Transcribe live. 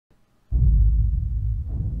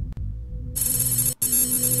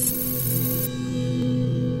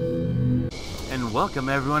and welcome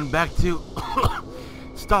everyone back to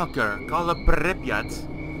Stalker, called the Pripyat.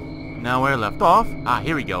 Now where I left off? Ah,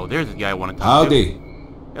 here we go. There's the guy I want to talk Howdy. to.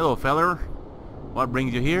 Hello, feller. What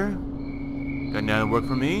brings you here? Got another work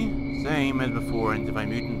for me? Same as before. Identify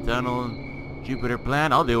mutant tunnel, Jupiter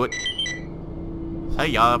plan. I'll do it. Hey,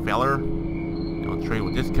 ya, feller. Don't trade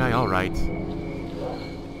with this guy. All right.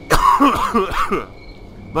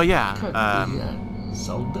 But yeah,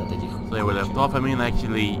 so they were left off. I mean,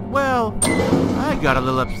 actually, well, I got a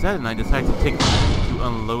little upset and I decided to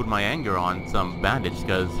unload my anger on some bandits,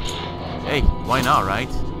 because, hey, why not, right?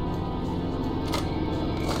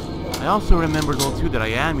 I also remembered, well, too, that I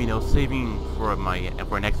am, you know, saving for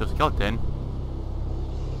an exoskeleton.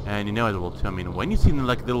 And you know as well, too, I mean, when you see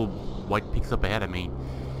like little white peaks up ahead of me,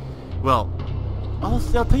 well, I'll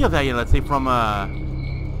tell you that, yeah, let's say from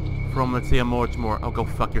let's say a more, oh, go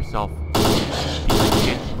fuck yourself. Piece of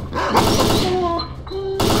shit.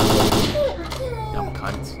 Dumb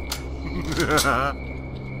cunt.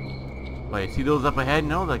 Wait, see those up ahead?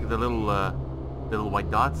 No, like the little white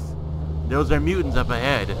dots? Those are mutants up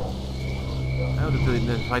ahead. I was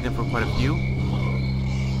identified them for quite a few.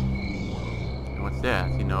 And what's that?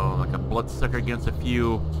 You know, like a bloodsucker against a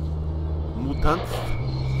few mutants.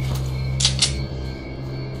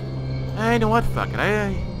 Hey, you know what? Fuck it.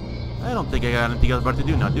 I don't think I got anything else better to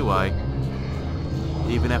do now, do I?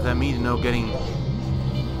 Even if that means, you know, getting...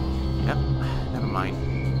 Yep, never mind.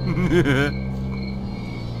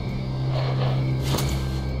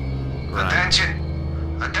 Right. Attention!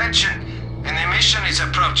 Attention! An emission is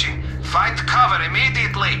approaching. Find cover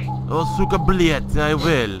immediately! Oh, suka bliet, I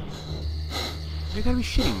will. You gotta be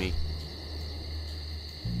shitting me.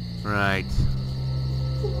 Right.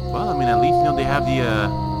 Well, I mean, at least, you know, they have the,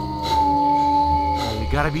 You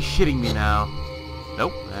gotta be shitting me now.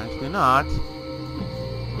 Nope, actually not.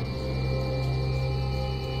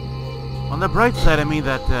 On the bright side, I mean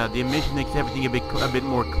that the emission makes everything a bit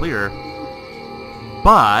more clear.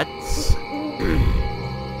 But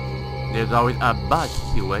there's always a but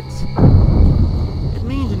to it. It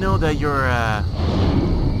means, you know, that you're I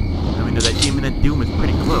mean, that imminent doom is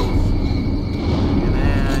pretty close.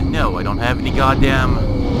 And no, I don't have any goddamn.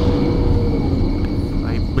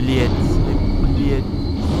 I bleed.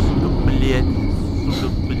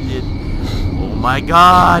 Oh my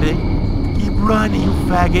god! Keep running, you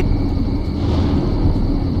faggot!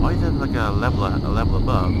 Why is that like a level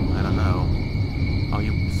above? I don't know. Oh,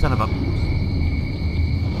 you son of a...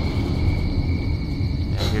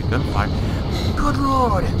 Yeah, I hear gunfire. Good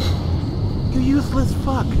lord! You useless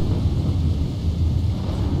fuck!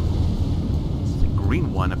 It's a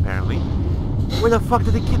green one, apparently. Where the fuck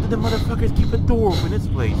did the motherfuckers keep the door open in this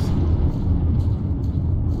place?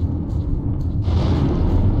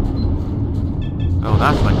 Oh,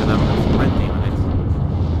 that's like because I'm sprinting on it.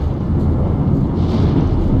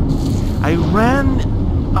 I ran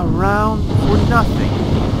around for nothing.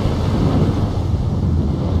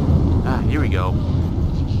 Ah, here we go.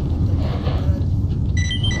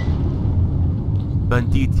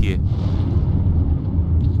 Banditi.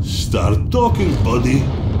 Start talking, buddy.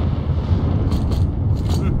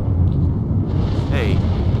 Hey.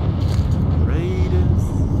 Trade.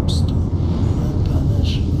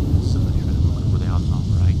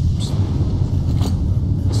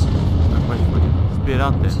 Spit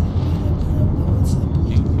out then.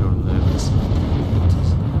 Use your lips.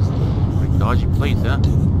 Pretty dodgy place, huh?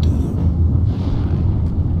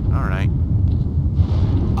 Alright.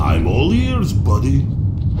 I'm all ears, buddy.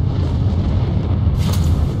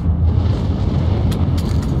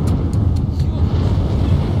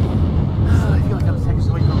 I feel like I'm seconds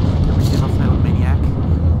away from every single silent maniac.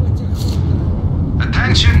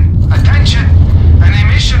 Attention! Attention! An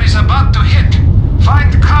emission is about to hit!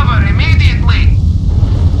 Find cover immediately!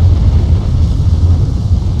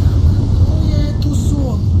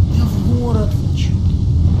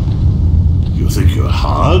 You think you're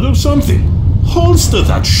hard or something? Holster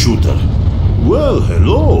that shooter. Well,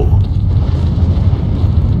 hello.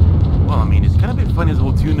 Well, I mean, it's kind of a bit funny as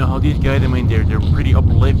well too, you know how these guys, I mean, they're pretty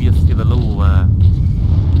oblivious to the little,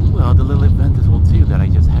 well, the little event as well too that I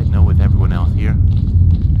just had know with everyone else here.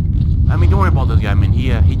 I mean, don't worry about this guy, I mean,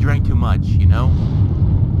 he drank too much, you know?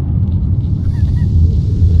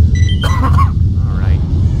 Alright.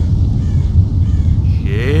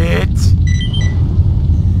 Shit!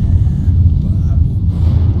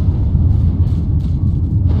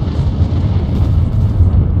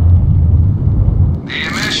 The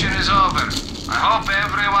emission is over. I hope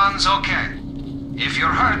everyone's okay. If you're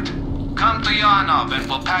hurt, come to Yanov and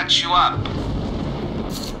we'll patch you up.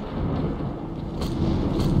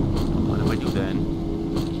 What do I do then?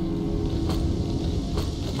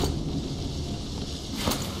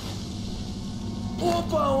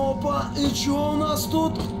 чё у нас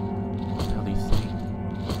тут? What the hell are they saying?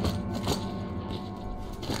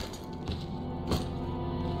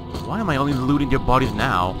 Why am I only looting their bodies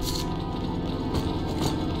now?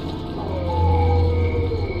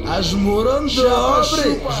 А жмуром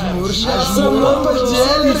добрый, жмур щас со мной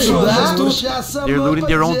поделится, да? Жмур щас со They're мной looting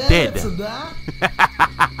their own dead. поделится, да?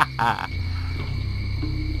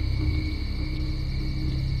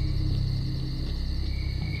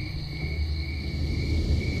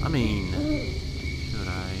 I mean, should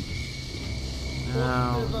I?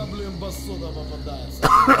 No. Это, блин, бассуда попадается.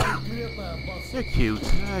 Конкретная бассуда. They're cute.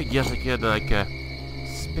 I guess I could, like,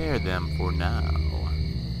 spare them for now.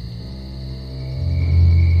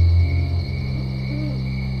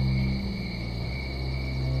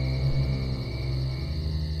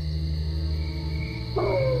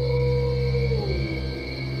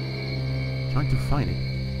 Trying to find it.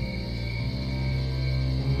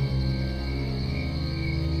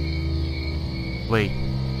 Wait.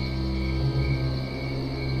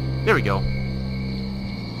 There we go.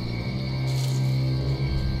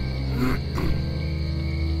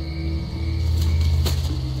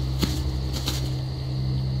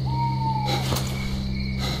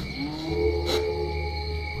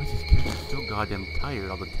 Why is this character so goddamn tired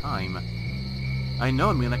all the time? I know,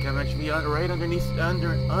 I mean, like I'm actually right underneath,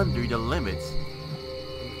 under the limits.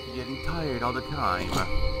 Getting tired all the time.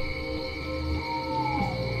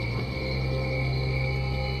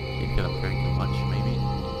 Maybe because I'm carrying too much, maybe.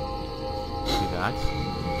 Maybe that.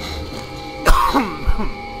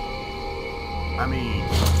 I mean,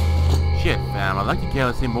 shit, fam. I'd like to carry,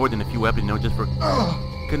 let's say, more than a few weapons, you know, just for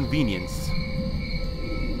convenience.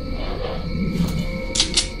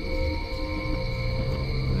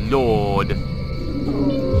 Lord.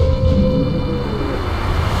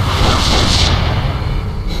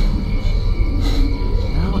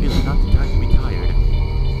 Now is not the time to be tired.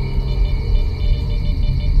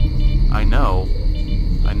 I know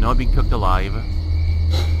I'm being cooked alive.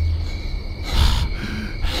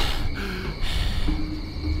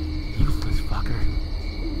 Useless fucker.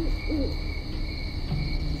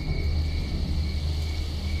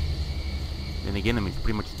 Then again, I mean, it's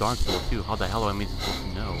pretty much dark still too. How the hell am I supposed to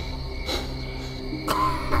know?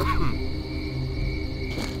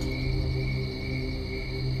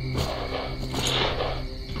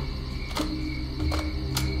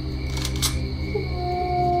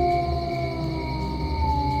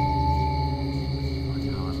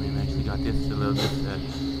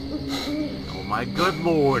 Oh my good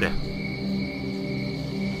lord!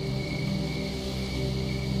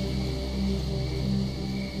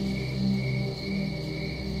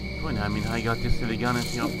 Well, I mean, I got this silly gun and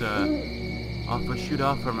off a shoot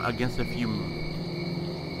off from against a few,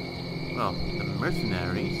 well, the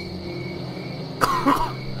mercenaries.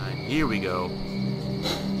 And here we go.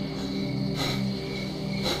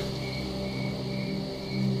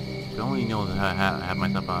 If I only know that I have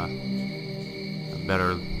myself a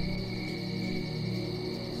better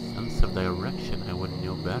sense of direction, I would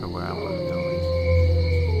know better where I was going.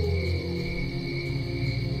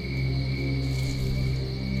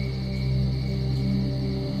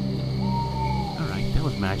 Alright, that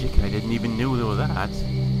was magic. I didn't even know there was that.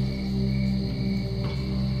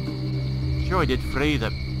 Sure, I did phrase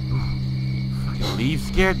that. Fucking leave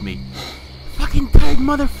scared me. Fucking tired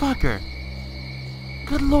motherfucker!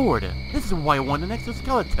 Good lord, this is why I want an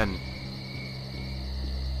exoskeleton.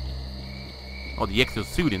 Oh, the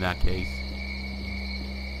exosuit in that case.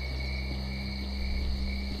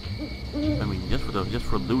 I mean, just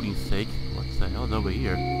for looting's sake. What the hell is over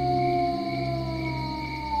here?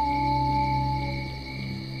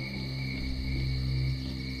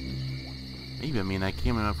 Maybe, I mean, I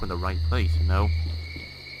came in from the right place, you know?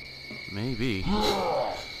 Maybe.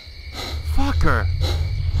 Fucker!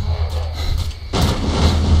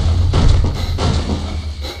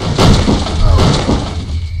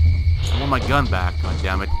 I want my gun back, god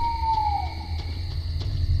damn it.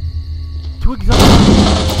 Too exhausted.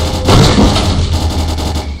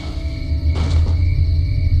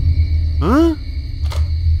 Huh?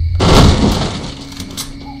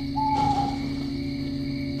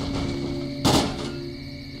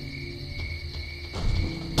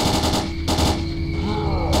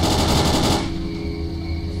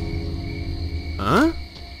 Huh?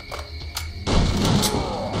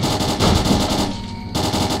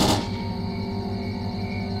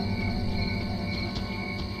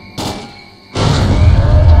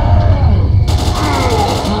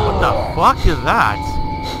 What the fuck is that?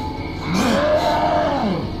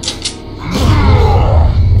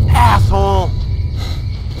 Asshole!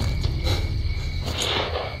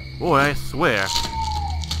 Boy, I swear.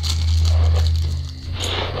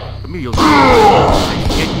 Come here, you little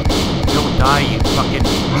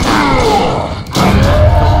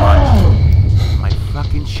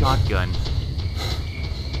gun.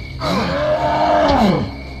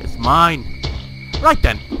 It's mine. Right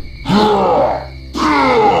then.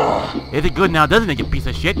 Is it good now, doesn't it, you piece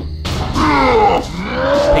of shit? Take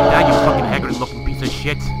that, you fucking haggard-looking piece of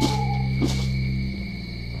shit.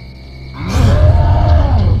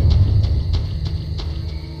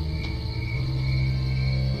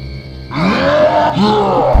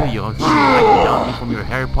 I'll kill you. I'll down me from your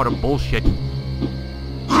Harry Potter bullshit.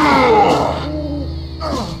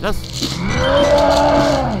 Just...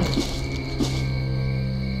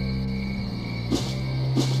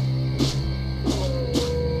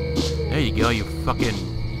 There you go, you fucking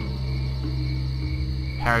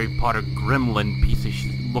Harry Potter gremlin piece of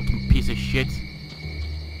looking piece of shit.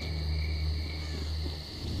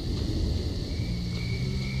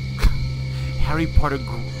 Harry Potter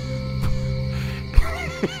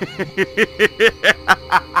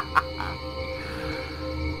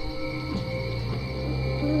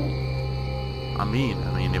I mean,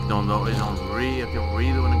 if you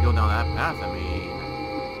really want to go down that path, I mean,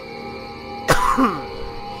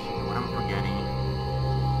 what I'm forgetting.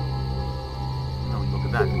 No, look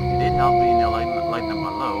at that. I mean, it did help me, lighten up my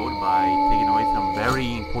load by taking away some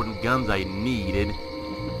very important guns I needed.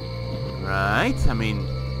 Right? I mean,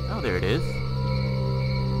 oh, there it is.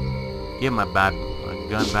 Give my bad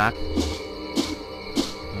gun back.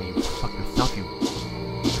 Yeah, you fuck yourself, you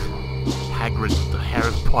Hagrid, the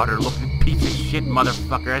Harry Potter looking piece of shit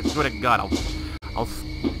motherfucker. I swear to God, I'll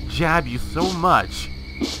jab you so much.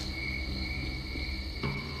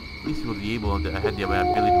 At least you'll be able to, I had the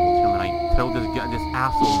ability to kill and I throw this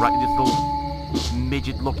asshole, right, this little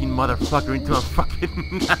midget looking motherfucker into a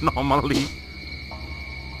fucking anomaly.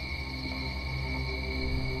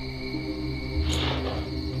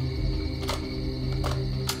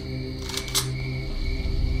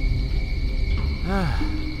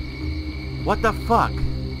 What the fuck?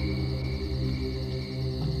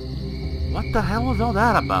 What the hell is all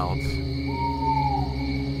that about?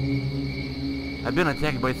 I've been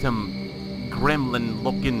attacked by some gremlin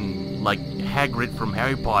looking like Hagrid from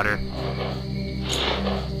Harry Potter.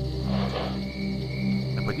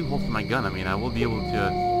 If I do holster my gun, I mean, I will be able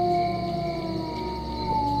to...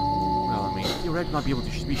 Well, I mean, theoretically not be able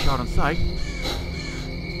to be shot on sight.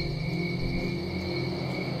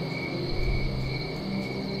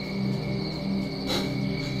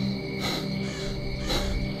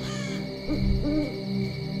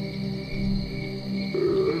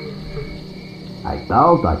 I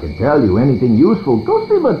doubt I can tell you anything useful. Go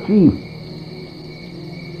see the chief.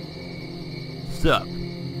 Sup?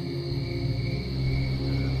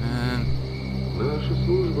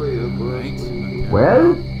 Right.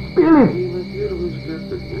 Well, spill it.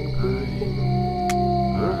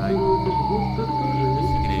 Alright.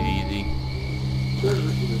 Just taking it easy.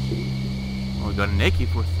 Oh, we got an AK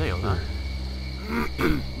for sale, huh?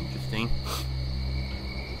 Interesting.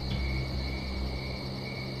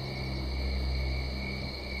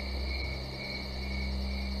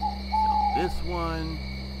 This one.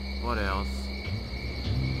 What else?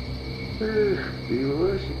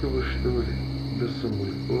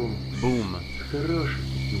 Boom.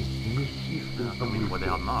 I mean, what the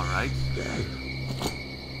hell not, right?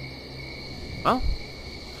 Well.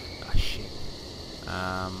 Ah, shit.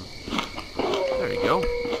 There you go.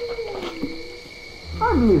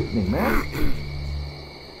 I'm listening, man.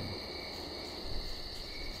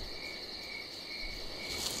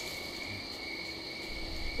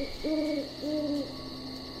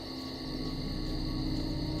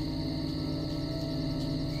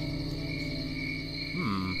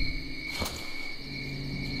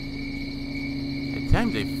 At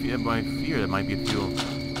times I fear there might be a few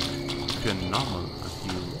anomalous,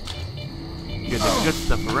 the good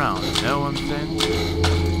stuff around, you know what I'm saying?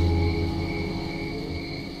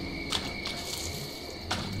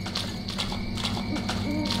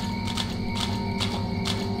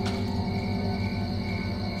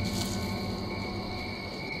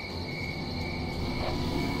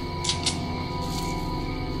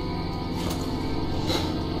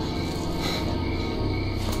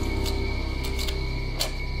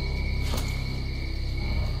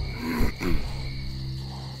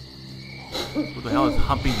 What the hell is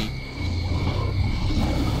humping the...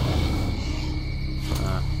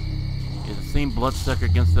 It's the same bloodsucker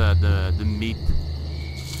against the meat.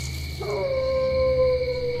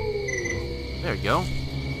 There you go.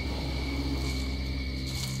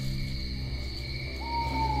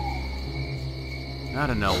 I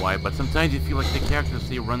don't know why, but sometimes you feel like the character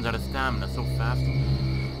runs out of stamina so fast.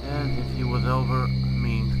 As if he was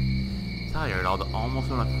tired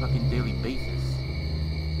almost on a fucking daily basis.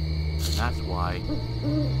 That's why.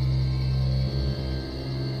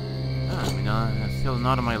 I mean, I'm still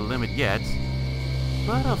not on my limit yet.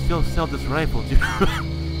 But I'll still sell this rifle to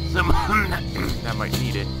someone that might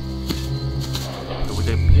need it. But with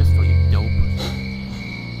a pistol, you dope.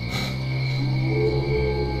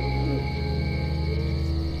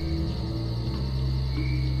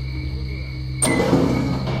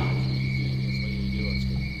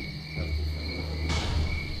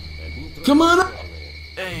 Come on up.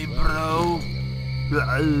 Hey, bro.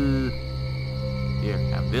 Here,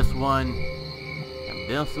 have this one. Have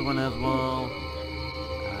this one as well.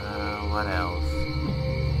 What else?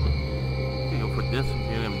 Okay, go for this one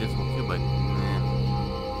too, and this one too, but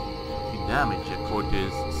you damage according to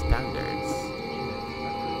his standards.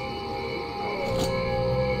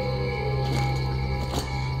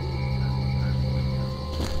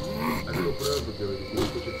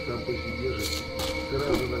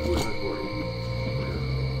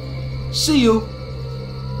 See you.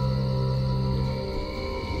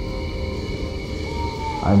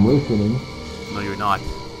 I'm listening. No, you're not.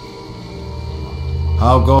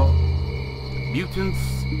 I'll go.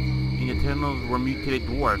 Mutants in Eternals were mutated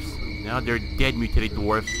dwarfs. Now they're dead mutated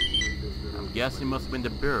dwarfs. I'm guessing it must have been the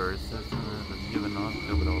bearers. That's given off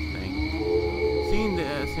the whole thing. Seeing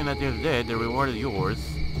that they're dead, the reward is yours.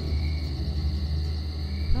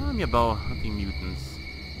 Tell me about hunting mutants.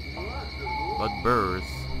 About bearers.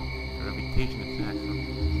 Their reputation attacks them.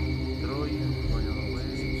 Throw you away.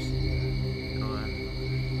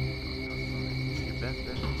 Your best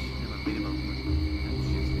bet. Minimum.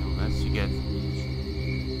 Unless you get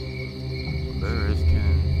bearers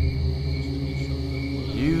can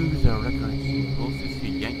use their recurring impulses to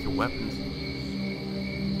yank your weapons.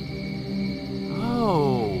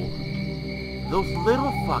 Oh, those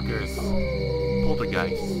little fuckers.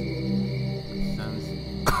 Poltergeists. Sense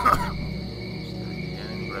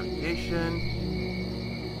enemy gravitation.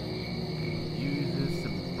 Uses to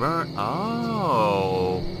burn.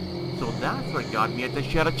 Oh, so that's what got me at the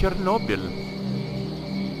shed of Chernobyl.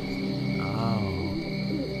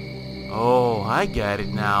 Oh, I get it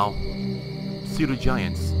now.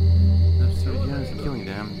 Pseudo-giants. The pseudo-giants are killing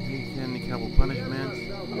them. These can terrible punishments.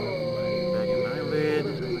 Back an eyelid. I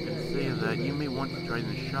can say that you may want to try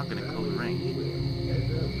the shock in a close range. You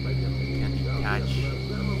can detach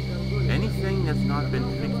anything that's not been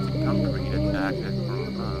fixed to concrete attack from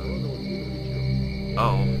above.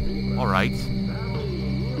 Oh, alright.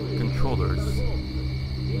 Controllers.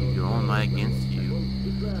 Use your own might against you.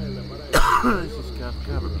 This is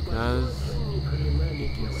cover because you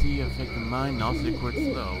can see affect the mind and also quite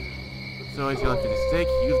slow. So as you like to mistake,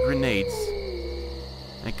 use grenades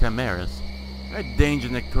and chimeras. They're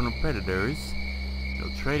dangerous nocturnal predators.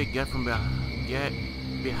 They'll try to get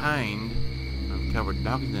behind uncovered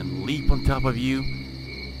darkness and leap on top of you.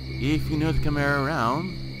 If you notice chimera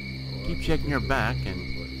around, keep checking your back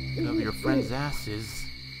and cover your friends' asses.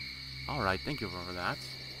 Alright, thank you for that.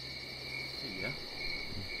 See ya.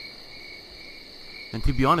 And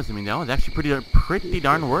to be honest, I mean, that was actually pretty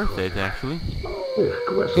darn worth it, actually.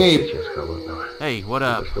 Hey, what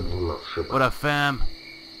up? What up, fam?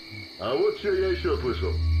 А вот что я еще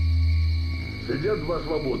слышал. Сидят два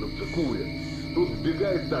свободовца, курят. Тут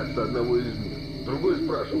вбегает такса одного из них. Другой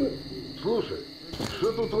спрашивает. Слушай,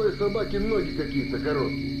 что-то у твоей собаки ноги какие-то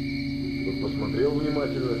короткие. Тот посмотрел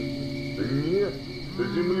внимательно. Да нет, до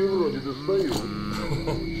земли вроде достаю.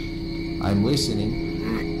 I'm listening.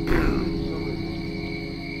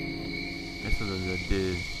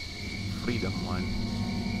 The freedom one.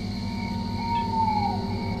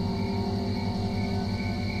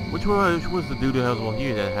 Which was the dude as well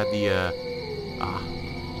here that had the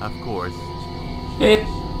of course. Hey,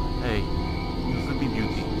 the Sleeping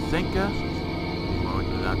Beauty. Senka. Going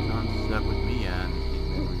to that time stuck with me and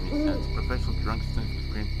sense professional drunk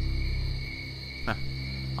screen.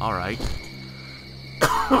 Alright.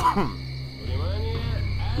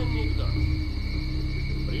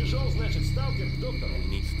 Пришел, значит, сталкер к доктору. He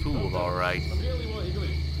needs tools, alright. Смотрел его и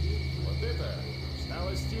говорит, вот это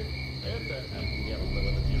усталости, это от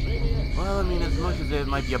нервного напряжения. Well, I mean, as much as it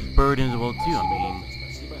might be a burden as well too, I mean,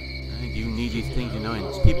 you need these things, you know, in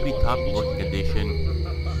typically top working condition.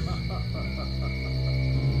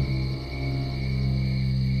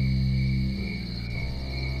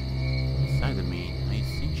 Besides, I mean, I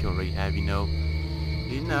think you already have, you know,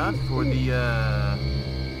 enough for the,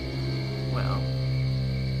 well,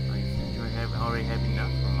 already have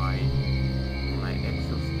enough for my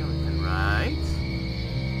exoskeleton, right?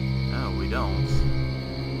 No, we don't.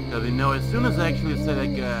 Because you know, as soon as I actually said I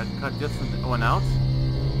cut this one out,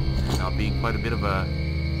 and I'll be in quite a bit of a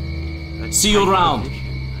See you around.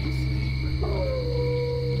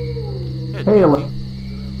 Hey,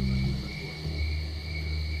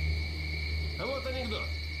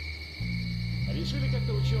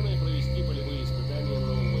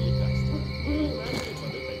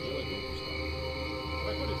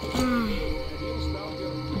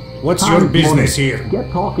 What's your Time, business Tony. here?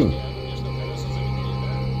 Get talking.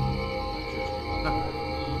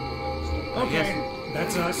 Okay,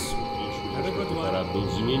 that's us. Have a good one.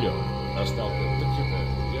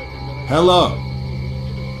 Hello.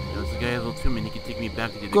 Those guys will too many. He can take me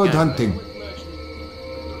back to the Good guy. hunting.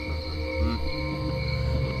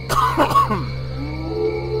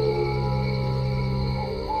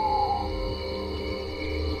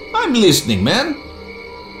 I'm listening, man.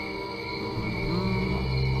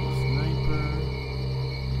 Sniper.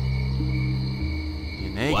 You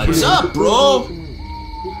naked. What's up, bro?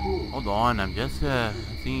 Hold on, I'm just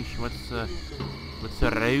seeing what's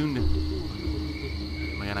around.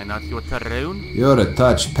 Can I not see what's around? You're a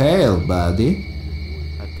touch pale, buddy.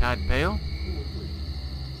 A tad pale?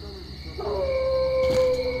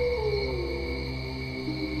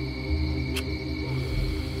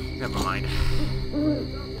 Never mind.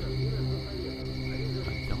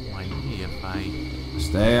 Don't mind me if I...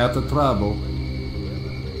 Stay out of trouble.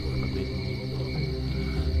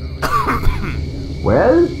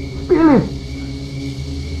 Well, spill it.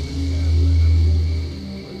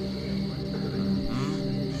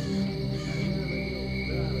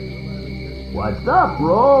 What's up,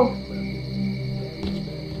 bro?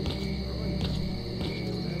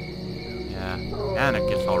 Yeah,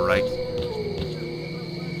 anarchist, alright.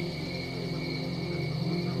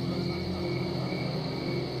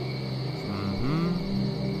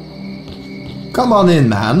 Come on in,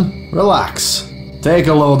 man. Relax. Take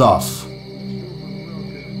a load off.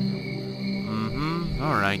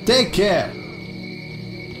 Alright. Take care.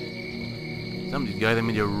 Some of these guys, I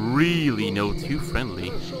mean, they're really no too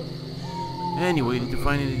friendly. Anyway, need to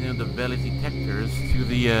find the valid detectors to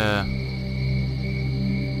the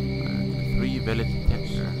 3 valid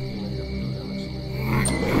detector.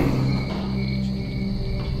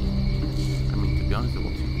 I mean, to be honest, it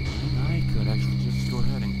will too. I could actually just go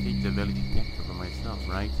ahead and take the valid detector for myself,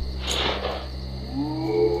 right?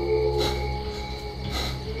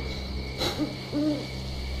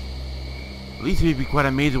 At least it would be quite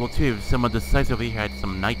amazing too if some of the sites over here had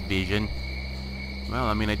some night vision. Well,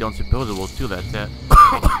 I mean, I don't suppose it will too. That's that's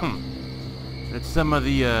some of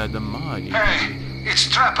the mod. Hey, it's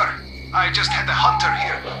Trapper. I just had a hunter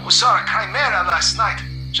here who saw a chimera last night.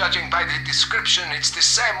 Judging by the description, it's the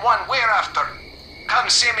same one we're after. Come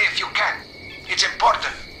see me if you can. It's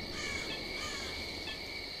important.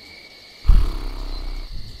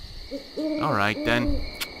 Alright then.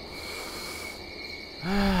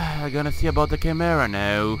 I'm gonna see about the chimera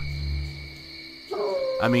now.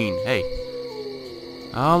 I mean, hey.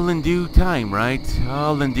 All in due time, right?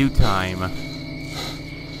 All in due time.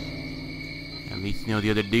 At least, you know,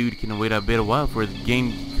 the other dude can wait a bit a while for his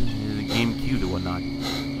game queued or whatnot.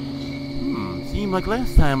 Seemed like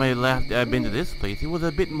last time I've been to this place, it was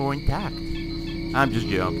a bit more intact. I'm just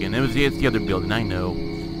joking. It's the other building, I know.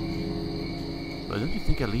 But don't you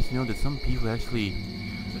think at least, you know, that some people actually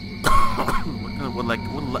would like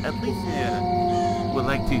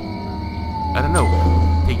to, I don't know,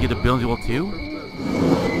 take the other buildings well too?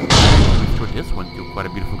 For this one to quite a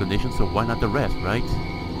beautiful condition, so why not the rest, right?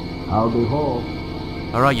 I'll be home.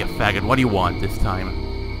 Alright, you faggot, what do you want this time?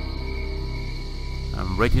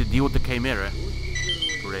 I'm ready to deal with the chimera.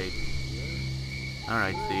 Great.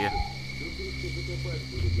 Alright, see ya.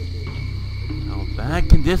 How bad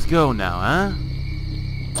can this go now, huh?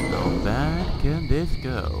 How bad can this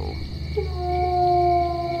go?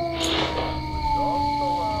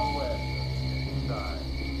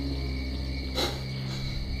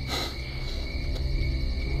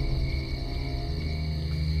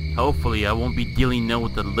 Hopefully I won't be dealing now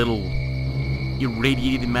with the little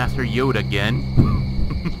irradiated Master Yoda again.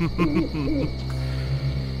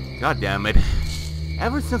 God damn it.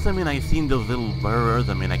 Ever since, I mean, I've seen those little birds,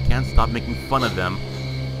 I mean, I can't stop making fun of them.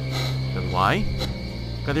 But why?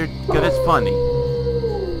 Cause it's funny.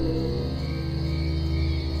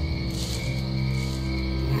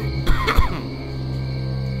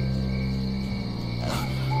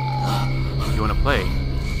 You wanna play?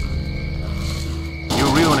 You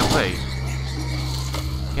really wanna play?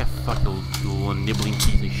 Yeah, fuck the little nibbling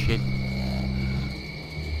piece of shit.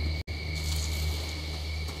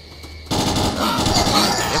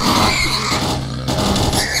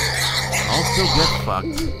 Also get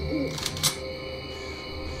fucked.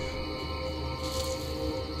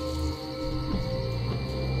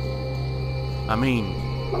 I mean,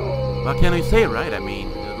 what can I say, right? I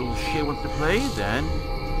mean, the little shit wants to play, then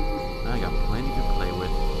I got plenty to play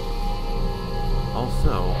with.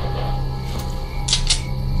 Also,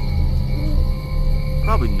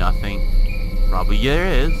 probably nothing. Probably there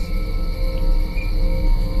is.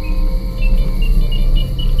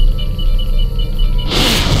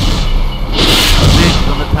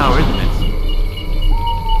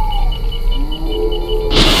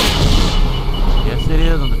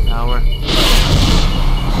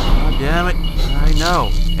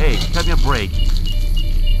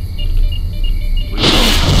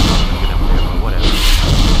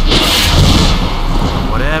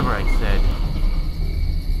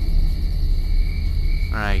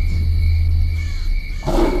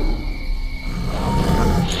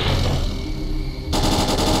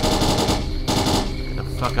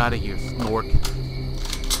 fuck out of here, snork.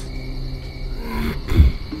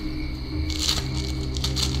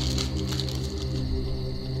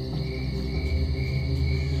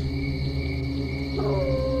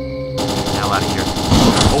 Hell out of here.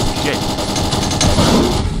 Oh shit.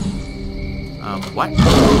 What?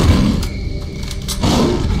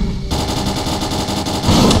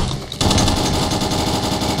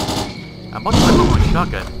 I'm about to rip up my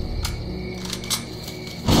shotgun.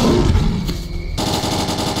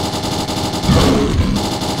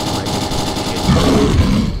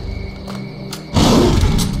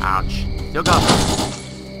 Ouch. Still got me.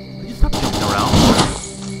 Could you stop jumping around?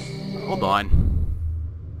 Hold on.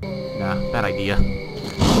 Nah, bad idea.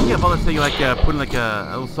 Yeah, but let's say you like putting like a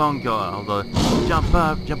little song called Jump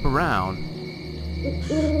Up, Jump Around.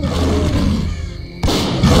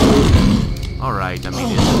 Alright, I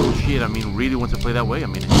mean, it's bullshit. I mean, really wants to play that way? I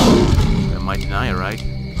mean, I might deny it, right?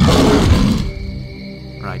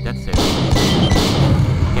 Right, that's it.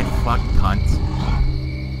 Get fucked, cunt.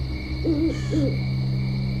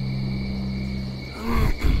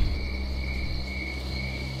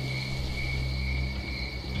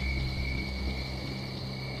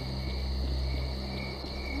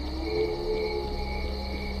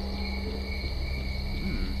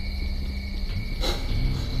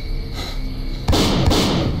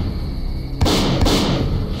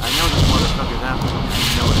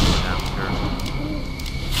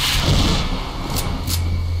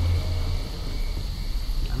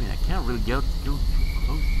 Get too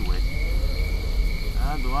close to it.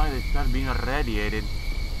 Otherwise, they start being irradiated.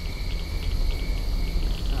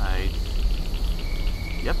 Right.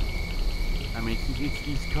 Yep. I mean, it's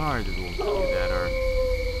these cars that will do that are,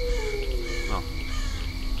 well,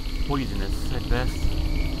 poisonous at best.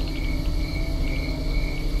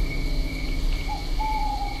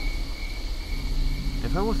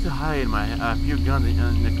 If I was to hide my few guns in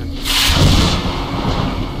the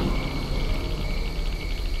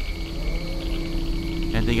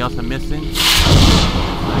anything else I'm missing?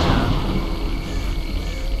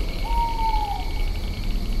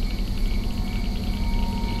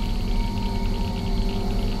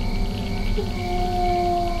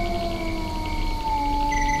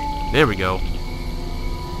 There we go.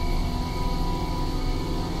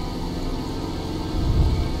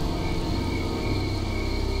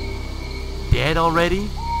 Dead already?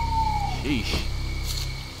 Sheesh.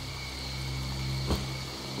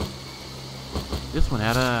 This one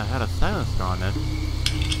had a silencer on it.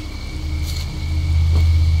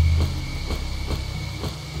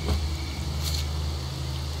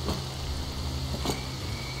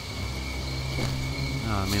 Oh,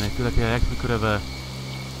 I mean, I feel like I actually could have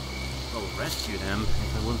rescued him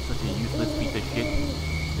if I wasn't such a useless piece of shit.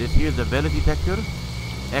 This here's a Velis detector,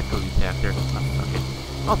 echo detector. Oh, fuck it.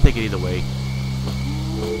 I'll take it either way.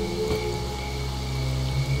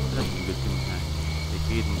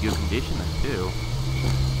 It's in good condition then too.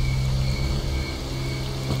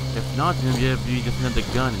 If not, then you just have the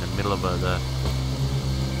gun in the middle of the.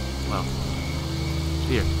 Well,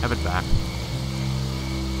 here, have it back.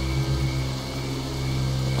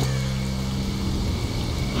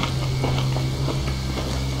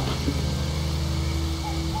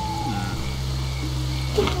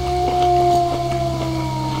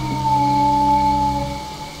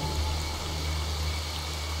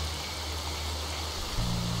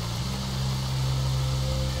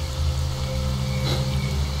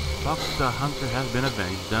 The hunter has been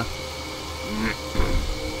avenged. I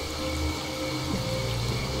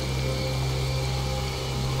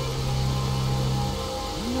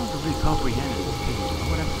don't know to really comprehend it. I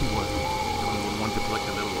would actually want to collect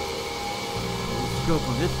a little scope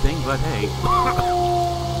on this thing, but hey.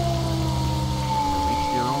 Reach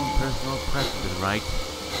your own personal precedent, right?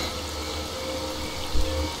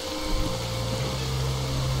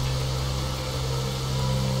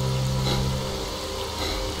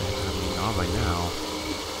 Right now,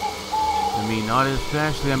 I mean, not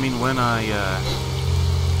especially. I mean, when I,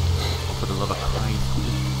 for the love of Christ,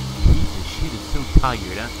 this piece of shit is so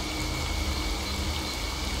tired, huh?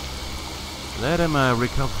 Let him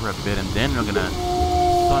recover for a bit, and then we're gonna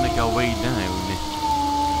sonic our way down.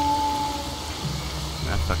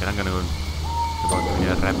 Ah, fuck it, I'm gonna go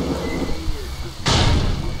rapid.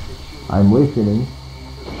 I'm listening.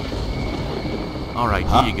 All right,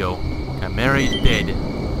 here you go. Chimera is dead.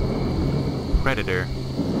 Predator.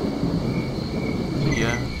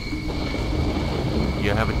 Yeah.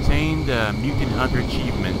 You have attained Mutant Hunter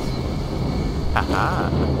achievement.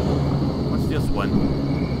 Haha. What's this one?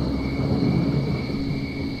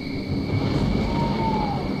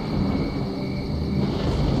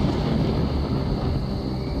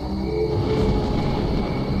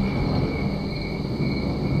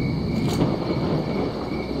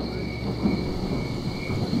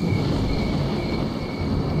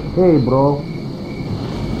 Hey, bro.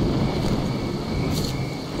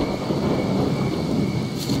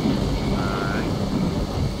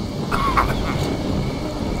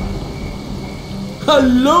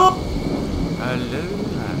 Hello? Hello.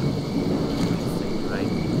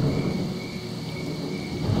 Right.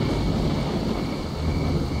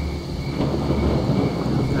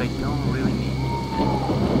 I don't really need.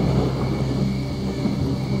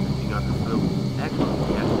 You got this little echo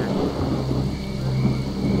detector.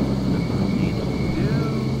 Need to do.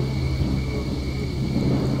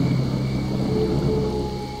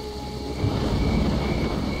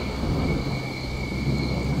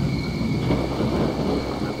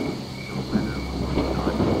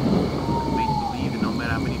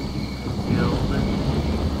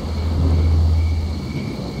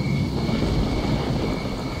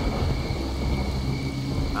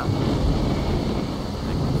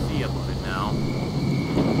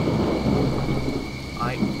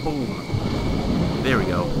 Boom. There we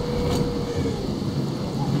go.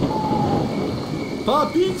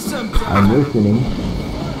 Pop in sometime. I'm listening.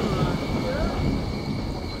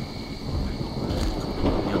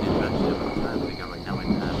 You'll need eventually over time, but again, right now I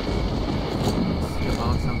have see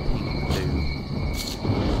about something to do.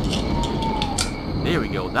 There we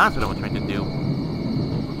go. That's what I was trying to do.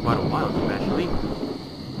 For quite a while, especially.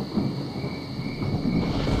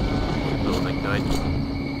 So if I could.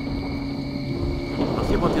 I'll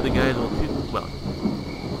see about the other guys will too. Well,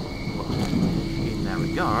 in that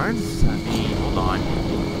regards, I mean, hold on.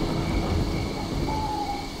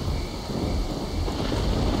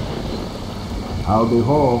 Howdy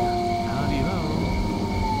ho. Howdy ho.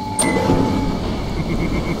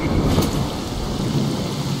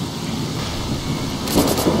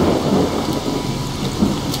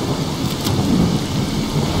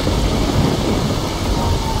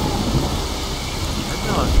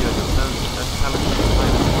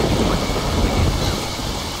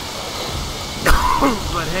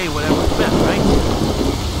 But hey, whatever's best, right?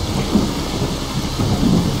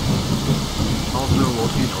 Also, well,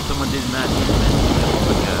 you know, someone did mention like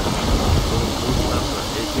little cool stuff that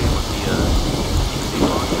they came with the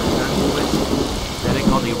launcher switch that they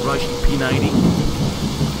call the Russian P90.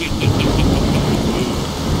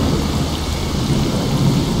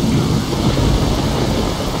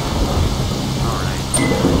 Alright.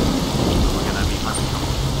 We're gonna be hunting.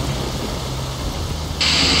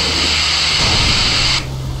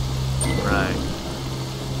 Right.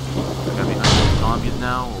 We're gonna be hunting zombies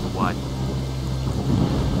now, or what?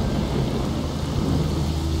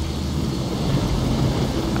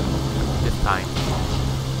 This time.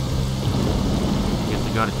 Guess I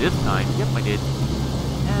got it this time. Yep, I did.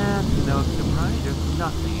 And to no surprise, there's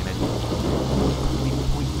nothing in it. It's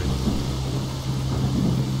pointless.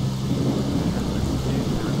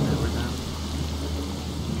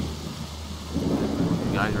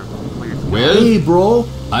 You guys are clear. Well, hey, bro,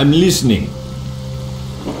 I'm listening.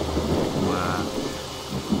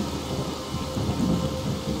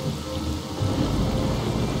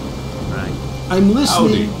 Right. I'm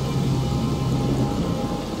listening. Howdy.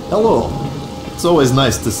 Hello. It's always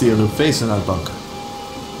nice to see a new face in our bunker.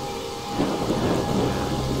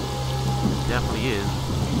 Definitely is.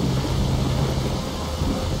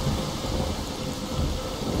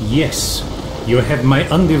 Yes, you have my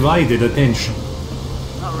undivided attention.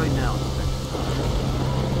 Not right now.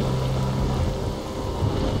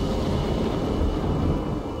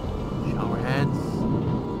 Shower heads.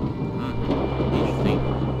 Interesting.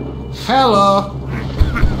 Hello.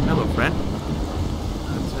 Hello, friend.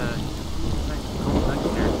 That's contact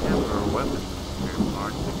your camera or weapons. Your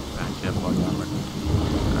large patch log number.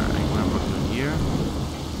 Alright, what am I doing here?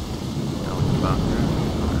 Now it's bunker.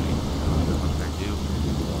 Alright, what does bunker do?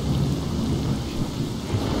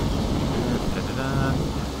 Okay.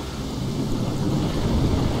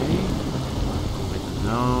 With the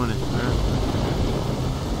zone is first.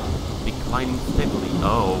 Declining steadily.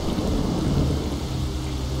 Oh.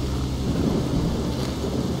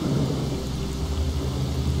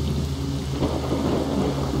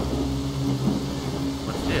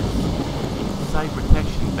 What's this? Side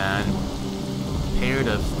protection band paired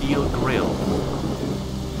of steel grills.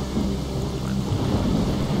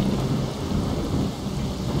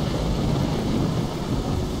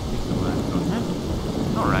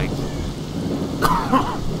 Alright.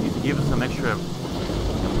 Need to give us some extra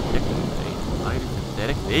protection space. Light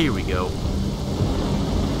synthetic. There we go.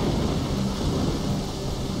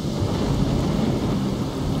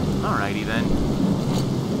 Alrighty then.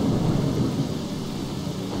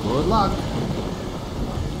 Good luck.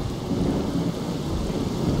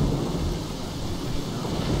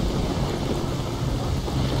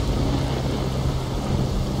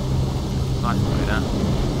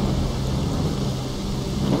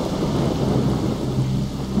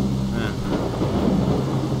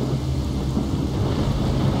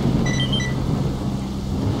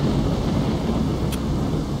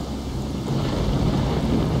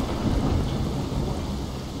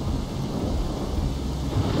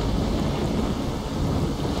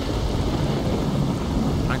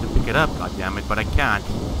 it up, goddammit, but I can't.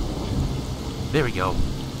 There we go.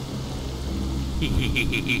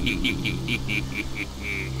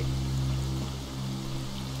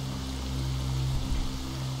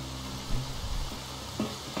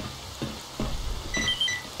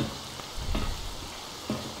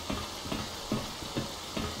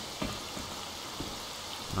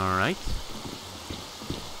 All right.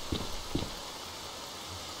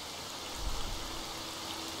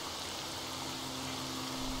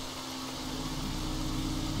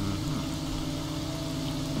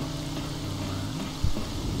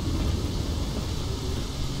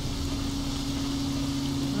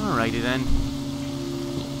 Alrighty then.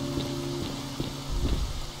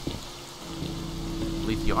 At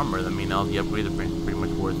least the armor, I mean, all the upgrades are pretty much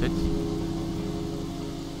worth it.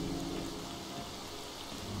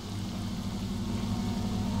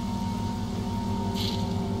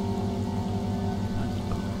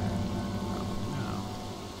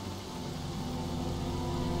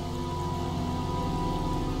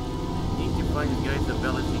 Need to find these guys a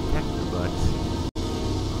valid detector, but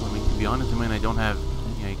I mean, to be honest, I mean, I don't have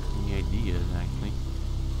any ideas actually.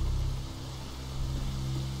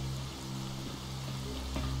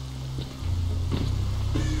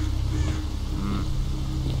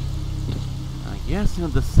 I guess, you know,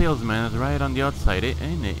 the salesman is right on the outside,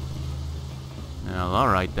 ain't it? Well,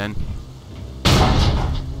 alright then.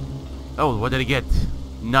 Oh, what did I get?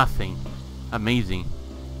 Nothing. Amazing.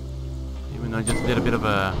 Even though I just did a bit of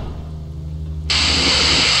a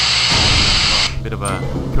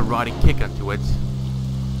karate kick onto it.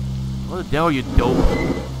 What the hell are you dope?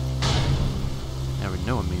 Never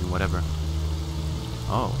know, I mean, whatever.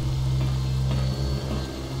 Oh.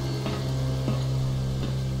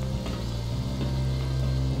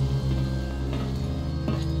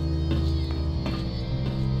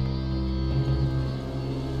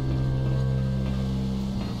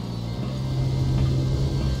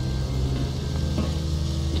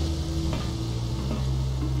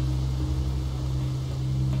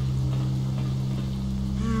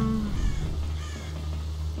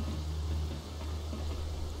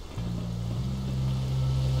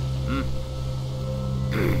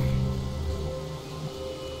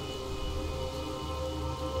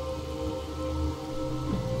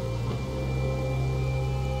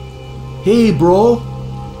 Hey, bro.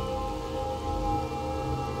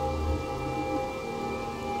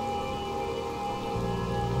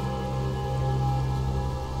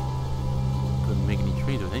 Couldn't make any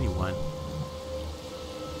trades with anyone.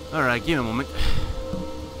 Alright, give me a moment.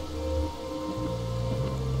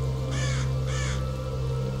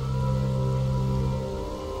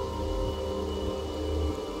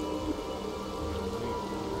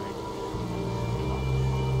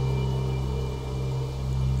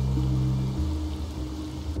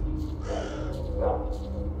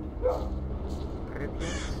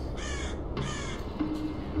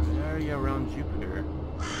 Around Jupiter.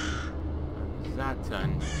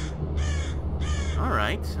 Saturn.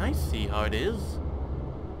 Alright, I see how it is.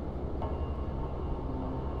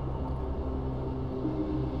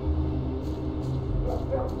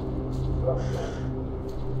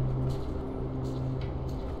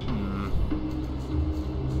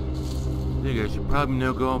 Figure I should probably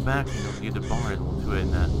now go back and see the barn to it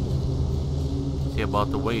and see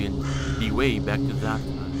about the way back to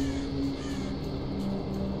Saturn.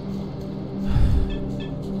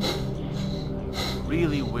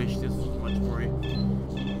 Really wish this was much more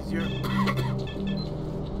easier.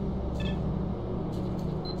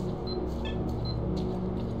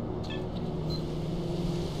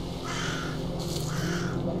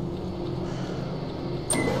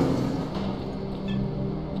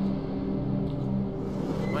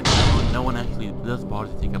 No one actually does bother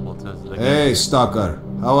to take up all tests. Like Hey, Stalker.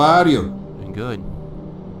 How are you? Doing good.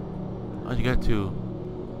 How'd you get to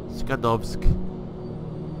Skadovsk?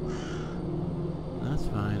 That's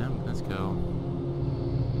fine, let's go.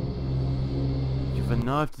 You've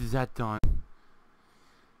enough to that done.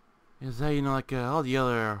 Is that, you know, like all the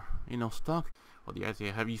other, you know, stock? Well, the guys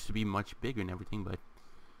I have used to be much bigger and everything, but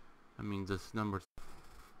I mean, this number.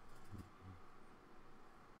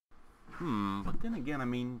 But then again, I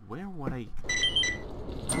mean, where would I?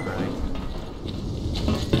 Alright.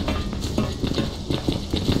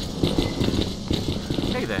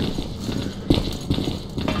 Okay then.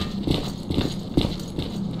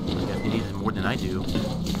 More than I do.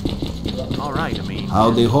 Alright, I mean...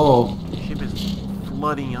 Howdy ho. The ship is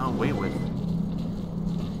flooding our way with...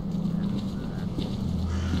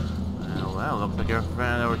 well, looks like our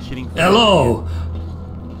friend, our cheating friend. Hello!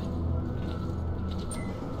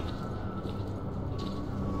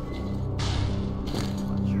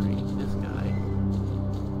 Let's treat this guy.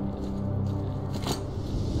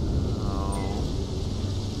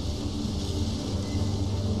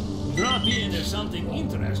 something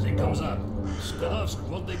interesting comes up. Skadovsk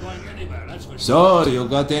won't be going anywhere, that's for sure. So, you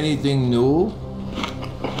got anything new?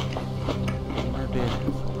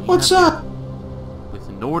 What's up? With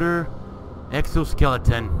an order,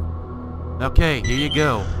 exoskeleton. Okay, here you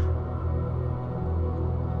go.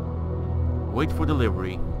 Wait for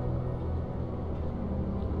delivery.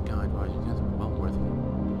 God, why is it well worth it?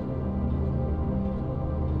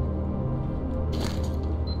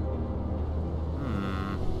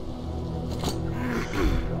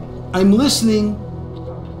 I'm listening.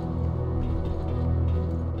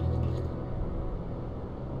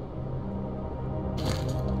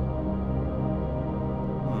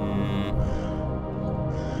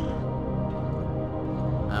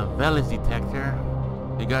 A valence detector.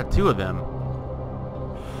 They got 2 of them.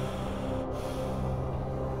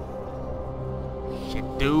 Shit,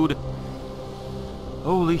 dude.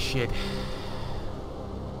 Holy shit. 1,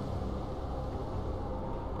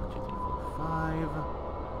 2, 3, 4, 5.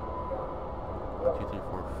 1, 2, 3,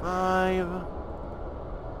 4, 5.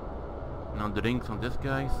 Now the rings on this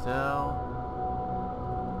guy, so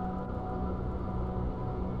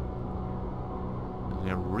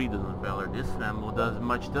I read the feller. This family does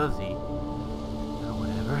much, does he? Oh,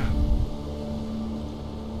 whatever.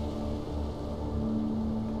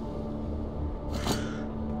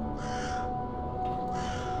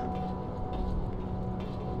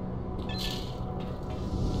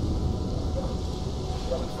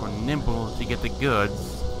 For nimble to get the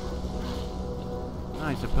goods,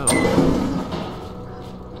 I suppose.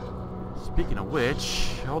 Speaking of which,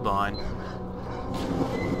 hold on.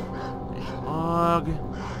 Hedgehog.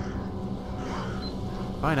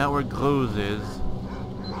 Find out where Groz is.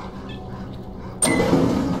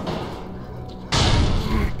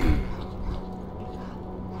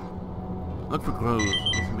 Look for Groz.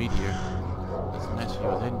 Let's meet here. This message he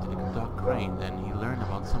was heading to the dock crane, then he learned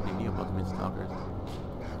about something new about the mid-stalkers.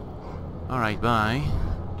 Alright, bye.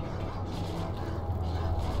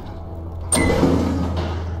 I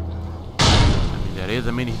mean, that is,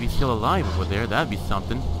 if he's still alive over there, that'd be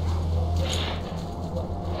something.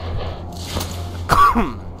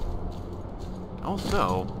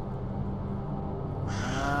 Also,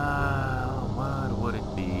 what would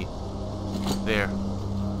it be? There.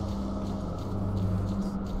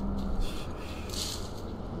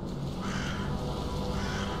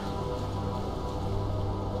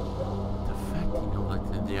 The fact,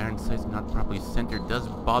 that the iron sight's not properly centered does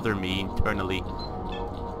bother me internally.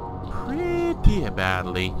 Pretty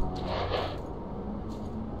badly.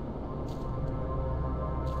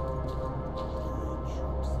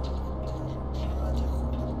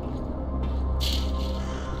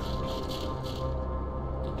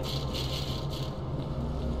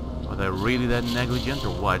 Are they really that negligent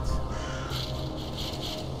or what?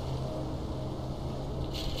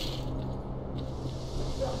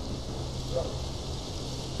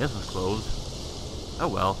 This was closed. Oh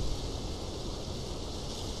well.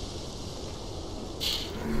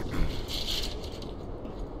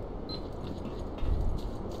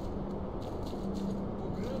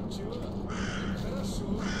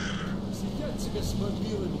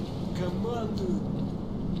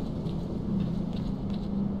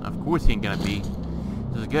 Of course he ain't gonna be.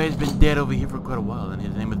 This guy's been dead over here for quite a while, and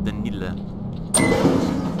his name is Danila.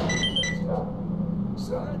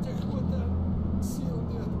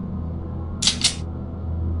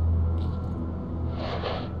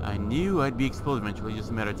 I knew I'd be exposed eventually, just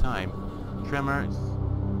a matter of time. Tremors.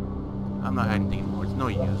 I'm not hiding anymore, it's no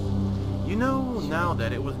use. You know now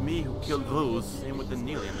that it was me who killed Groz, same with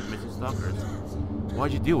Danila and the missing stalkers.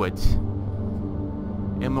 Why'd you do it?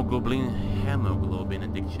 Hemoglobin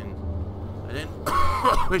addiction. I didn't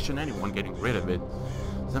question anyone getting rid of it.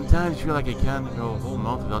 Sometimes I feel like I can't go a whole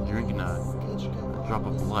month without drinking a drop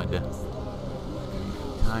of blood.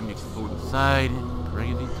 Time to explode inside.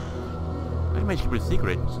 Crazy. I managed to keep it a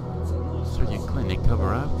secret. Surgeon clinic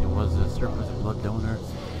cover up. It was a surplus blood donor.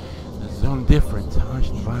 The zone different. Harsh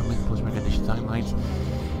environment, close my condition timelines.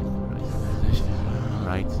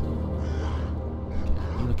 Alright.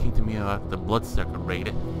 He came to me after the bloodsucker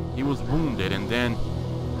raid. He was wounded, and then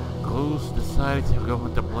Groz decided to go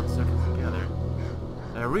with the bloodsuckers together.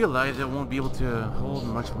 I realized I won't be able to hold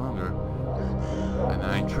much longer, and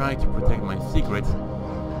I tried to protect my secret,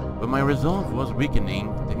 but my resolve was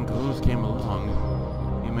weakening. Then Groz came along.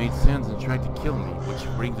 He made sense and tried to kill me, which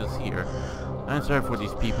brings us here. I'm sorry for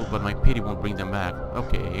these people, but my pity won't bring them back.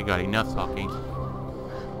 Okay, you got enough talking.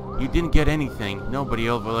 You didn't get anything. Nobody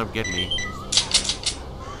else will ever get me.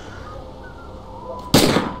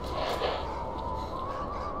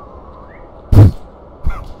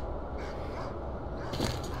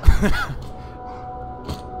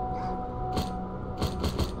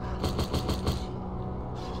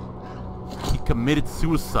 committed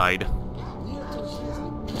suicide.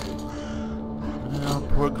 Oh,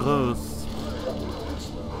 poor Gross.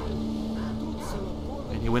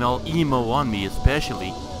 And he went all emo on me,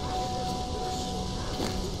 especially.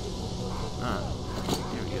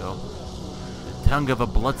 Here we go. The tongue of a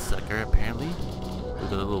bloodsucker, apparently. With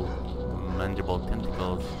the little mandible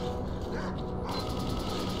tentacles.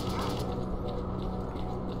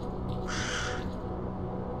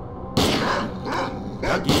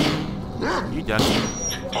 Ducky! You ducky.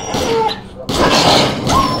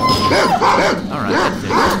 Alright, that's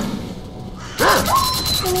it.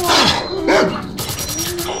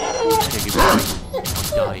 Take it away.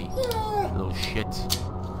 I'll die. Little shit.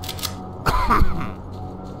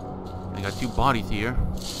 I got 2 bodies here.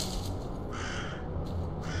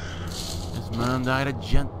 This man died a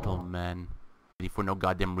gentleman. For no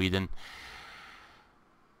goddamn reason.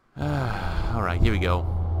 Alright, here we go.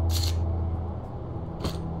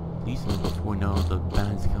 These things before know the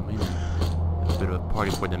bands come in and have a bit of a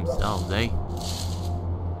party for themselves, eh?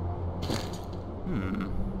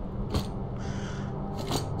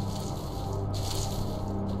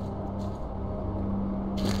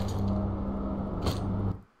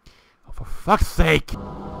 Oh, for fuck's sake!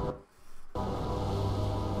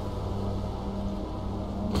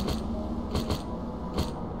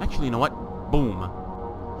 Actually, you know what? Boom.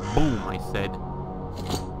 Boom, I said.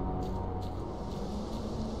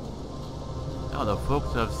 Now the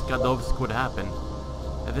folks of Skadovsk would happen.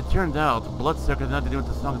 As it turned out, bloodsucker had nothing to do with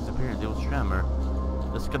the song's disappearance. It was Tremor.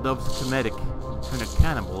 The Skadovsk medic turned a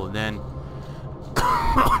cannibal, and then,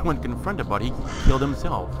 when confronted about it, he killed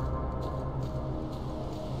himself.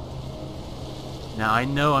 Now I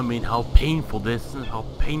know, how painful this and how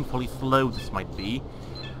painfully slow this might be,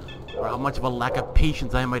 or how much of a lack of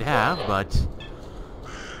patience I might have, but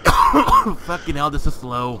fucking hell, this is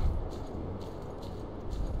slow.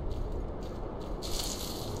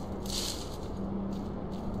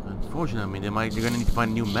 Unfortunately, they're gonna need to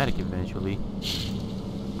find a new medic eventually.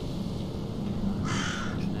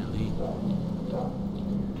 Unfortunately.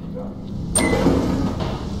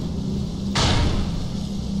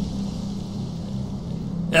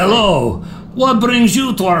 Hello! What brings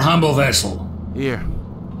you to our humble vessel? Here.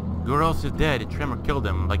 Guros is dead. Tremor killed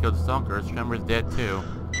him. Like the stalkers, Tremor is dead too.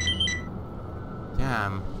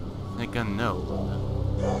 Damn. I think I know.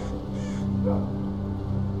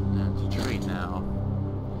 That's a trade now.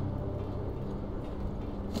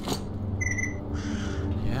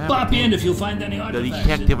 Yeah, Pop in if you find any artifacts. The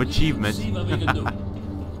detective achievement. See what we can do.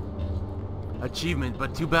 Achievement,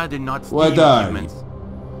 but too bad they're not Steam What are achievements.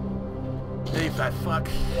 Hey, fat fuck.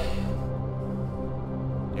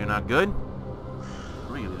 You're not good?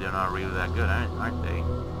 Really, they're not really that good, aren't they?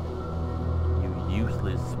 You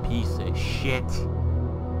useless piece of shit.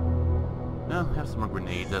 Well, have some more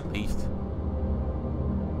grenades at least.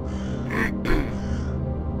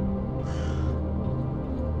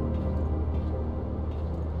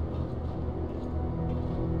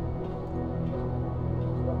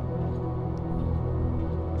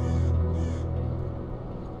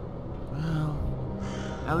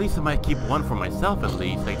 At least I might keep one for myself, at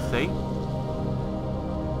least, I'd say.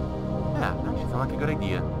 Yeah, actually sounds like a good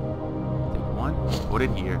idea. Take one, put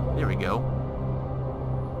it here. There we go.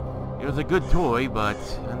 It was a good toy, but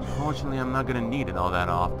unfortunately I'm not gonna need it all that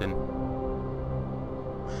often.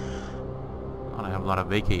 Well, I have a lot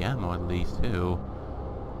of AK ammo at least, too.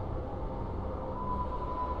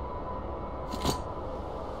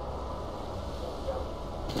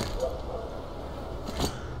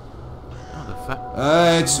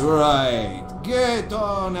 That's right. Get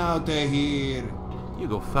on out of here. You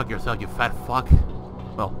go fuck yourself, you fat fuck.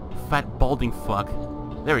 Well, fat balding fuck.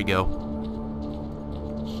 There we go.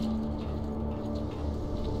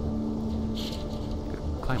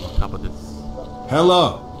 Climb on top of this.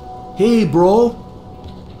 Hello. Hey, bro.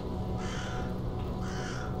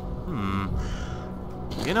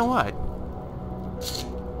 You know what?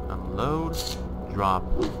 Unload, drop.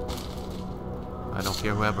 I don't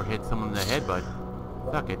care whoever hit someone in the head, but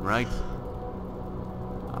fuck it, right?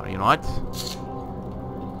 You know what?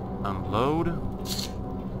 Unload.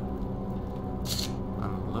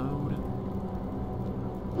 Unload.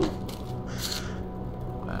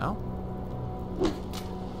 Well.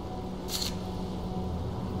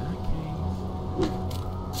 In that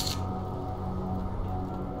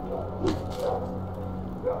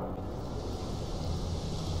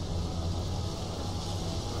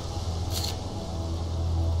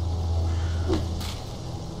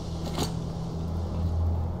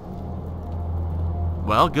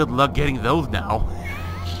Well, good luck getting those now.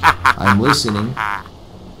 I'm listening.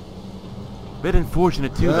 Bit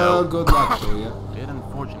unfortunate too, Well, though. good luck to you. Bit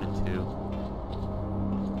unfortunate too.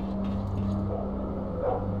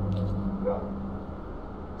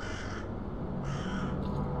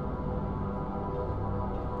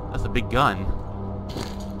 That's a big gun.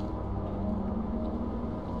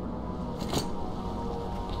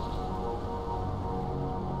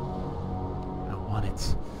 I want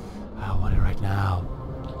it. I want it right now.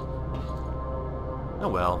 Oh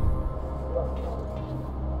well.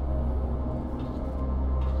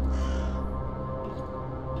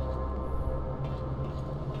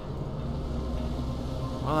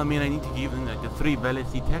 Well, I mean, I need to give them like the 3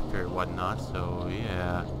 valence detector and whatnot, so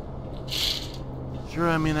yeah. Sure,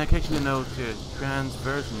 I mean, I can actually know to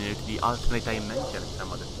transverse near to the alternate dimension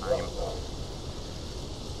some other time.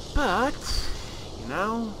 But, you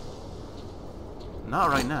know, not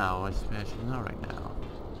right now, especially not right now.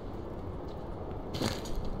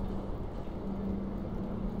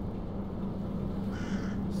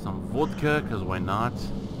 Some vodka, because why not?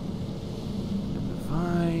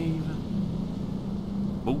 5.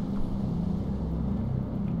 Boop.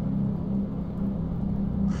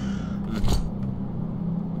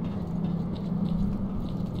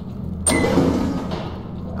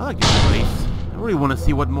 I like this place. I really want to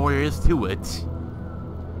see what more there is to it.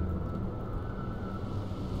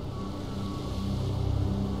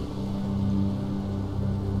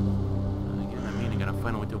 Again, I mean, I gotta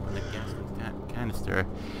find a way to open the gas canister.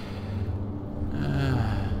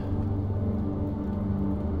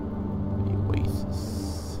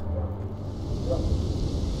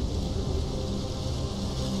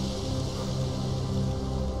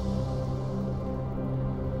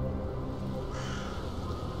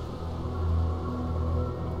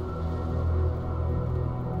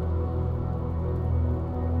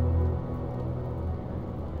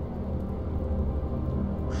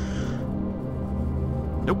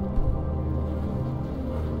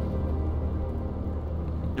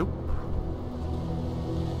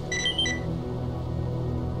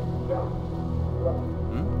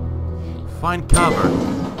 Find cover.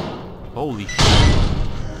 Holy shit.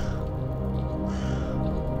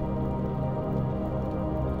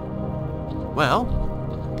 Well,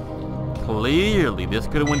 clearly this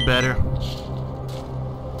could have went better.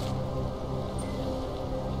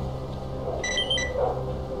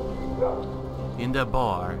 In the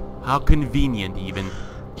bar. How convenient even.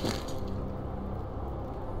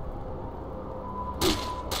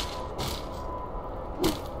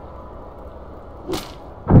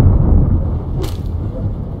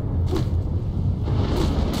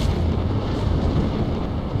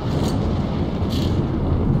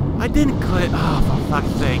 I didn't click. Oh, for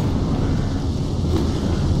fuck's sake.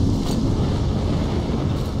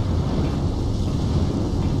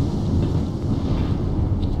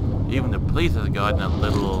 Even the place has gotten a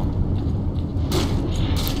little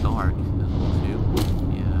dark too.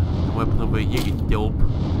 Yeah, the weapon over here is dope.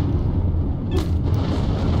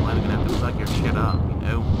 Otherwise, I'm gonna have to fuck your shit up, you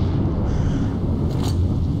know?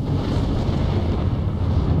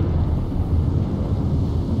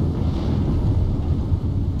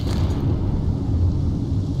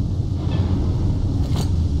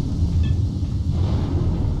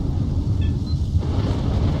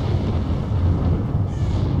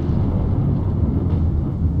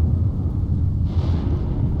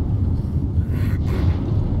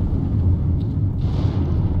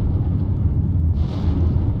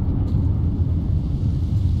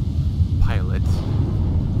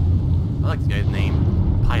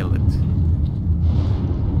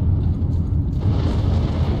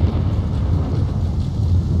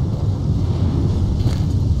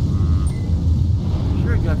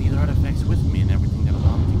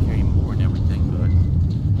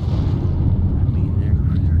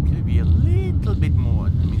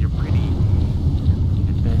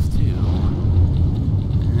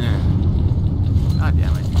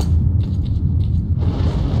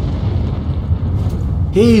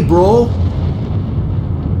 Hey, bro.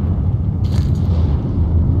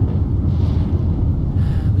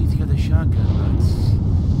 At least you got the shotgun, but it's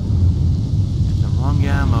the wrong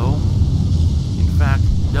ammo. In fact,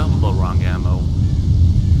 double the wrong ammo.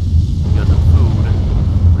 Because of food,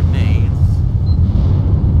 grenades.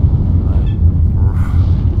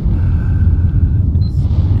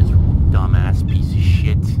 This dumbass piece of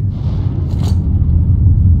shit.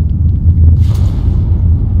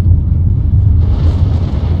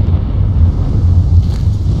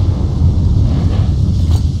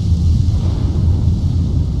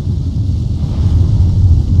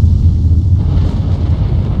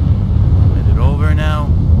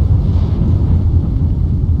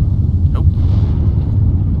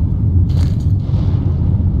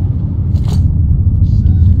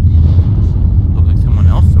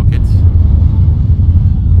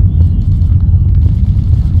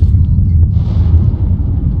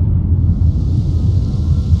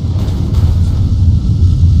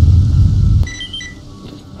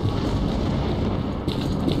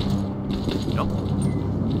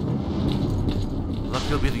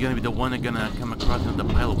 Sylvie is gonna be the one that's gonna come across the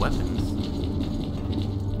pile of weapons.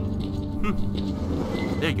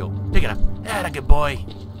 There you go. Pick it up. Ah, good boy.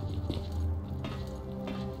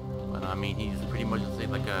 But I mean, he's pretty much say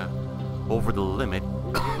like over the limit.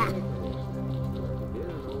 Well,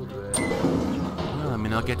 I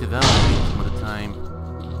mean, I'll get to that one some other time.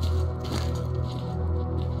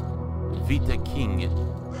 Vita King.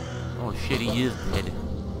 Oh shit, he is dead.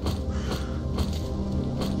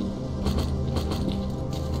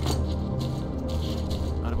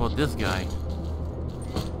 What about this guy?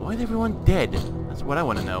 Why is everyone dead? That's what I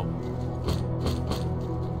want to know.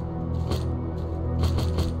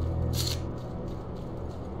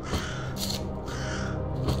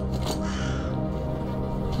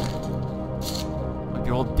 Like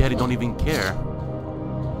they're all dead and don't even care.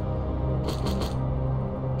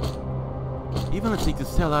 Even let's say to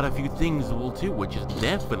sell out a few things as well too, which is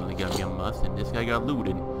definitely gonna be a must, and this guy got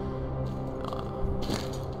looted.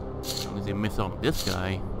 As long as they miss on this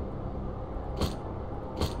guy.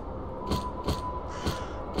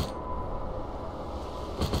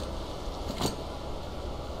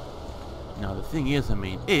 Now the thing is, I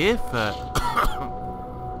mean, if but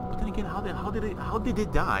then again, how did they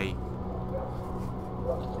die?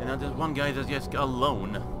 And now there's one guy that's just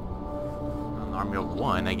alone. An army of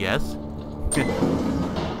one, I guess.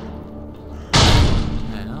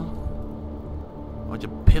 Well, bunch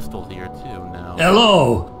of pistols here too now.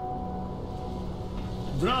 Hello!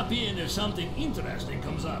 Drop in if something interesting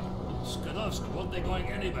comes up. Skadovsk won't be going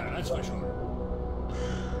anywhere, that's for sure.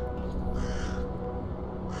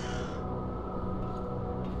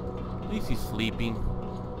 At least he's sleeping.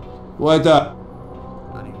 What up?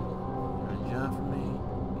 Buddy, you got a job for me?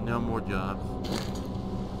 No more jobs.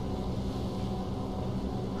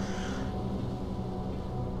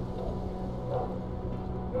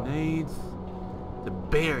 Grenades. The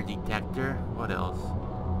bear detector. What else?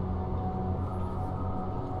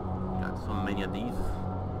 Got so many of these.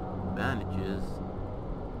 Bandages.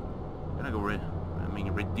 I'm gonna go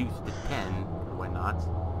reduce to 10. Why not?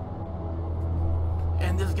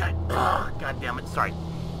 And this guy. Oh, God damn it. Sorry.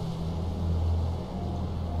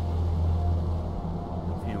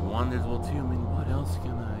 If you want as well too, I mean, what else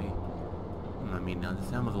can I mean, now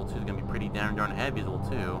this ammo as well too is gonna be pretty darn heavy as well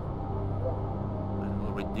too.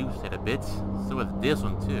 Reduce it a bit. So is this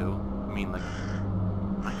one too. I mean, like,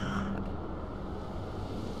 my God.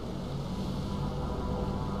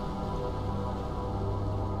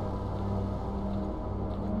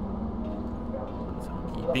 So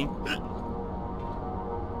keeping.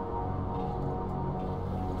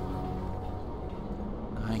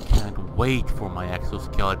 I can't wait for my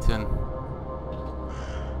exoskeleton.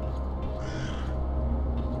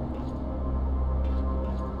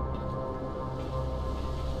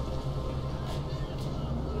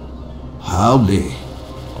 Howdy.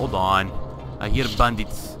 Hold on. I hear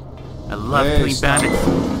bandits. I love killing bandits.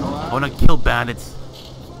 I wanna kill bandits.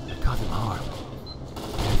 I cause them harm.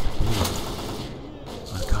 Yes, I do.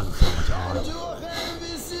 I cause them so much harm.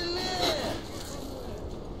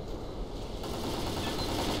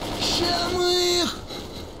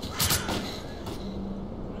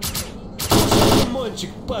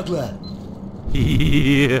 Мальчик, падла!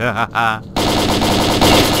 Yeah.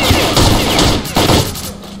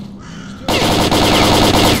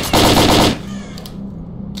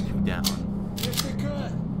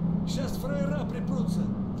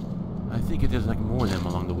 I think there's like more of them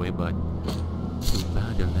along the way, but too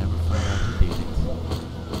bad they'll never find out who did it.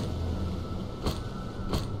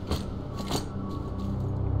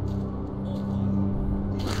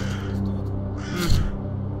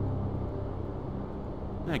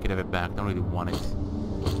 I could have it back. Don't really want it.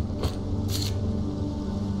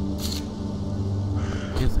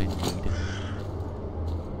 Yes, I need it.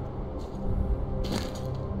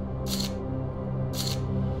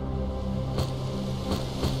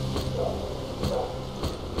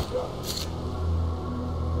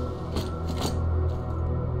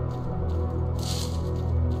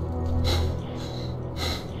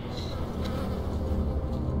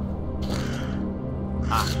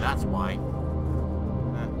 Ah, that's why.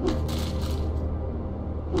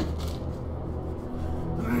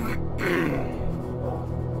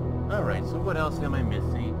 Alright, so what else am I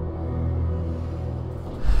missing?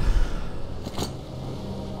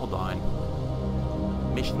 Hold on.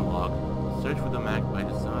 Mission log. Search for the map by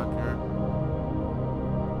the stalker.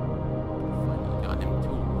 Find the goddamn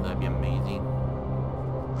tool. That'd be amazing.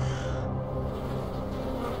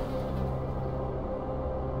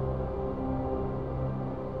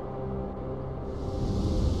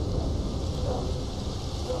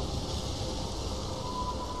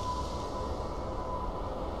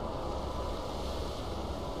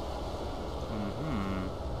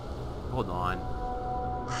 hold on.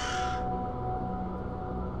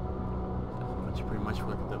 That's pretty much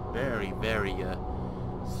with the very, very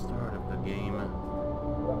start of the game.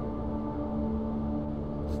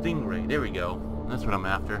 Stingray, there we go. That's what I'm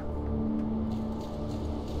after.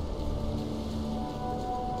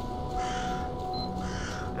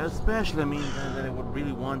 Especially, I mean, that I would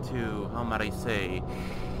really want to, how might I say,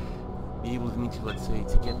 be able to, let's say,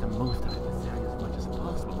 to get the most out of this area as much as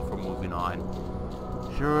possible before moving on.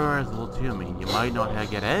 Sure, as well too, I mean, you might not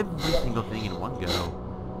get every single thing in one go,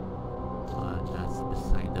 but that's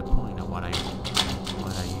beside the point of what I achieve.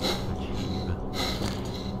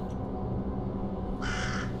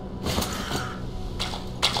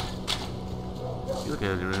 I feel like I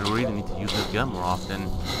really need to use this gun more often.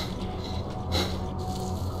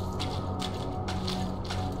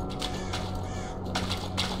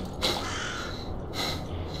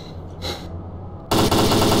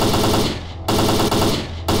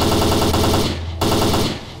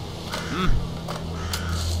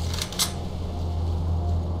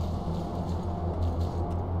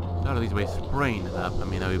 These ways spraying it up. I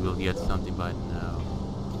mean, I will get something, but no.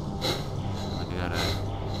 Like I gotta.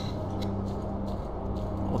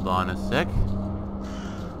 Hold on a sec.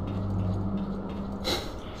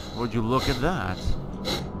 Would you look at that?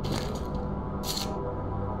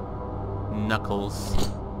 Knuckles.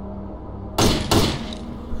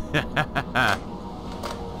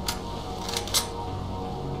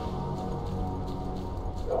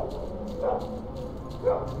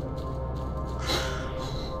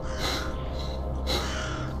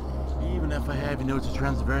 If I have, to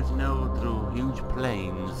transverse, through huge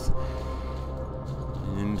plains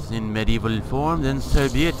in medieval form, then so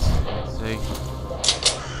be it. Say,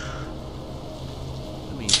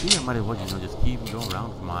 I mean, I might as well, just keep going around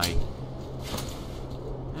with my.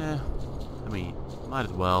 I mean, might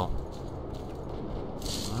as well.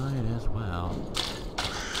 Might as well.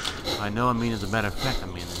 I know. I mean, as a matter of fact, I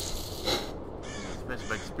mean, especially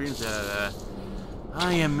by experience that.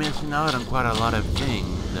 I am missing out on quite a lot of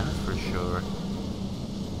things, that's for sure.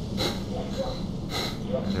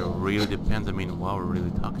 And it really depends, I mean, what we're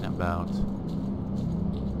really talking about.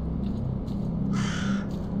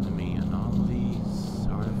 I mean, anomalies,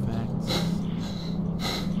 artifacts,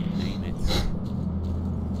 name it.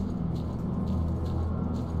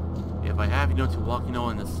 If I have, to walk, in the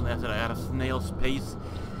at a snail's pace,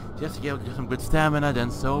 just to get some good stamina,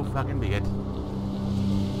 then so fucking be it.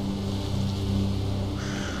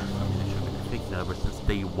 Ever since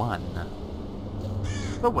day one.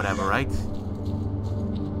 But whatever, right?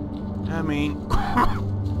 I mean,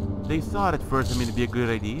 they thought at first, it'd be a good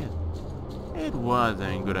idea. It was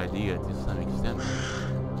a good idea to some extent.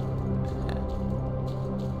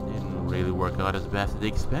 Didn't really work out as best as they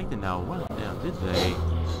expected now. Well, yeah, did they?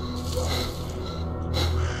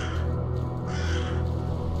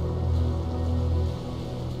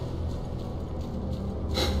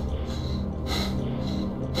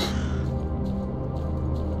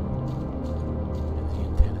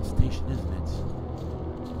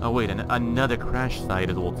 Oh wait, another crash site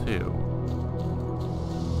as well too.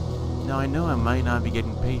 Now I know I might not be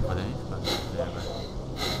getting paid for this, but whatever.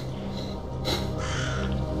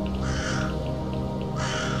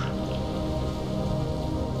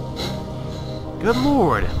 Good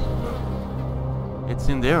lord! It's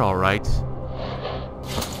in there alright.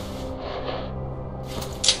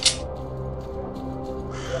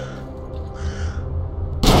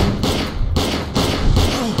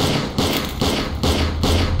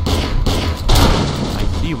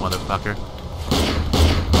 Motherfucker.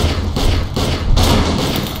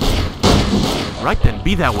 Right then,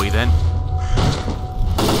 be that way then.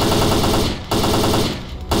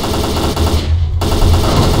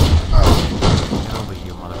 Get over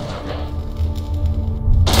here, motherfucker.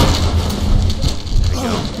 There we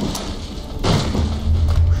go.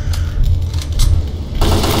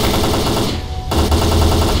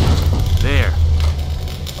 There.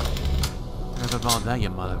 What about that, you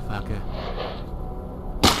motherfucker?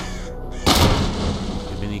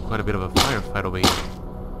 Quite a bit of a firefight over here.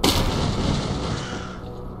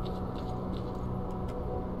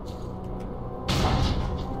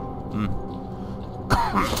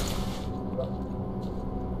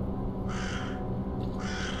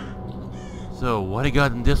 So, what I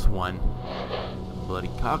got in this one? Bloody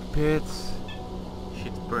cockpits.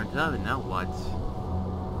 Shit's burnt out, and now what?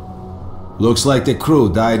 Looks like the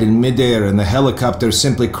crew died in midair and the helicopter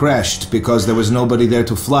simply crashed because there was nobody there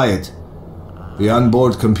to fly it. The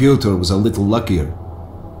onboard computer was a little luckier.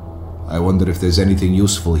 I wonder if there's anything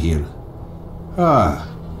useful here. Ah,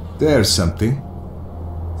 there's something.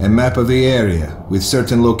 A map of the area, with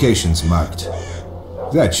certain locations marked.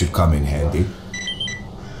 That should come in handy.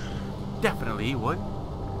 Definitely would.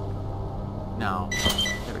 Now,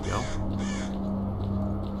 there we go.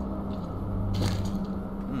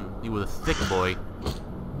 He was a thick boy.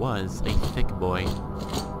 Was a thick boy.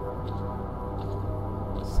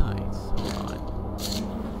 Besides, hold on.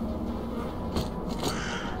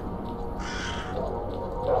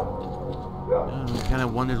 Kind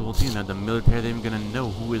of wonders, we'll see now, the military, they're even gonna know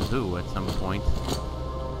who is who at some point.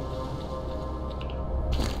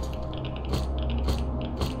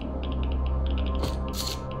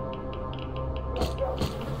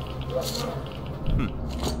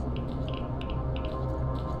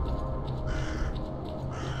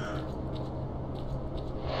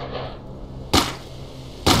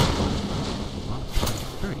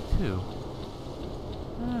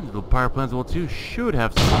 Little power plants will too should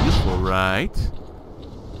have something useful, right?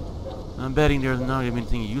 I'm betting there's not even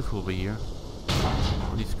anything useful over here.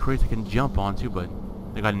 Or these crates I can jump onto, but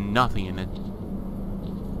they got nothing in it.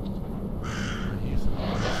 Here's some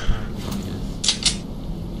more stuff.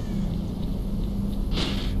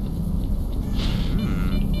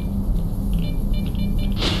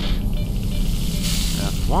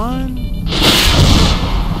 That's one.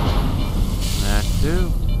 That's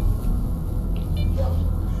two.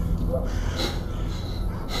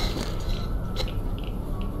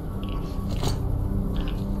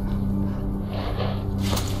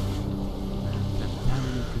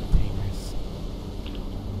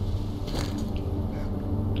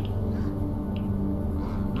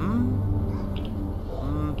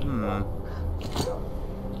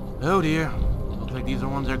 Oh dear, looks like these are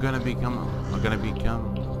ones that are gonna become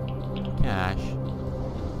cash.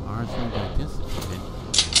 Or some anticipated.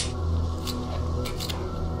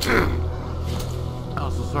 Oh,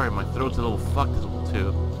 so sorry, my throat's a little fucked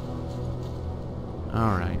too.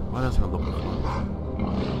 Alright, what else am I looking for?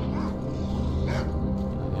 Yeah,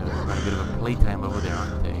 we've got a bit of a playtime over there,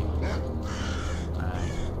 aren't they?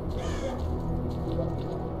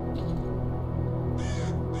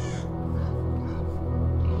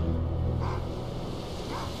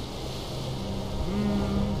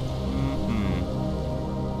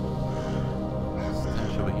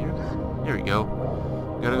 There we go.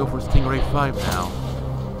 Gotta go for Stingray 5 now.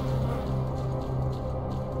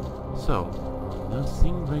 So, the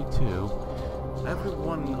Stingray 2.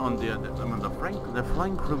 Everyone on the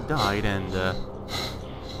flying crew died, and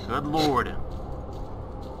good lord,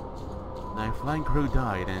 the flying crew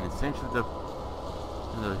died, and essentially the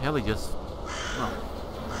heli just I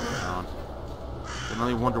can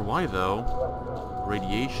only wonder why though.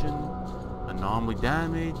 Radiation, anomaly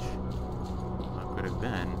damage. What could have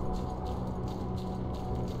been?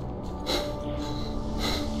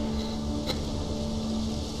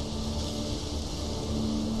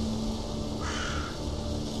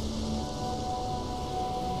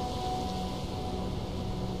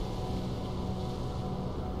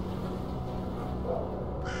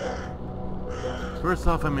 First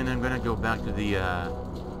off, I'm gonna go back to the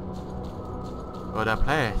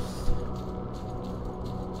place.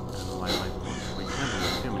 I remember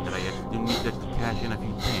assuming that I actually do need to cash in a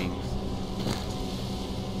few things.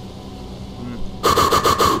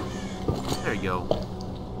 There you go.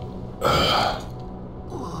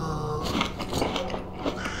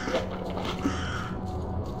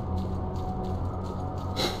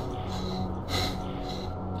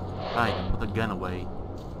 Right, put the gun away.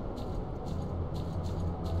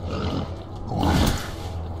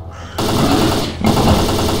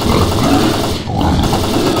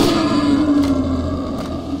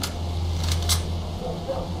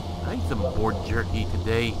 Jerky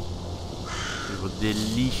today. It was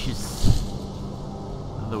delicious.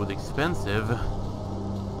 Although it was expensive.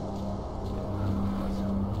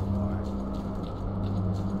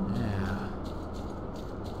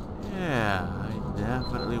 Yeah, I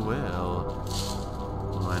definitely will.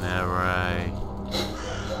 Whenever I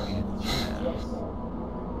get the chance.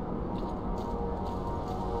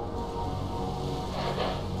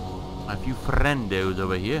 A few friendos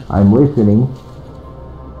over here. I'm listening.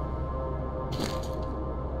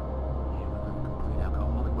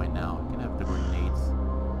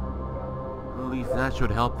 That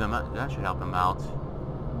should help them. That should help them out,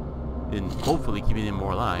 and hopefully keeping them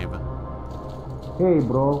more alive. Hey,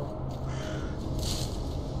 bro.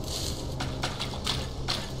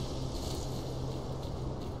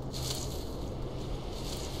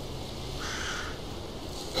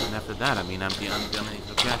 And after that, I mean, I'm gonna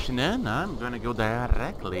cash in. I'm gonna go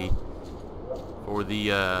directly for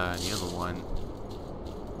the other one.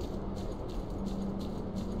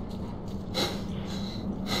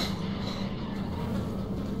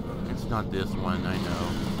 Not this one, I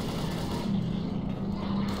know.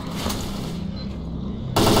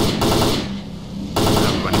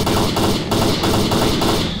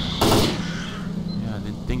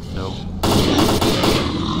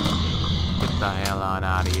 the hell on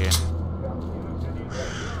out of here.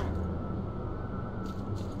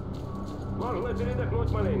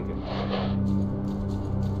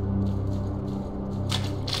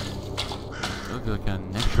 Looks like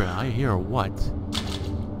an extra eye here or what?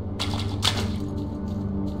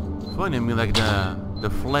 Funny, I mean, like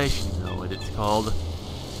the flesh, you know what it's called.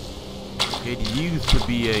 It used to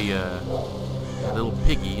be a little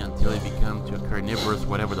piggy until it becomes a carnivorous,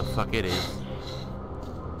 whatever the fuck it is.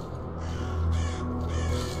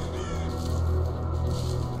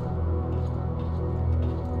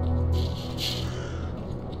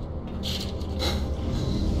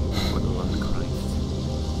 For the love of Christ.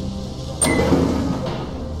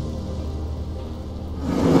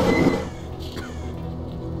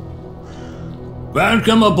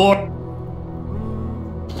 Welcome aboard.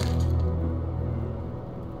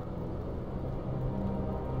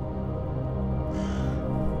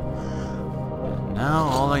 Now,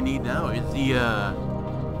 all I need now is the,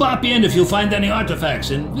 Pop in if you find any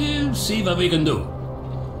artifacts, and we'll see what we can do.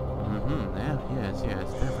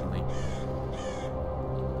 yes, definitely.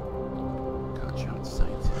 Conjure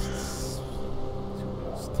scientists.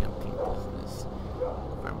 Tools, tempting business.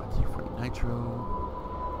 Pharmacy for nitro.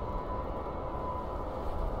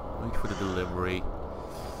 Wait for the delivery.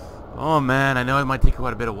 Oh man, I know it might take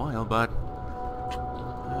quite a bit of while, but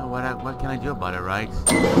what can I do about it, right?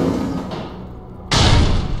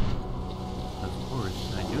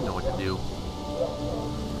 Do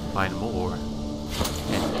find more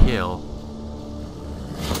and kill.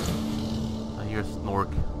 I hear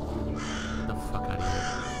Snork. Get the fuck out of here.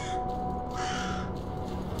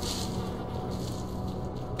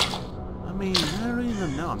 I mean, I don't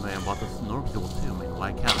even know, man, about the Snork duel too, man.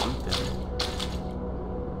 Why can't I loot them?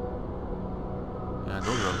 Yeah,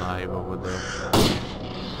 those are alive over there.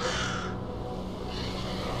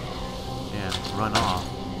 Yeah, run off.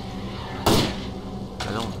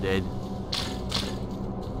 I don't dead.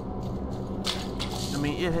 I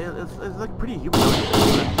mean, yeah, it's like pretty humanoid.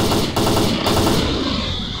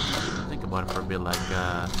 Think about it for a bit, like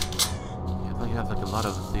it like has like a lot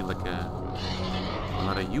of, say, like a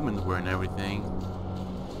lot of humans wearing everything.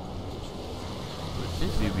 But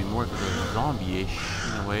essentially, it'd be more of a zombie-ish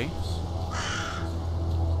in a way.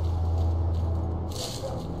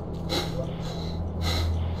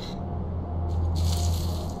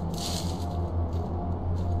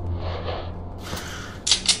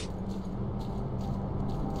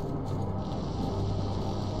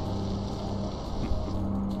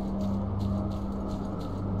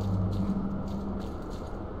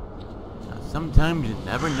 Sometimes you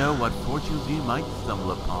never know what fortunes you might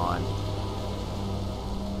stumble upon.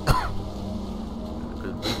 A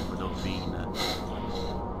good reason for those being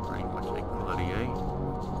very much like bloody, eh?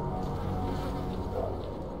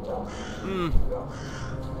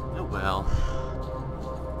 Oh well.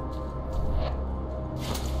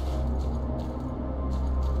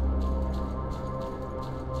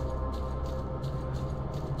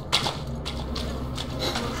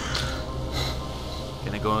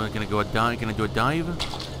 Can I do a dive?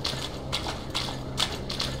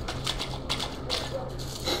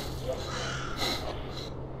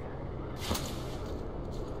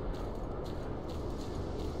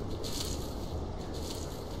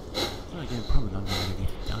 Well, again, probably not gonna get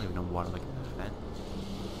to dive in the water like that.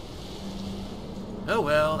 Oh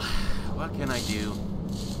well, what can I do?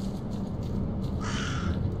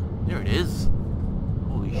 There it is.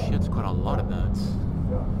 Holy shit, it's quite a lot of that.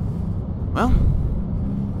 Well,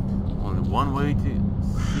 only one way to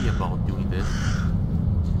see about doing this.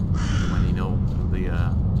 When you know the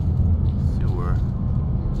sewer.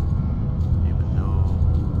 Even though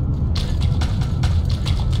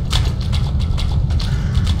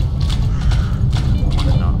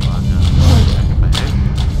not about back in my head.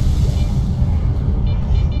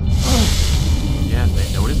 Yes, I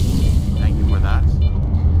noticed. Thank you for that.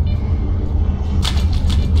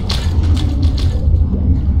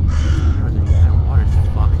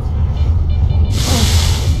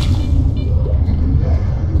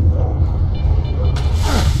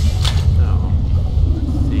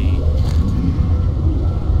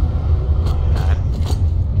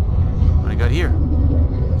 Here.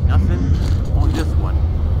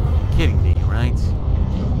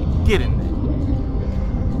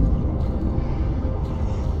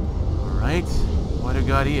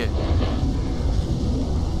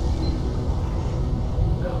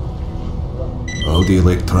 All the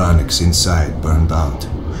electronics inside burned out.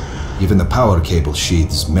 Even the power cable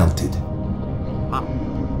sheaths melted. Huh.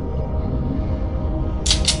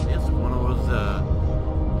 Yes, one of those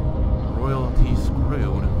royalty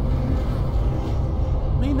screwed.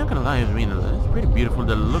 I mean, not gonna lie, I mean, it's pretty beautiful.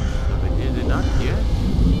 The look of it Is it not here?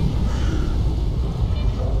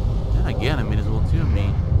 Yeah, again, I mean, as well too. I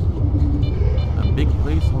mean, a big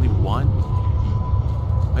place, only one.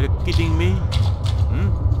 Are you kidding me? Hmm?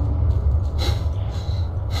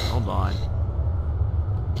 Hold on.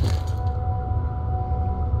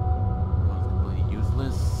 Well, completely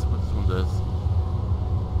useless. What this one does?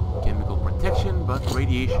 Chemical protection, but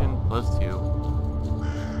radiation +2.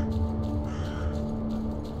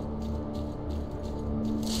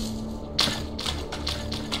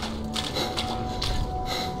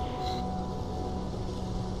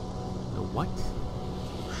 What?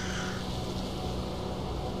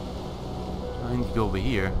 I need to go over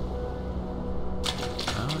here.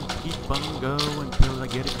 I'll keep on going until I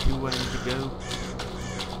get it to where I need to go.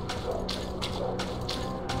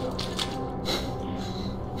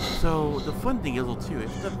 So the fun thing is, well, too,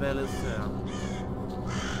 if the Velas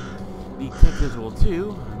detect as well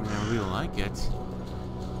too, I mean, I really like it.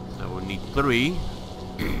 So we need 3.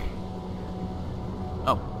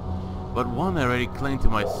 Oh. But 1 I already claimed to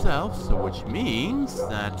myself, so which means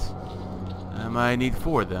that I need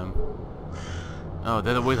 4 of them. Oh,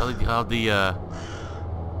 then wait, I'll the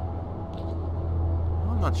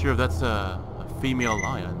I'm not sure if that's a female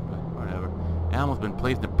lion, but whatever. Animal's been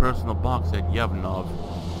placed in a personal box at Yavnov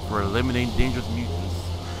for eliminating dangerous mutants.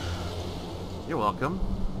 You're welcome.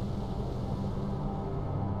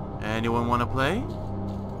 Anyone want to play?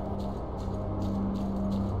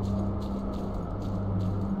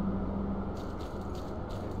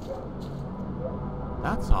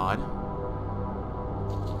 That's odd.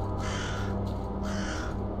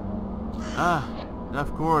 Ah,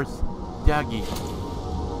 of course, Daggy.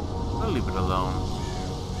 I'll leave it alone.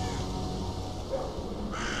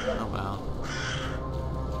 Oh well.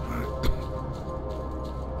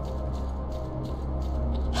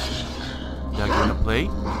 Daggy, wanna play?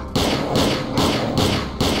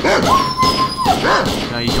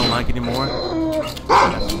 Now you don't like it anymore?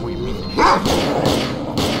 That's what you mean.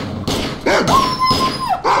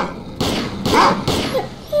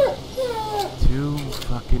 Too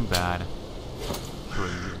fucking bad. Sure,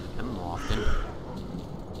 you use them often.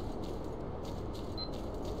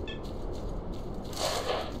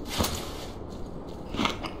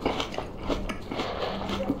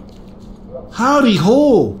 Howdy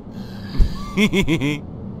ho!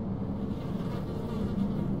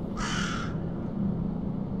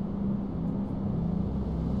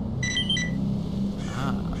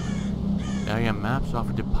 Area maps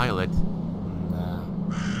offered to pilot. Да.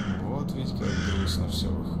 Вот ведь как грустно все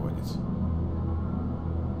выходит.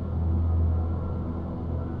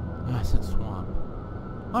 I said swamp.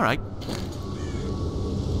 Alright.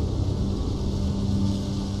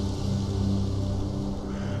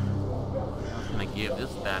 I'm gonna give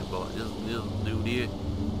this bad boy, this dude here.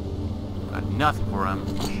 Got nothing for him.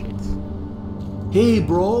 Shit. Hey,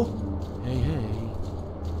 bro. Hey.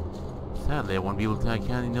 Sadly, I won't be able to, I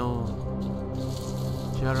can't, you know,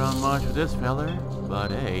 chat around much with this feller,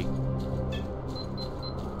 but hey.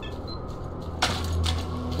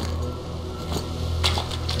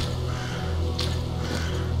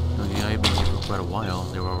 Oh yeah, I've been here for quite a while.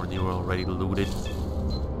 They were already looted.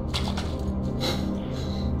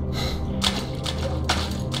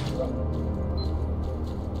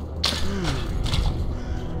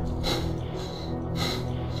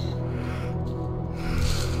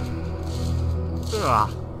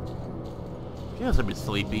 Just a bit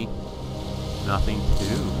sleepy. Nothing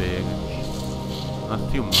too big.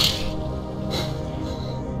 Not too much.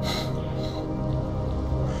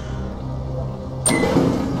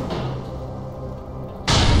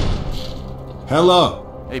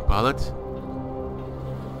 Hello. Hey, pilot.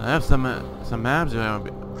 I have some maps out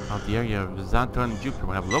the area of Zanton and Jupiter.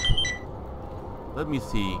 Wanna have a look? Let me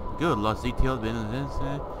see. Good, lost details.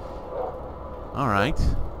 Alright.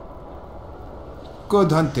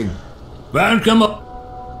 Good hunting. Welcome up.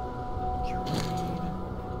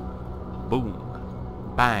 Boom.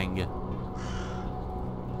 Bang.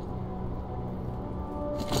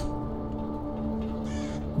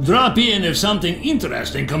 Drop in if something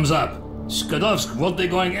interesting comes up. Skadovsk won't be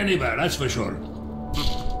going anywhere, that's for sure.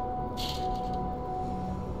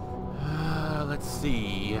 Let's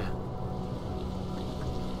see.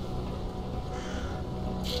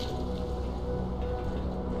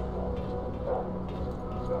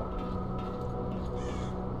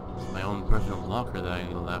 It's my own personal locker that I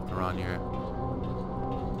left around here.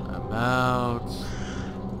 About...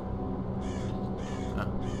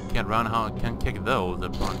 can't kick those,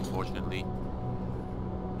 unfortunately.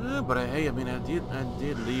 But hey, I mean, I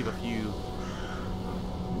did leave a few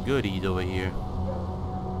goodies over here.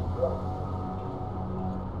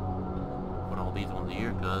 Put all these ones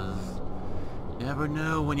here, cause Never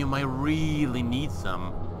know when you might really need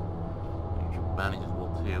some. Your bandages will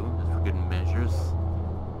too, just for good measures.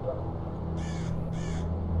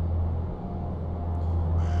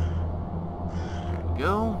 There we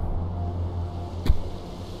go.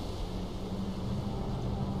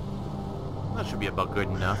 That should be about good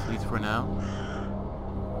enough, at least for now.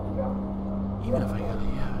 Even if I gotta,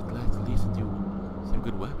 yeah, I'd like to at least do some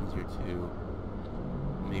good weapons here too.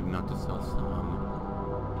 Maybe not to sell some.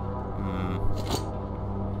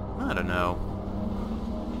 I don't know.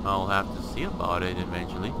 I'll have to see about it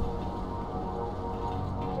eventually.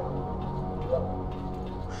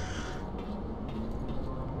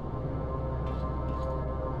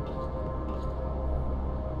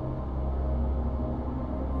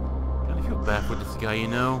 Kinda feel bad for this guy, you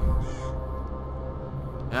know?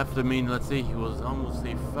 After, I mean, let's say he was almost,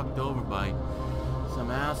 say, fucked over by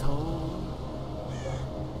some asshole.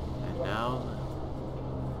 And now...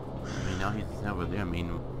 I mean, now he's over there. I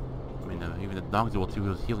mean, even the dogs will too. He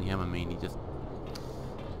was healing him. I mean, he just,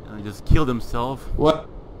 you know, he just killed himself. What?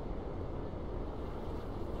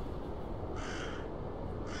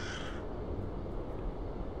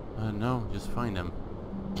 No, just find him.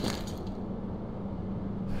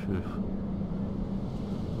 Phew.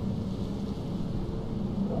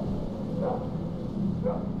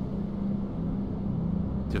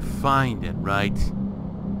 To find it, right?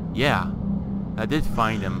 Yeah. I did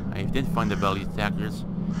find him. I did find the belly attackers.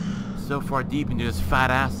 So far deep into this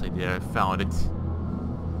fat ass I did, I found it.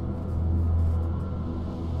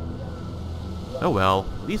 Oh well,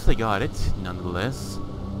 at least I got it, nonetheless.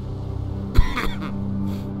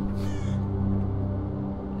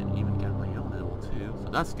 And even got my own level too, so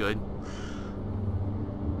that's good.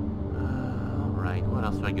 Alright, what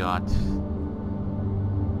else do I got?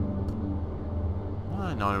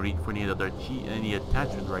 I'm not reading for any other any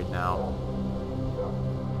attachment right now.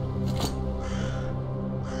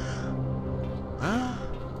 Well,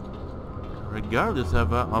 regardless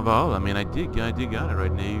of all, I mean, I did got it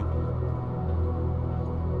right now.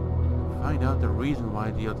 Find out the reason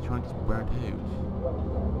why the electronics burnt out.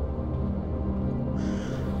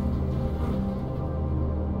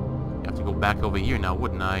 Have to go back over here now,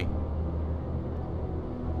 wouldn't I?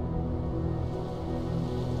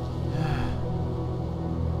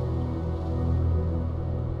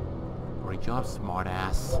 Great job,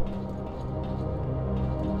 smartass.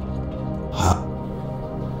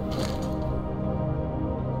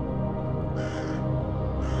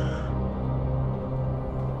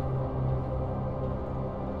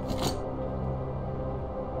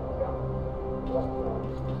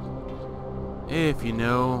 If you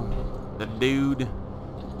know, the dude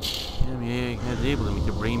has able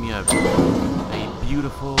to bring me a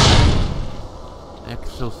beautiful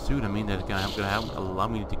exosuit. I mean, that's gonna allow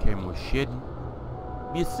me to carry more shit.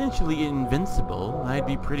 Be essentially invincible. I'd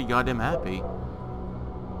be pretty goddamn happy.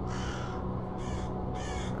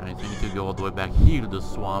 Right, so I need to go all the way back here to the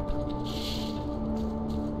swamp.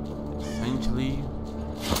 Essentially.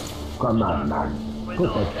 Come on, man.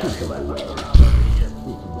 Put that shit away.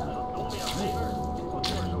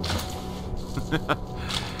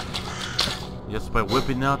 Just by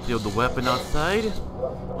whipping out the weapon outside,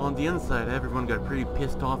 on the inside everyone got pretty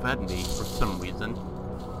pissed off at me for some reason.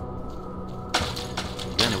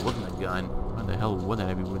 Again, it wasn't a gun. Why the hell would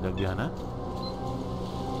that be with a gun, huh?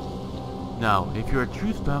 Now, if you're a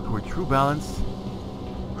true stalker with true balance,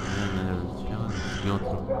 then there's a challenge to go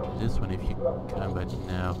through this one if you can, but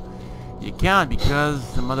no. You can't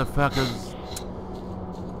because the motherfuckers...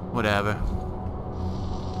 Whatever.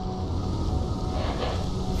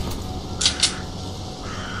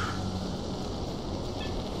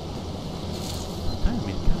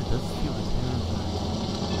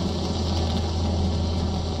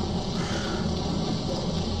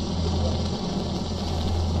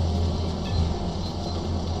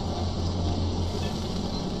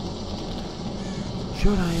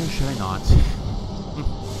 Should I or should I not?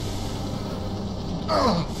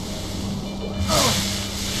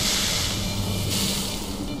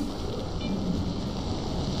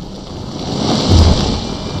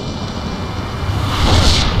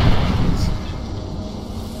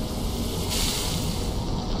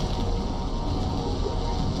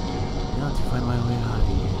 Now to find my way out of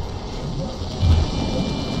here.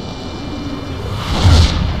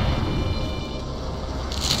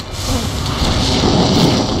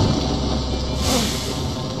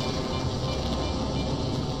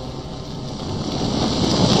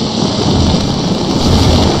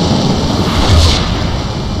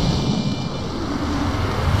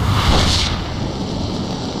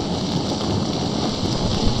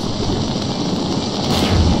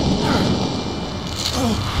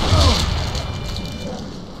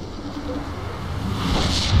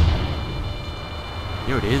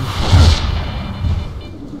 Here it is.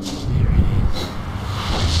 There it is.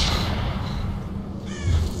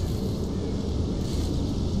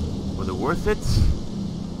 Was it worth it?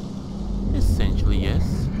 Essentially,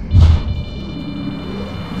 yes.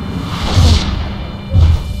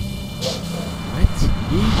 Let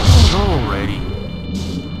me go already.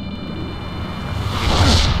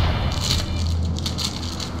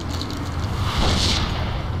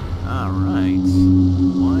 Alright.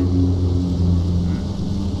 One.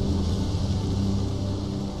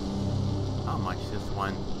 How much this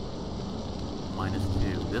one?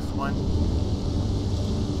 -2. This one?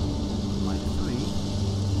 -3.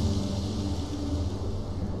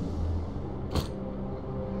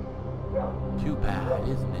 Too bad,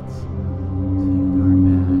 isn't it? Too darn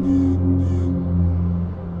bad.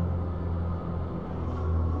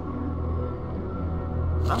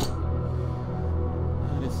 Well,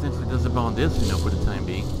 it essentially does about this, you know, for the time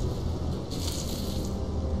being.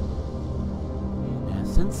 In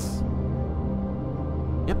essence.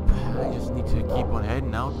 Yep, I just need to keep on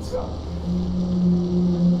heading out. Same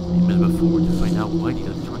as before, to find out why the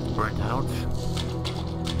electronics burnt out.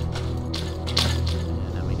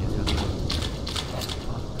 And I mean, if there's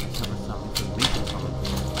some information from it,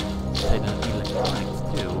 say that the electronics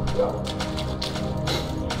too.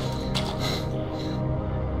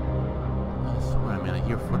 I swear, I mean, I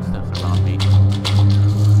hear footsteps around me.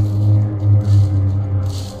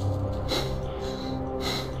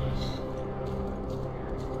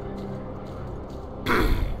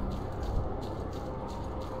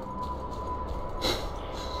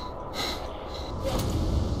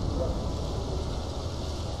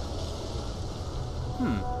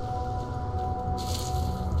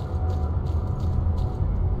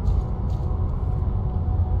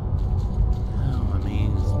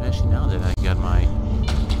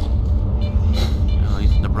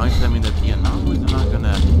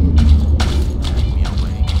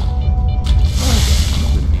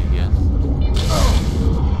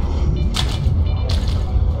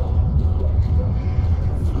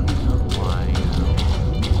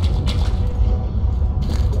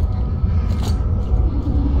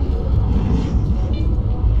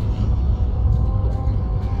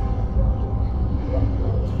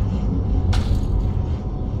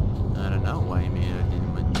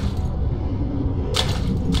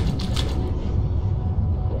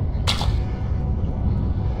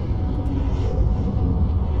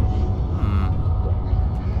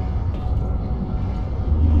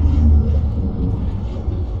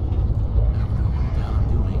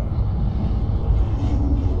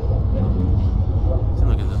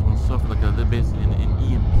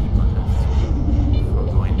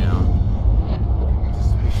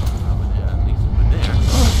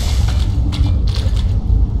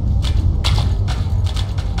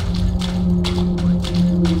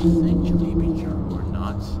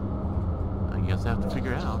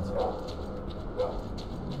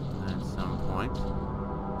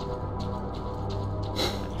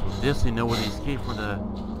 This, you know, where they escape from the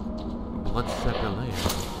bloodsucker lair.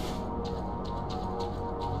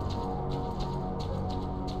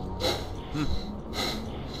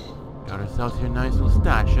 Got ourselves here a nice little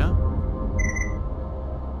stash, huh?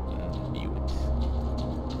 Knew it.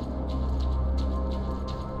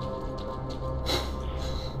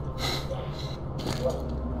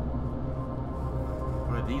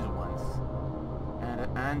 What are these ones?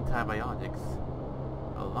 Antibiotics.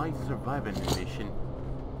 A life surviving mission.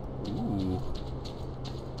 Ooh,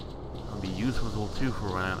 that'll be useful too for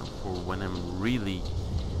when I'm really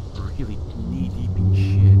knee deep in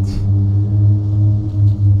shit.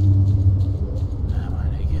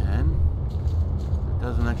 But again, it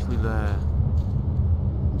doesn't actually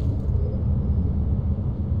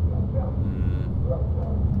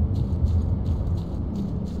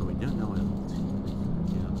So we don't know it.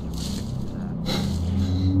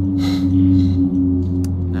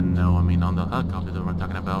 No, I mean on the helicopter that we're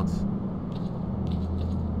talking about.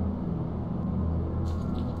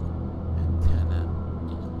 Antenna.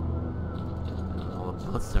 All a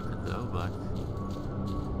bloodsucker though, but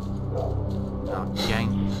oh, gang.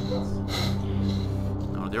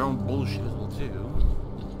 Oh, their own bullshit as well too.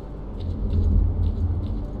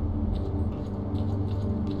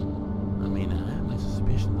 I mean, I have my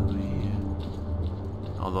suspicion over here.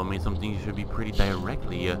 Although I mean some things should be pretty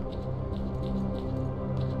directly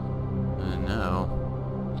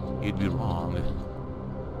no, you'd be wrong. As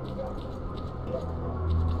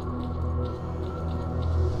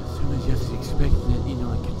soon as you expect that, you know,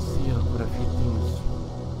 I can see quite a few things.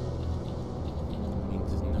 I mean,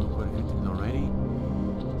 just know quite a few things already.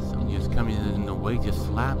 Something just coming in the way, just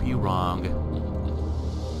slap you wrong.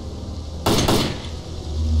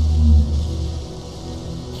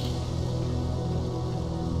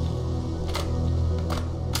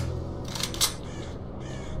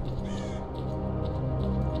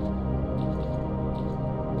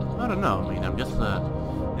 don't know. I mean, I'm just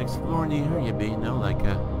exploring the area, but you know, like, see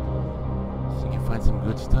if you can find some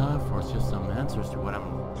good stuff, or it's just some answers to what I'm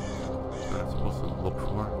supposed to look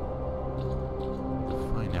for. To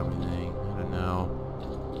find everything. I don't know.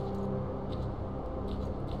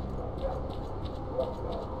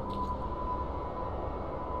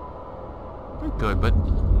 I'm good, but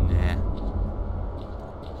nah.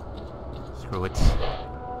 Screw it.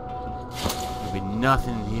 There'll be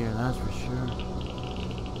nothing here, that's for sure.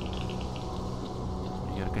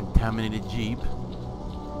 You got a contaminated Jeep.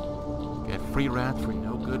 Got free rats for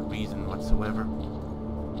no good reason whatsoever.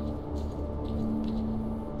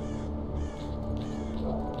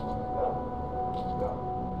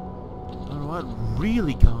 But what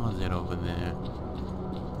really caused it over there?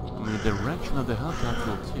 I mean, the direction of the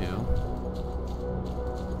helicopter too.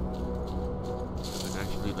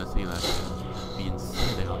 Actually, let's see, like, be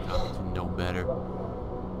inside the helicopter to know better.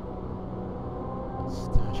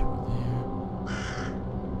 Stash over there.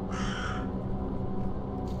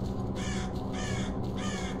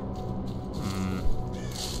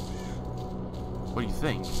 What do you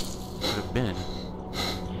think? Could have been.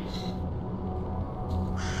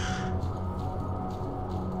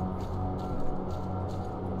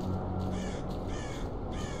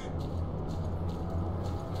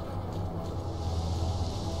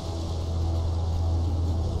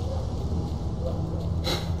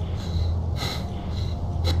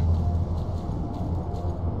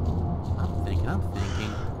 I'm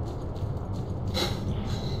thinking.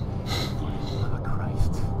 Oh,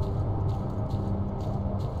 Christ.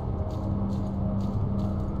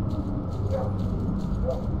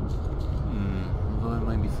 Although it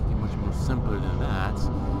might be something much more simpler than that.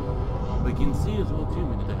 We can see as well too,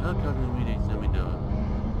 that the helicopter made examine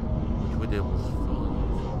which way they was falling.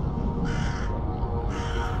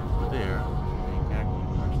 Over there. Exactly.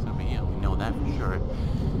 Over here. We know that for sure.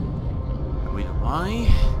 The reason why?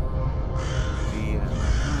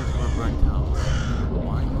 Were burnt out.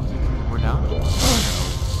 Why don't you burn out?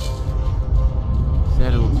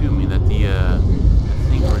 Said it to me that the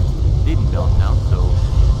thing didn't melt down, so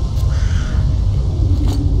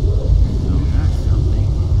that's something.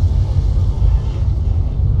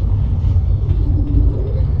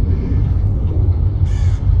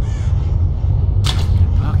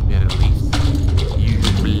 Talked about it at least. Use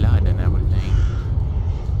blood and everything.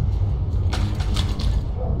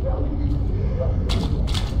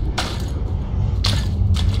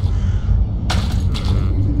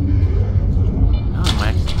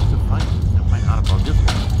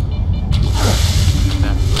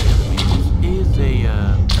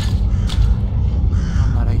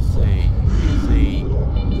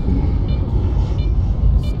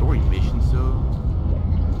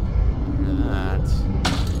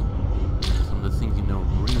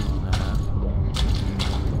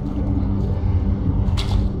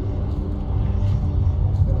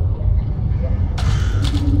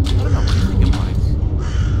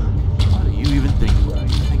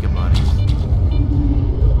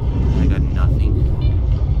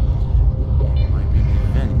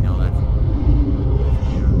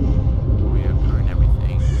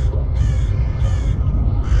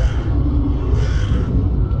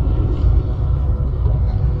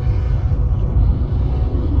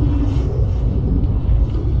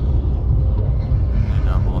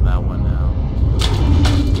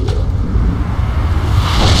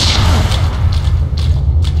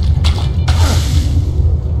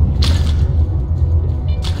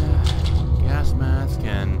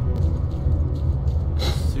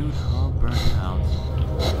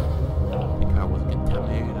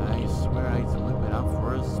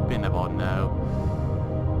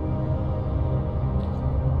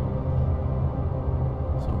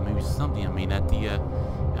 Something, I mean, at the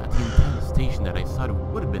antenna station that I thought it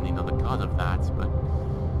would have been, you know, the cause of that, but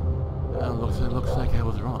it looks like I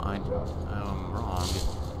was wrong. I'm wrong.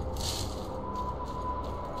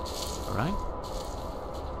 Alright?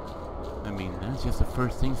 I mean, that's just the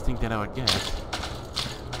first instinct that I would get.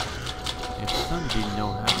 If somebody didn't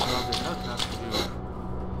know how to solve the helicopter to...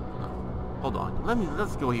 Hold on,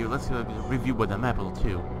 let's go here, let's review what the map will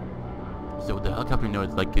too. So the helicopter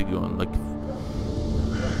knows, like, going, like,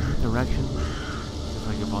 direction, just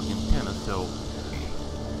like about the antenna, so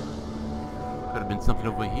could have been something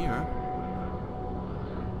over here.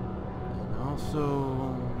 And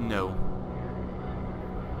also, no.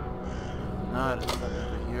 Not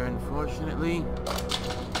over here, unfortunately.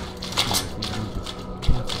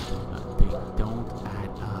 They don't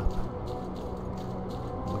add up.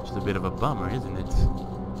 Which is a bit of a bummer, isn't it?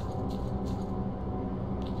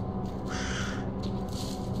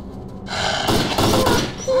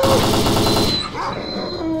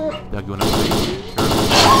 like going up there.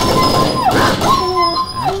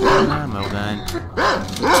 Fetch some ammo then.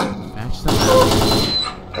 Fetch some ammo.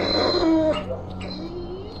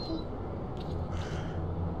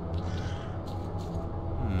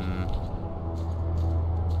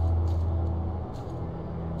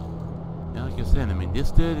 Yeah, like I said, I mean,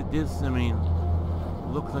 this, I mean,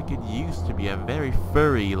 looks like it used to be a very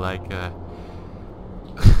furry, like,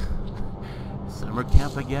 summer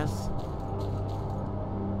camp, I guess.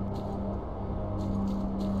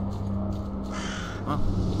 Well,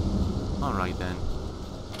 alright then.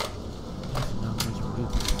 There's not much room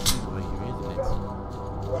to see over here, isn't it?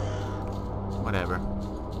 Whatever.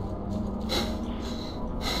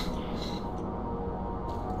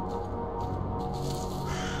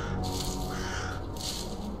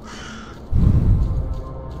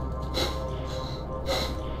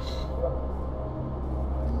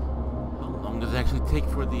 Actually take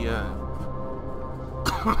for the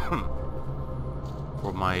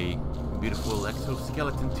for my beautiful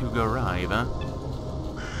exoskeleton to arrive, huh?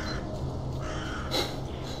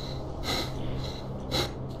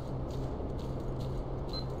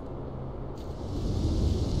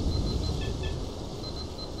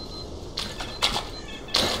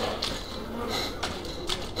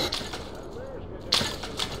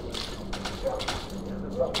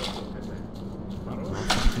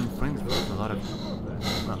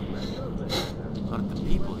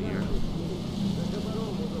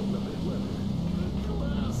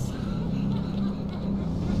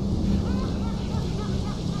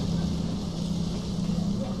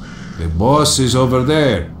 The boss is over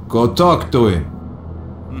there. Go talk to him.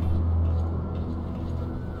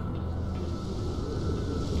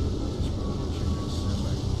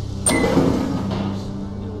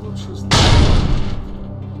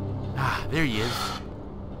 Ah, there he is.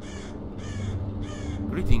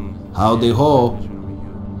 Greetings. Howdy ho.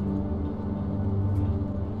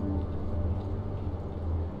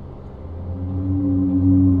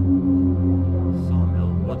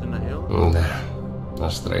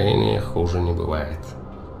 Настроение хуже не бывает.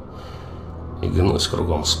 И гнусь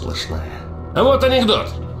кругом сплошная. А вот анекдот.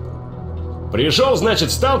 Пришел,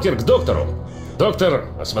 значит, сталкер к доктору. Доктор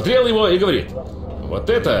осмотрел его и говорит: вот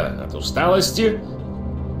это от усталости.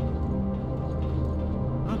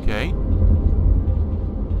 Окей.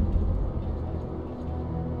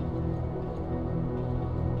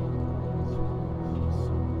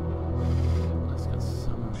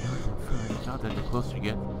 The closer you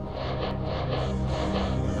get.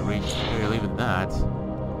 The range is very leave at that.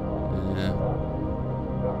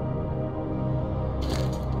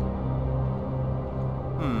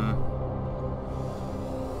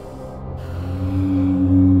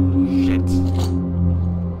 Shit.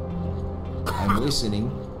 I'm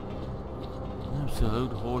listening.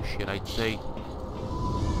 Absolute horseshit, I'd say.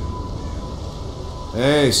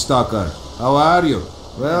 Hey, Stalker. How are you?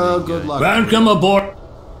 Well, good luck. Welcome aboard.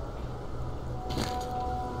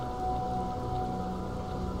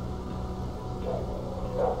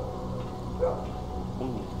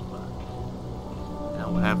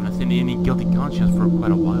 Haven't seen any guilty conscience for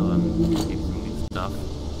quite a while and maybe some new stuff.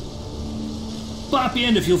 Pop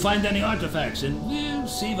in if you find any artifacts and we'll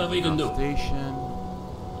see what we can do. Station.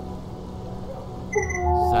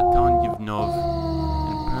 Satan Yevnov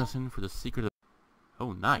in person for the secret of...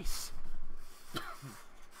 Oh, nice.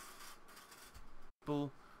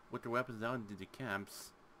 People with their weapons down into the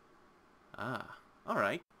camps. Ah,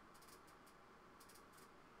 alright.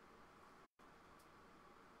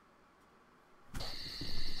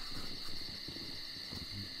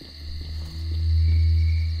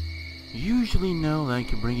 Usually, no,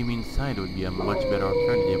 like bringing me inside would be a much better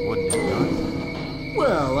alternative, wouldn't it, guys?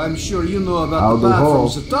 Well, I'm sure you know about the path from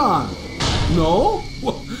Satan. No?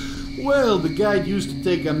 Well, the guide used to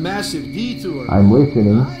take a massive detour. I'm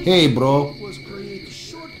listening. Hey, bro. Was create a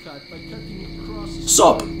shortcut by cutting across.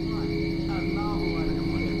 Sup? Tried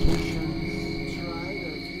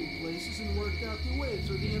a few places and worked out the way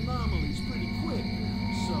through the anomalies pretty quick.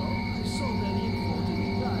 So I sold that info to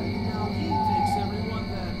the guide. Now he takes everyone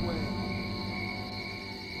that way.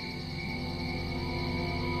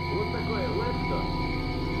 Вот такое лэпто.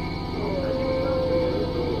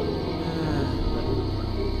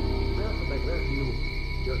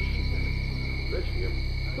 Зачем?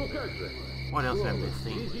 Ну как же? What else am I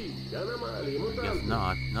missing? Guess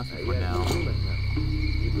not. Nothing for now.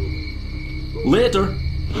 Later.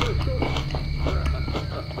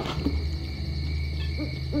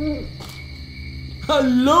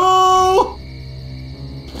 Hello?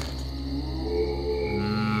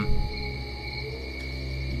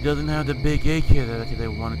 He doesn't have the big AK that they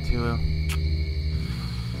wanted to.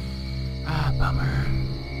 Ah, bummer.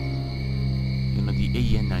 looking at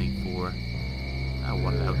the AN-94. I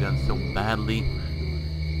wanted that gun so badly.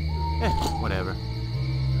 Whatever.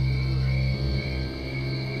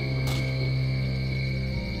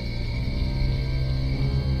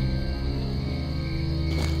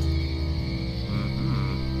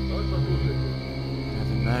 As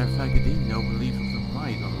a matter of fact, they didn't know we leave some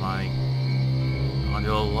supplies on my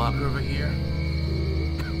little locker over here.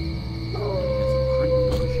 It's pretty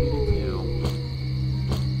negotiated too.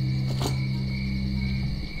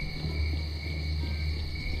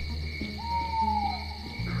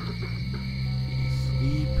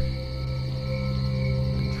 Sleep,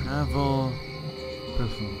 travel,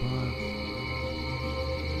 personal box.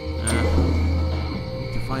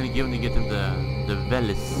 Need to finally give them to get them the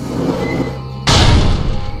Velis.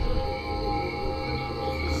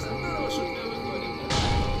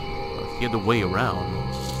 Get the way around.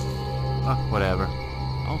 Whatever.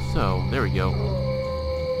 Also, there we go.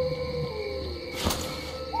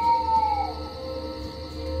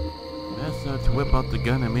 Best to whip out the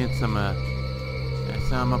gun. I made some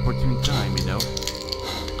opportune time, you know.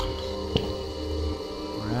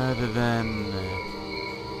 Rather than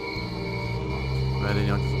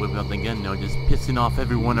just whipping out the gun, no, just pissing off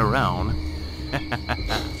everyone around.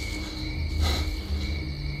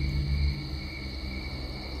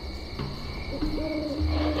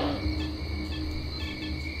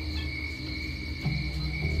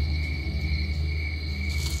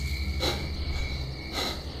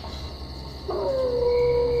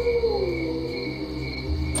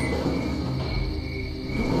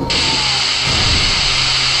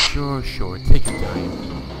 Sure, take your time.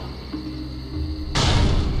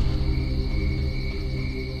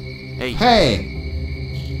 Hey!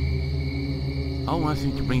 Oh, I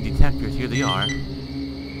need to bring detectors. Here they are.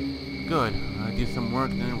 Good. I do some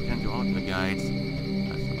work, then return to all the guides.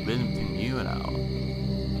 That's forbidden between you and Owl.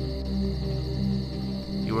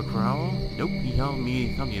 You work for Owl? Nope, he helped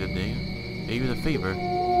me something the other day. Gave you a favor.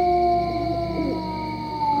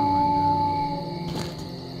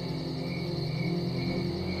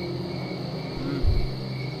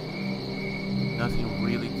 Nothing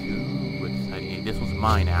really too exciting. This was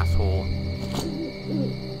mine, asshole.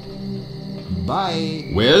 Bye.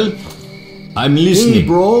 Well, I'm listening. Hey,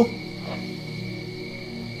 bro.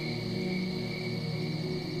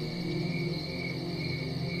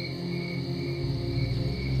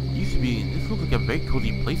 This looks like a very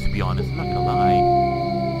cozy place, to be honest. I'm not gonna lie.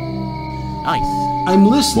 Nice. I'm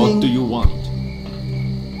listening. What do you want?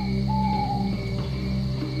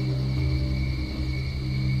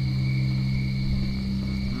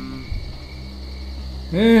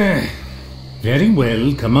 Very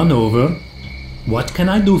well, come on over. What can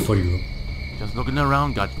I do for you? Just looking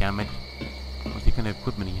around, goddammit. What's the kind of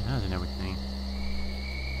equipment he has and everything?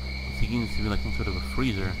 He seems to be like some sort of a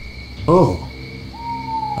freezer. Oh.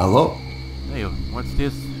 Hello. Hey, what's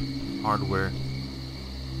this hardware?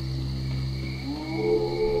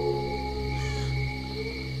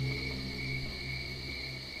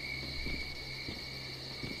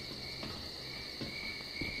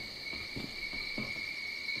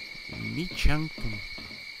 Meat chunk and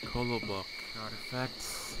Kolobok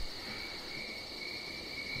artifacts.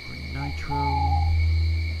 Nitro.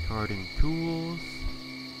 Garden tools.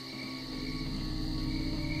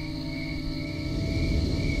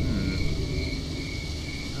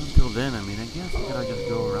 Until then, I mean, I guess I could just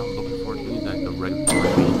go around looking for things like the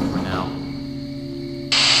regular means for now.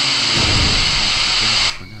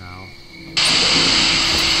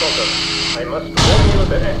 I must warn you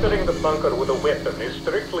that entering the bunker with a weapon is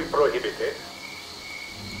strictly prohibited.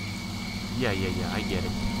 Yeah, I get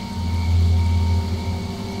it.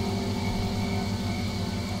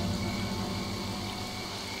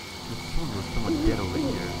 There's someone dead over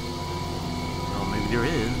here. Oh, maybe there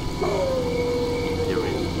is. There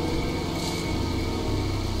is.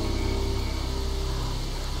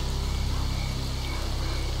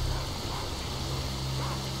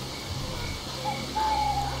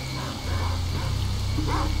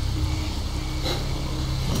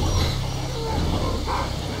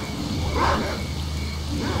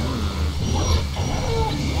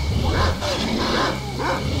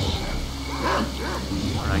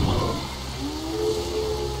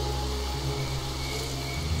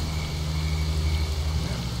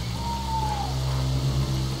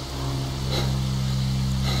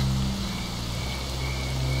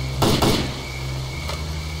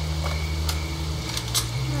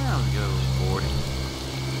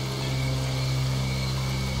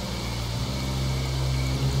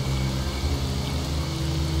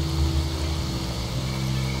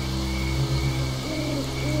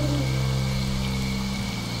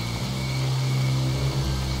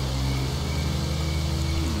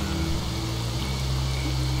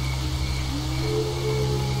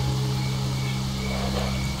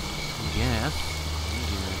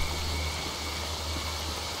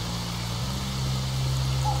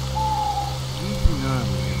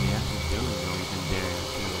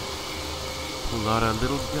 Got a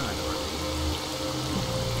little gun.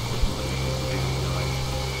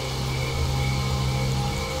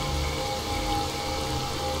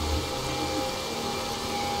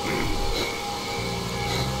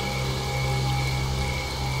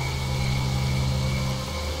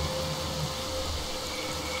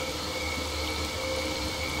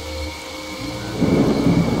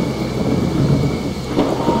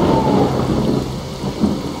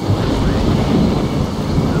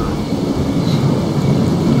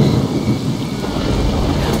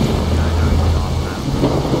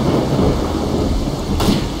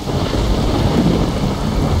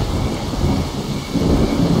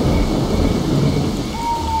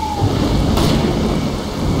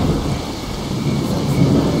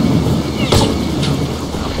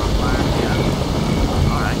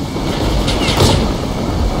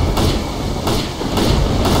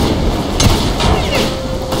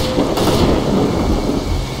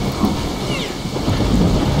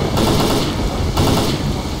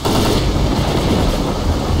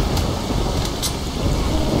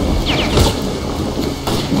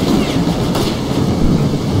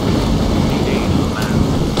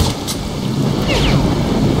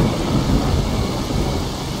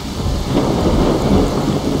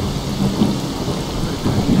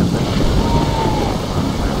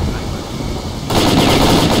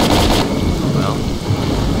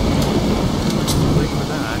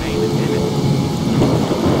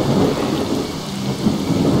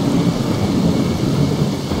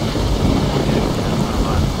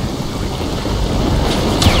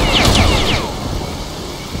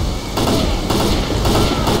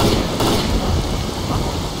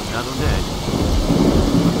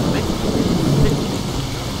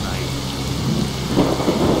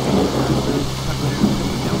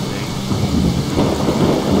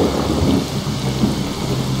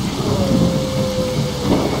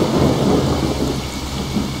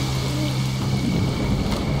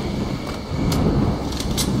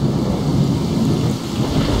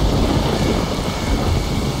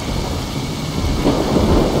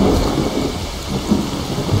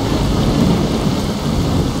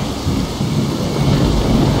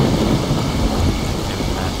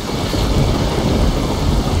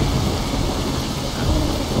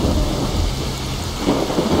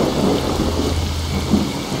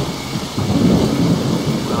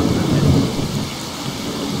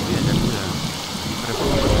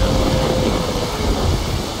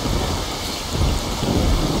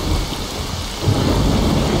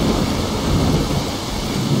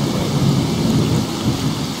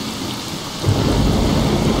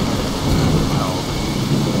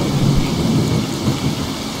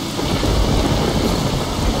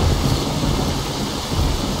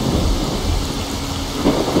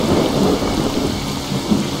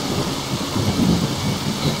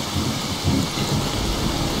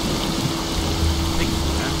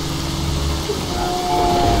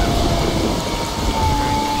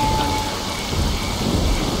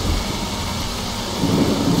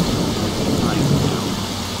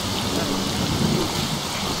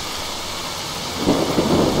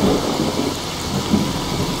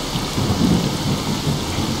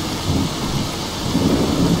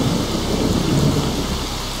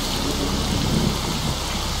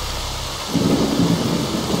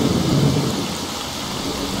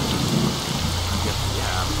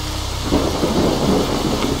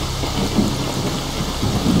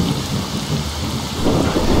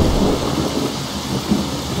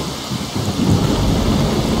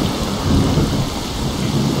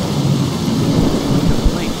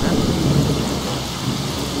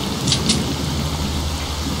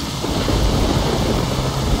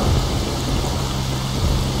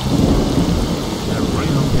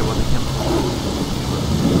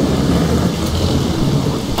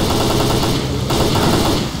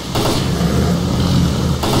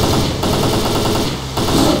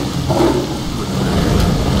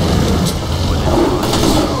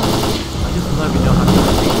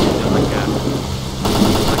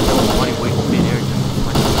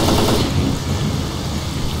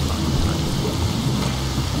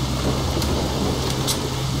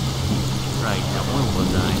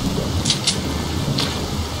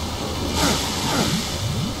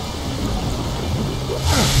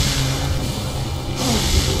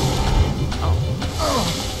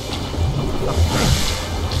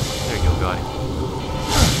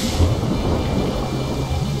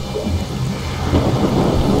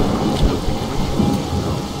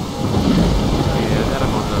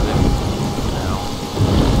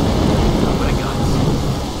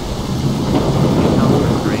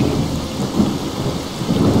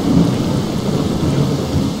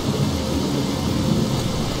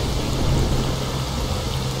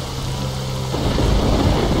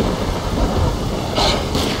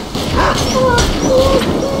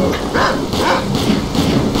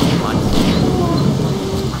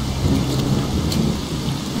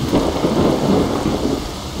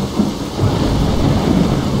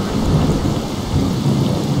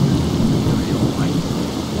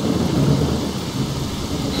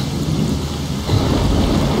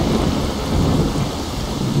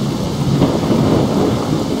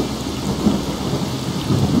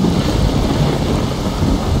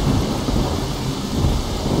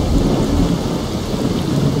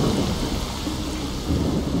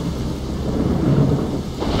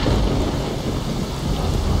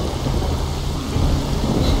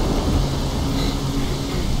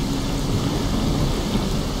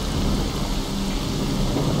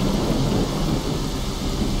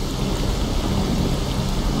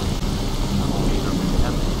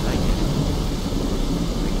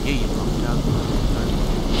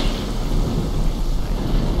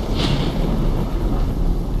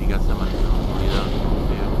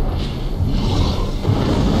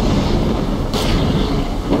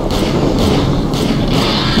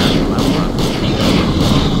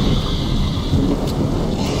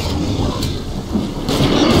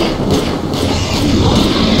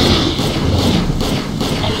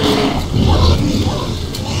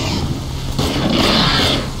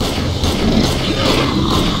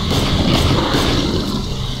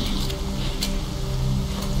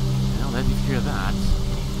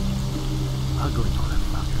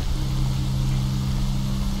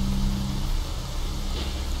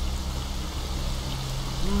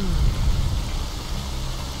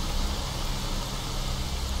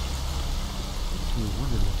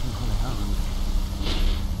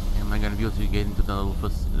 be able to get into the little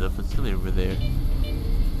the facility over there.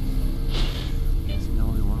 Guess there's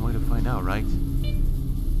only one way to find out, right?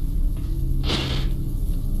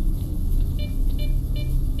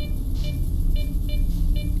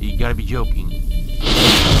 You gotta be joking.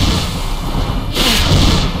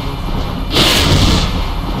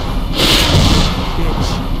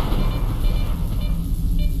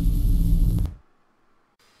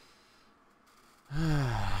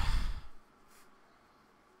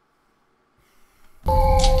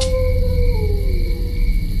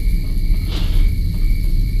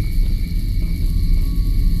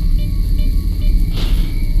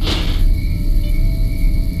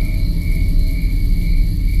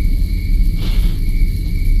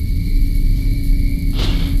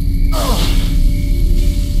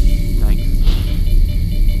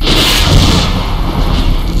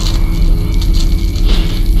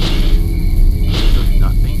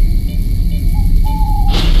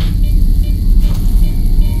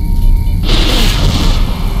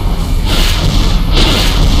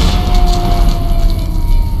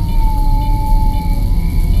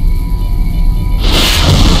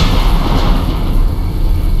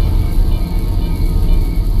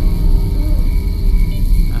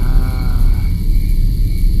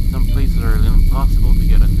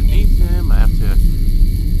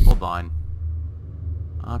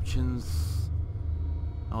 Options.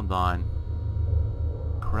 Hold on.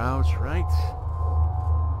 Crouch, right?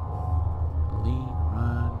 Lean,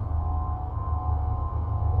 run.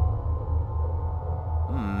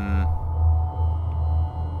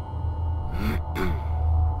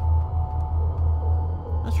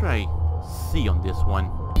 Let's try C on this one.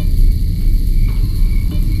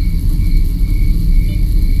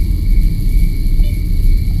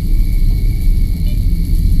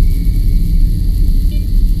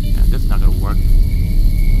 That's not gonna work.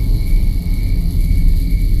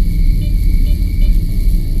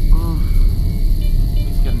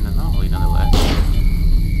 He's got an anomaly nonetheless.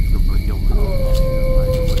 He'll break over.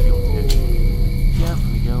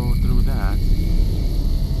 Definitely go through that.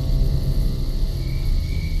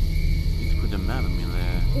 He's put the map on me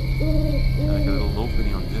there. Like a little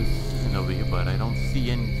opening on this and over here, but I don't see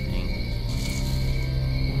anything.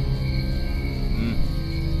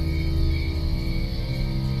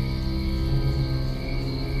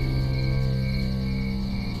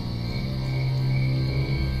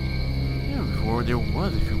 There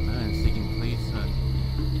was a few plans taking place.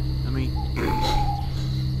 I mean, I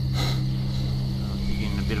was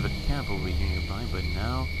taking a bit of a camp over here nearby, but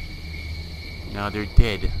now they're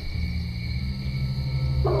dead.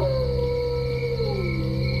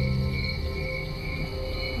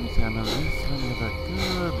 Let's have a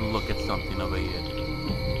good look at something over here.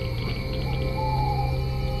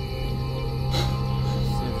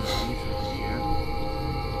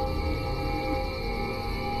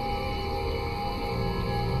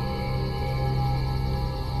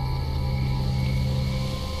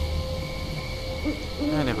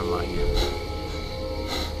 Never mind.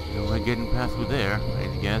 No way getting past through there, I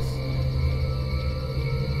guess.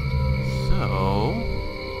 So...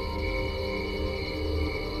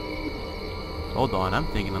 hold on, I'm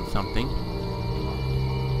thinking of something.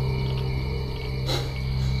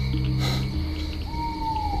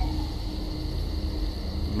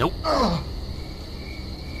 Nope.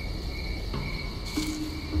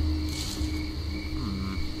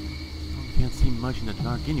 Can't see much in the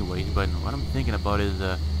dark anyways, but what I'm thinking about is,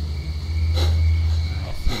 I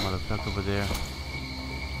see a motherfucker over there.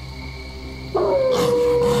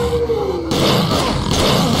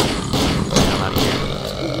 Get out of here.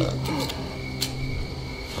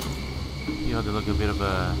 You know, they look a bit of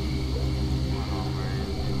a...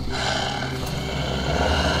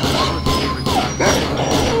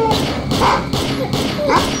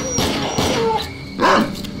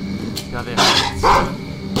 Got there.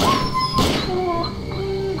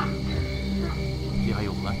 See how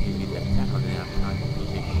you're lucky to get that tackle and have time to do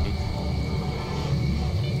this shit.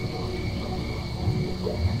 I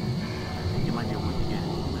think it might be a way to get it.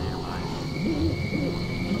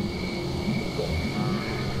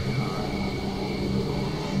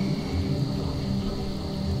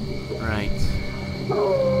 Right.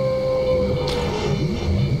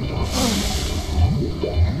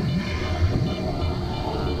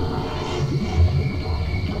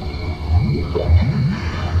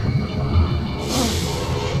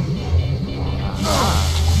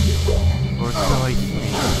 Or so I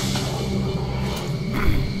think.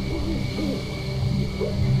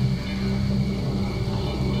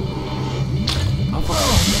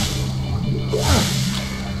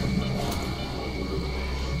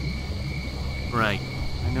 Right.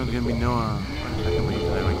 I know there's gonna be no I can wait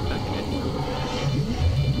till I expected it.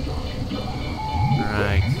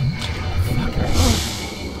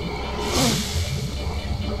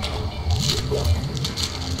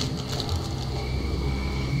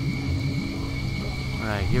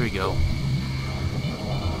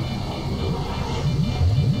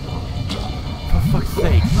 fuck's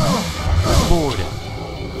sake. I'm bored.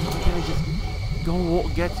 Can I just go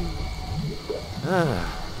get to...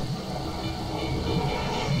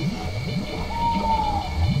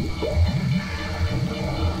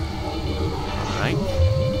 Alright.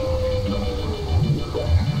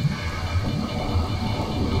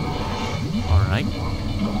 Alright.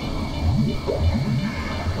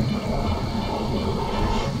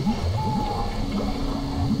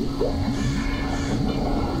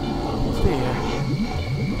 Almost there.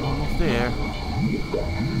 Almost there.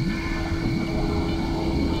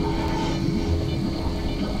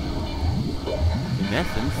 In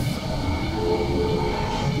essence.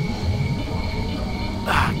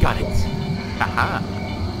 Ah, got it. Haha.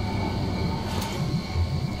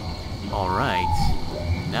 Alright.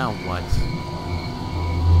 Now what?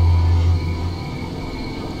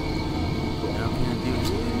 Now can I do it?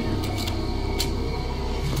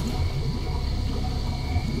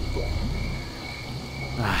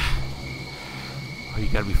 Ah. Oh, you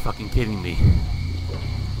gotta be fucking kidding me.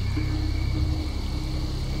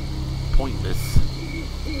 Pointless.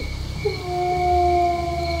 Huge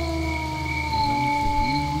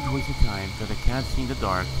waste of time that I can't see in the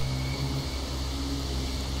dark.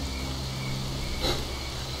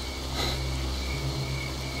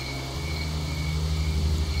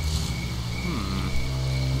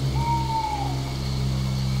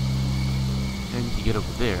 And to get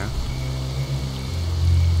over there.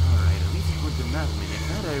 Alright, at least it was enough. I mean, if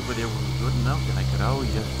not everybody was good enough, then I could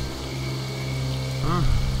always just...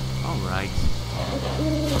 Alright.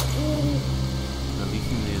 At least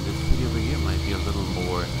in the city over here might be a little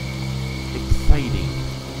more exciting.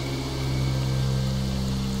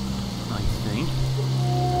 Nice thing.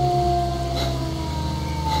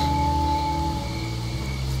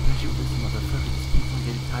 Especially with this motherfucker just keeps on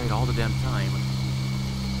getting tired all the damn time.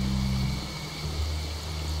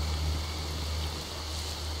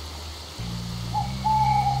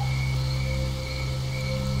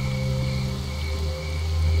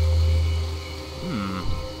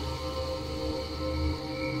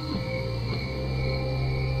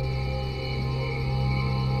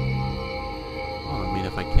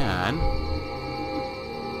 If I can.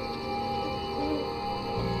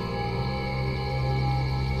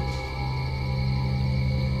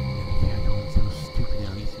 Yeah, I don't sound stupid. At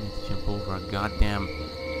least I need to jump over a goddamn.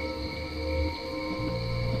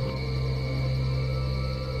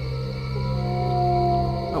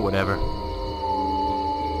 Oh, whatever.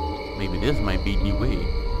 Maybe this might be the way.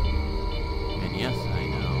 And yes, I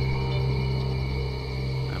know.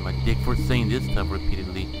 I'm a dick for saying this stuff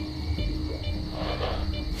repeatedly.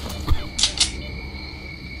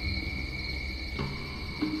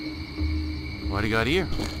 What do you got here?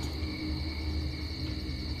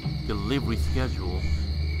 Delivery schedule.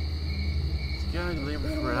 Schedule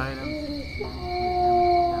delivery for items.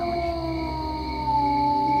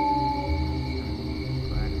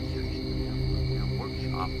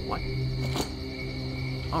 Workshop. What?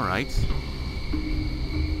 Alright.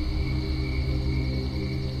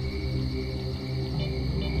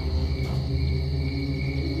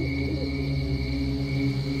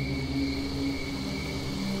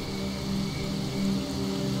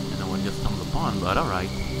 But alright.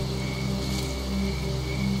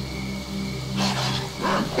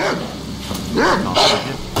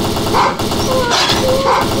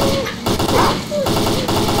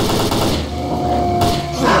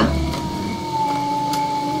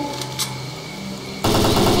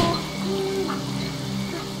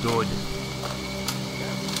 Good.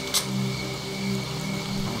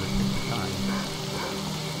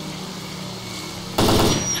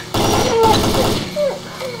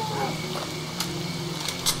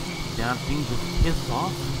 Damn thing just piss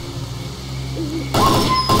off.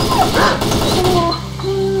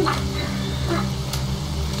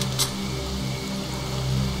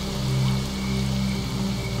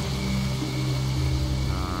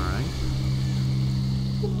 Alright.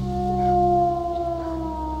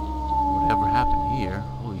 Whatever happened here?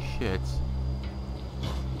 Holy shit.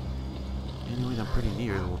 Anyways, I'm pretty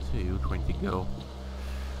near level 2, trying to go.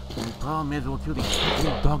 And the problem is, level 2,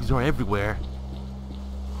 these dogs are everywhere.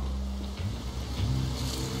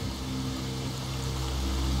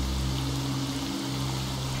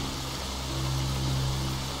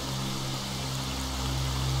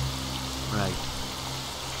 Right.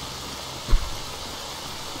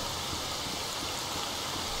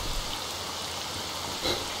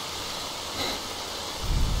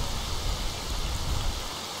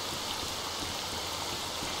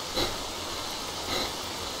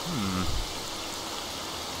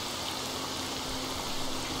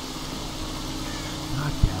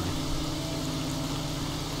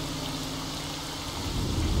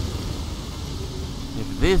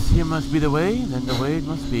 If this here must be the way, then the way it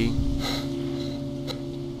must be.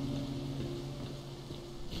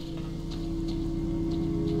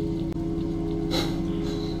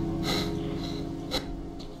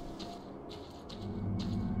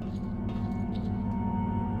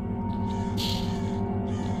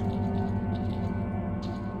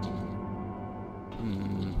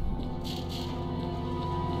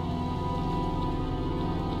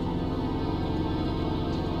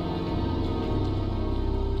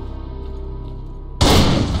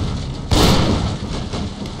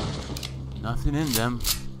 Nothing in them.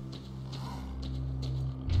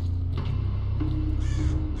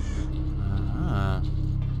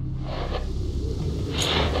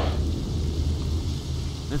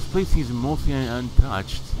 This place seems mostly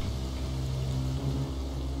untouched.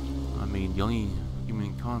 I mean, the only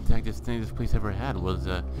human contact this place ever had was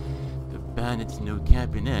the bandits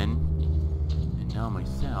camping in, and now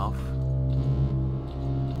myself.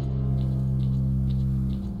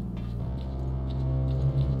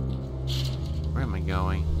 Where am I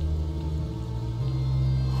going?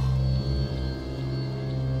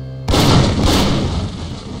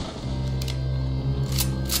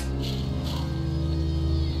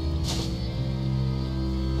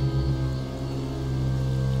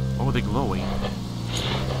 Oh, they're glowing.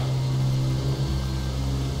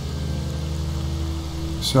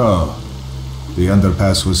 So, the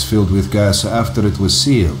underpass was filled with gas after it was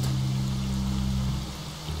sealed.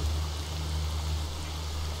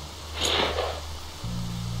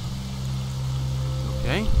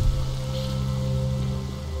 Okay.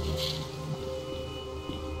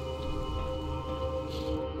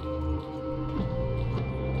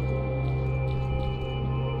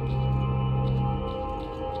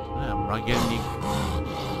 I'm not getting any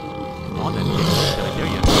on that thing. Did I hear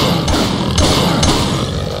you?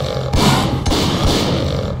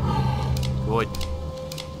 Good.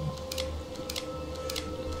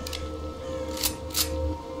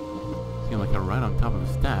 Seems like I'm right on top of a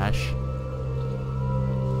stash.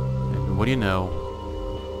 And what do you know?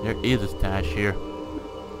 There is a stash here.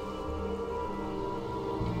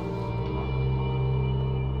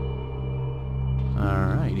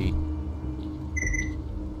 Alrighty.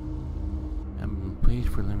 I'm placed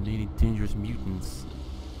for eliminating dangerous mutants.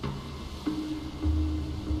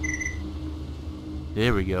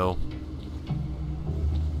 There we go.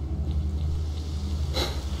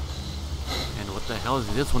 And what the hell is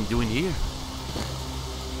this one doing here?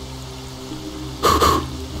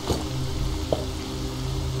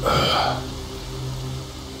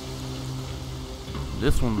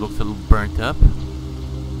 This one looks a little burnt up.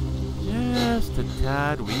 Just a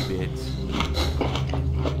tad wee bit.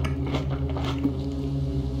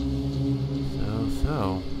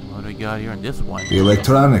 So, what do we got here on this one? The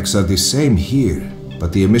electronics are the same here,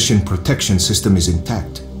 but the emission protection system is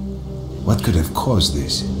intact. What could have caused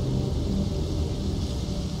this?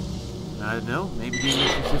 I don't know. Maybe the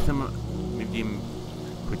emission system, maybe the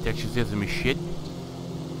protection system is shit.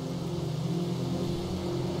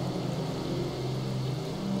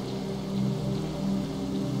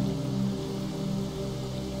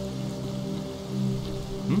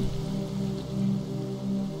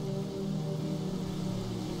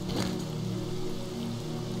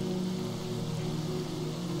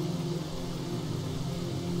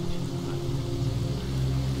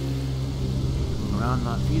 Around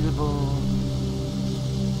not feasible.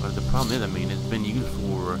 But the problem is, I mean, it's been used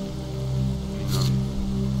for, you know,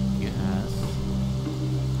 gas.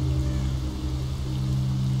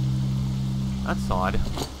 That's odd.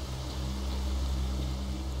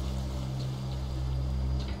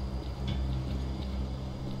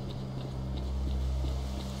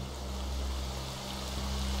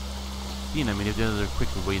 You know, I mean, if there's other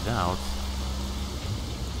quicker ways out.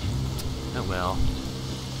 Oh well.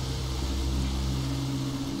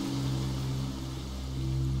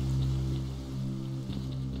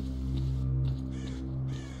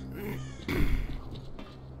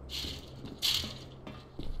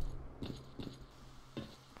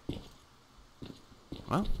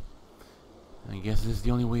 Well, I guess this is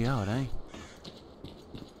the only way out, eh?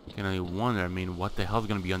 I can only wonder, I mean, what the hell's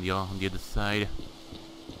gonna be on the other side?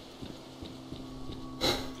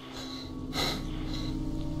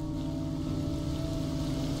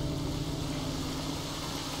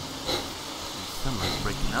 Sunlight's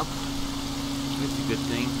breaking up. That's a good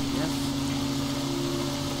thing, I guess.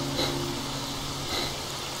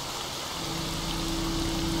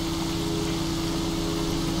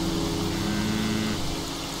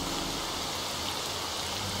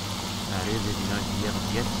 That is it, you know, you haven't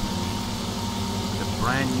yet seen the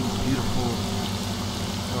brand new, beautiful,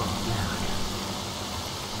 oh man,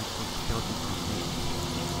 that's what skeleton can be.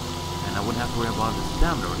 And I wouldn't have to worry about the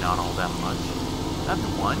stamina or not all that much. That's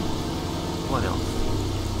one. What else?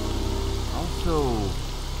 Also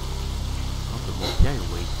carry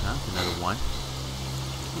weight, that's another one.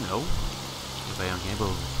 You know, if I am able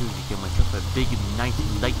to get myself a big, nice,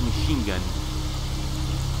 light machine gun.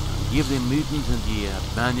 Give the mutants and the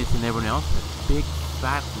bandits and everyone else a big,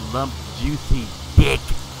 fat, lump, juicy dick.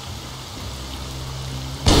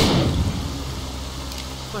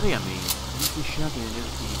 But hey, I mean, the shotgun is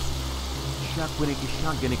the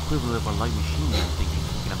shotgun equivalent of a light machine gun, thinking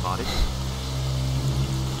about it.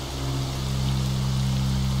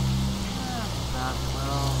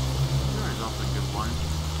 Well, there is also a good one.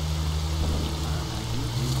 I do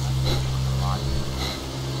like this one a lot.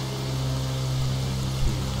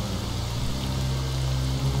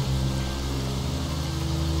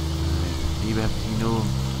 Maybe I have to,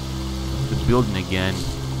 the building again.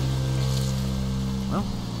 Well,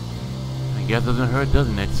 I guess it doesn't hurt,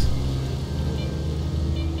 doesn't it?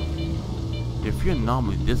 There are a few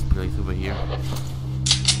anomalies in this place over here.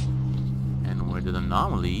 And where the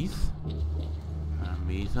anomalies?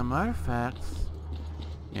 Some artifacts,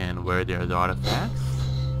 and where there are artifacts,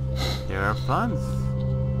 there are funds,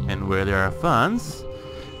 and where there are funds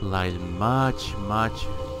lies much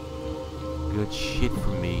good shit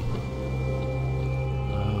for me.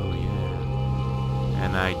 Oh yeah,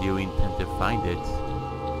 and I do intend to find it.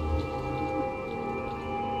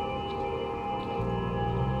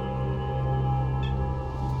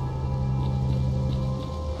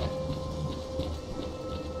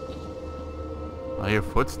 I hear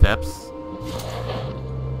footsteps.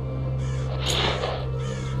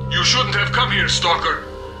 You shouldn't have come here, Stalker.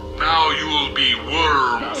 Now you will be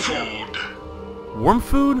worm food. Worm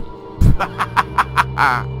food?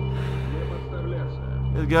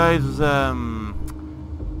 This guy's,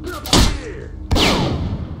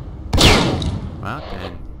 well,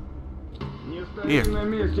 then. Here.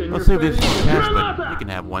 Let's save this for cash, but you can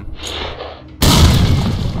have one.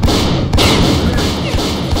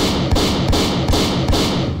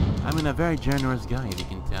 I'm a very generous guy, if you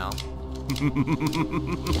can tell.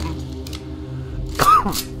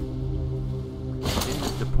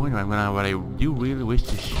 It's the point where I do really wish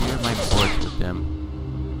to share my bullets with them.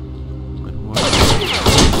 But what?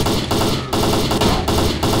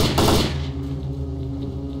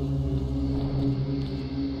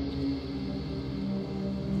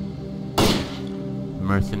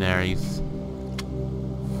 Mercenaries.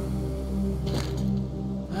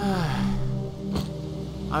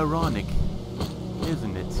 Ironic,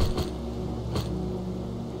 isn't it?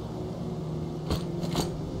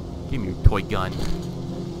 Give me your toy gun.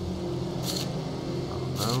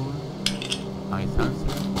 Hello? Ice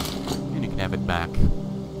sensor. And you can have it back.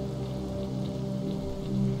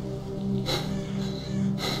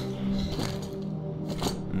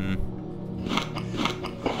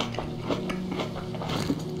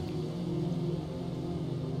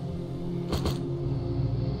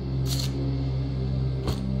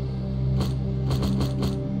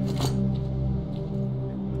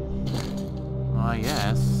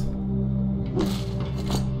 Yes.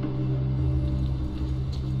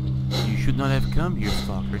 You should not have come here,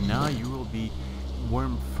 Stalker. Now you will be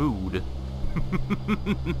worm food.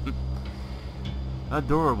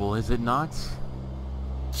 Adorable, is it not? Still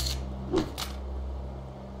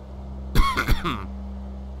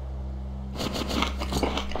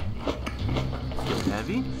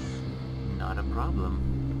heavy? Not a problem.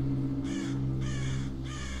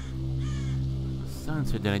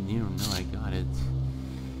 Sensor that I didn't know I got it.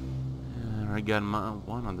 I got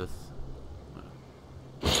one on this.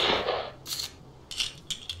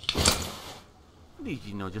 These,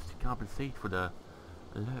 just to compensate for the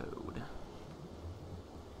load.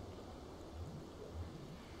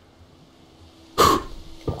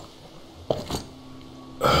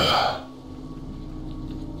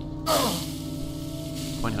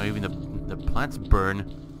 Funny how even the plants burn.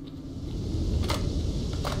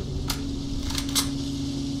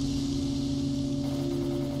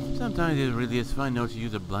 Sometimes it really is fun to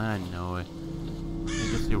use a blind,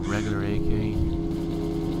 just a regular AK.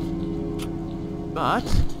 But,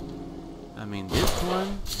 I mean, this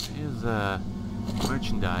one is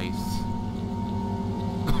merchandise.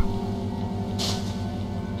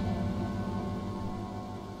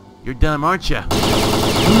 You're dumb, aren't you?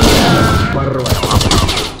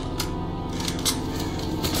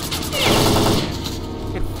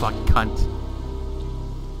 Get fucked, cunt.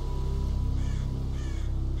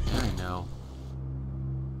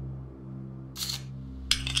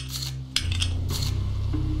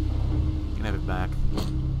 Back.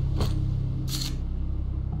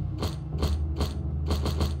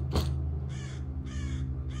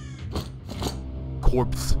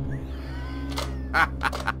 corpse.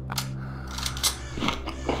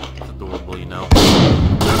 It's adorable, you know.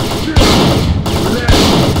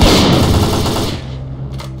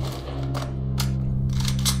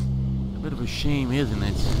 A bit of a shame, isn't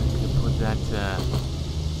it? To put that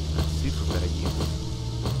suit for better use.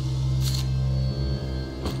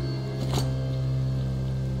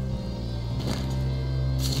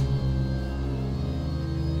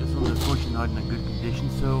 This one's unfortunately not in a good condition,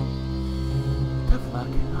 so tough luck.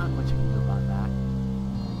 Not much I can do about that.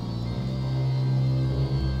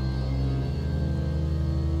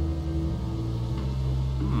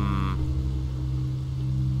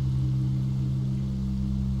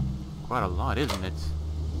 Quite a lot, isn't it?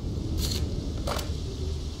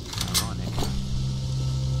 Ironic.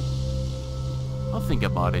 I'll think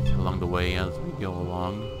about it along the way as we go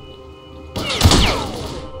along.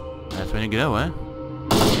 That's when you go, eh?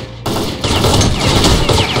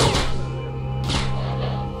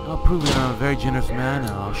 I'll prove that I'm a very generous man,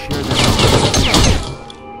 and I'll share this.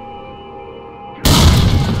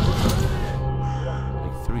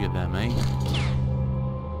 Like 3 of them, eh?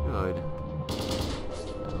 Good.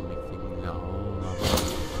 That'll make things a whole lot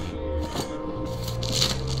easier.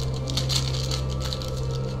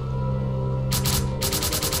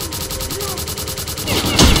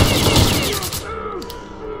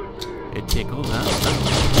 It tickles, huh?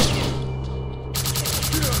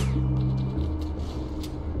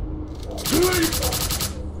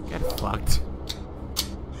 Get fucked.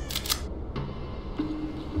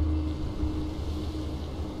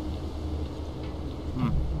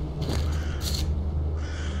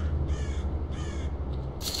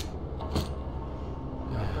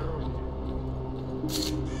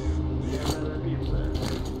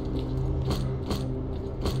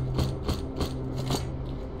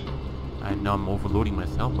 I know I'm overloading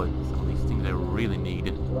myself, but some of these things I really need.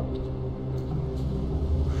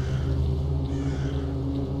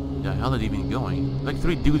 The hell are they even going? Like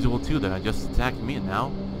 3 dudes will too that just attacked me, and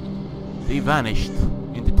now they vanished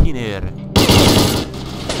into thin air.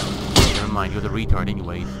 Never mind, you're the retard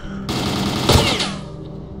anyways.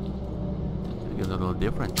 I guess a little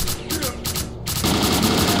different.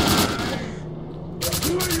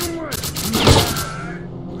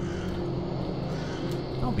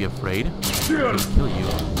 Don't be afraid. I'll kill you.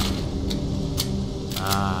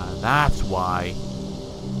 Ah, that's why.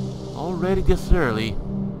 Already this early.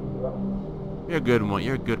 You're a good one.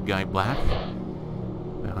 You're a good guy, Black.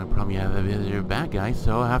 Well, I probably have a bit of a bad guy,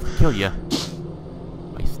 so I have to kill you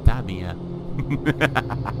by stabbing you.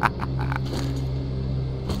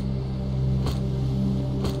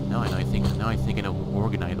 Now I think. Now I think I know who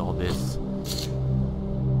organized all this.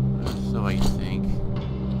 So I think.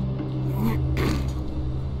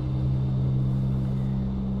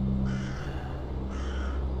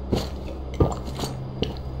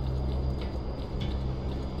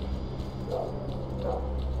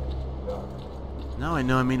 Now I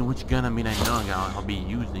know, I mean, which gun, I know I'll be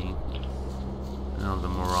using a little bit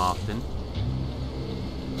more often.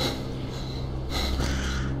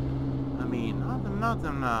 I mean,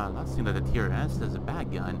 not saying that the Tier S is a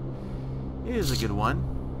bad gun. It is a good one.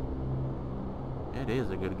 It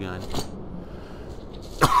is a good gun.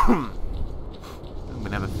 I'm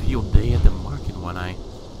gonna have a field day at the market when I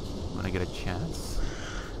get a chance.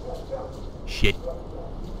 Shit.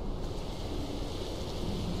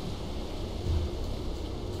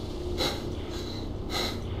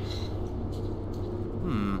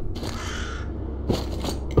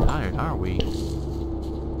 Tired, are we?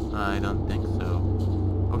 I don't think so.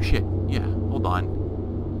 Oh shit, yeah, hold on.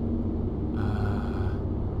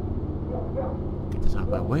 Get this out of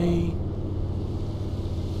my way.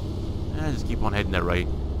 And just keep on heading that right.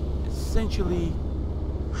 Essentially,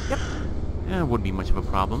 yep. Yeah, it wouldn't be much of a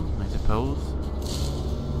problem, I suppose.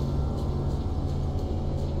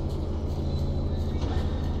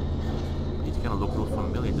 These kind of look a little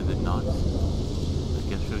familiar, does it not? I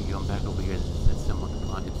guess we'll go back over here at some of the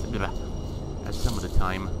time. At some of the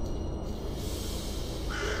time.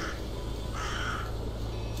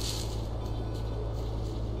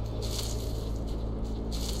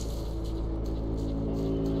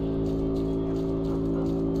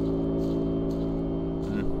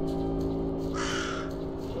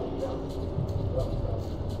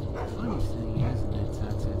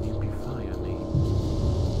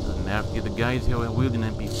 The guys here are wielding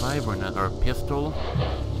an MP5 or a pistol.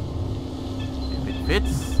 If it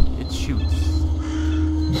fits, it shoots.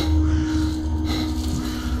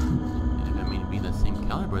 And if I mean be the same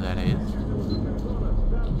caliber, that is.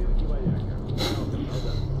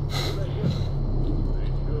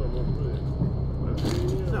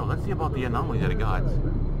 So let's see about the anomalies that I got.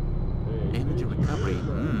 Energy recovery.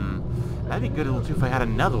 That'd be good, little 2, if I had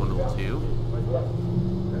another one, little 2.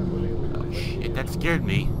 Oh shit, that scared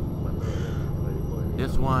me.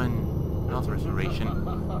 This one, also restoration.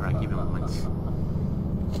 Alright, give me a moment.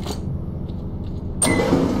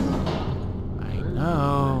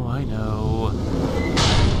 I know.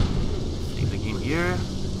 Save the game here.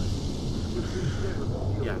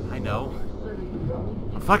 Yeah, I know.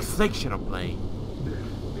 For fuck's sake, should I play?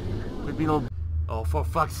 Could be no. Oh, for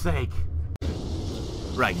fuck's sake.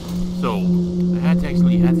 Right, so I had to answer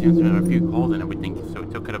a few calls and everything, so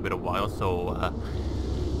it took it a bit of while. So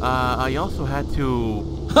I also had to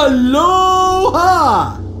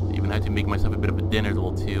Aloha! Even had to make myself a bit of a dinner,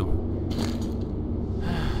 little 2.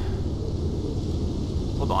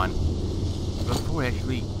 Hold on. Before I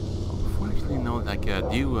actually know, like,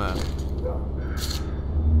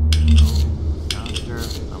 Soundsure,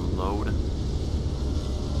 unload.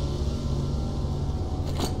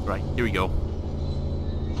 Right, here we go.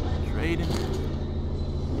 Trade.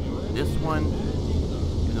 This one,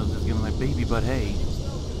 you know, this is gonna be my baby, but hey.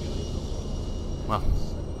 Well.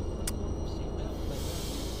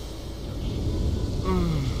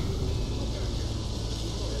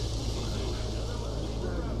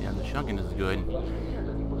 Yeah, the shotgun is good.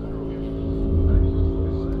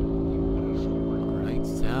 Alright,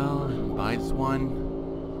 sell. Buy this one.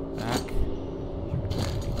 Back.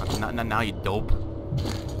 Not now, you dope.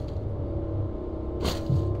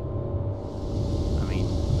 I mean.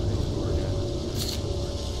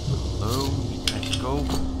 Hello. Let's go.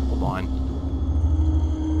 Hold on.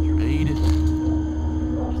 Trade.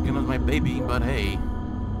 Skin was my baby, but hey.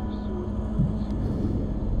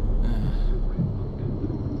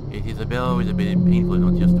 It is always a bit painful,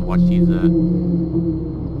 not just to watch these,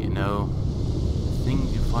 you know,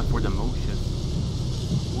 things you fought for the motion.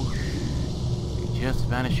 Whoosh. They just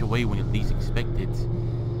vanish away when you least expect it.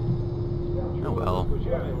 Oh well.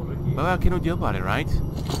 But what can we do about it, right?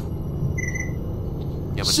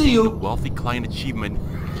 Yeah, but see you. The wealthy client achievement.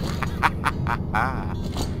 I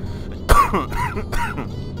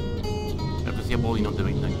have to see about, you know, the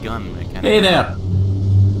gun mechanic. Hey there!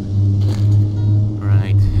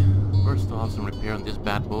 Right. First off, some repair on this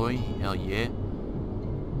bad boy. Hell yeah.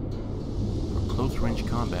 For close range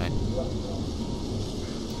combat.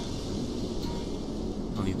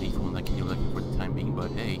 Only lethal one I can do looking for the time being,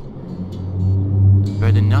 but hey.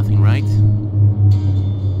 Better than nothing, right?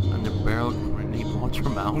 Under barrel grenade launcher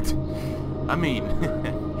mount. I mean,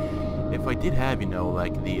 if I did have, you know,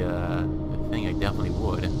 like the thing, I definitely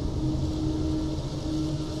would.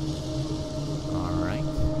 Alright.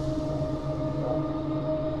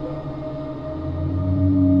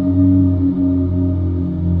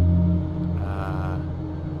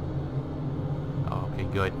 Okay,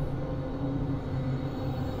 good.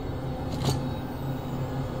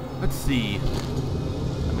 Let's see. I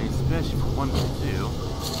mean, especially for 1 to 2.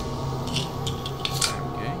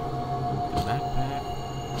 Okay. The backpack.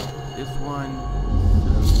 This one.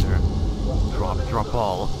 Sir. Drop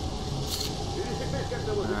all.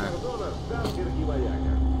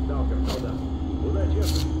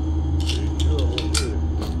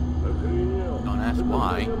 Don't ask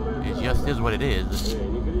why. It just is what it is.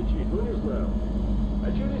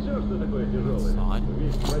 Sod.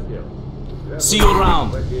 See you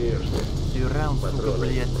around. See you around, suka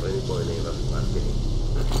Pripyat.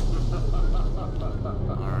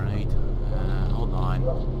 Alright. Hold on.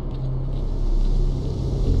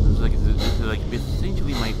 This is like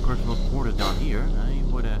essentially my personal quarters down here. I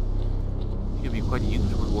would it could be quite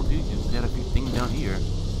useful to just add a few things down here.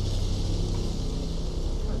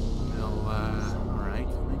 So alright,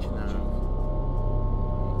 mention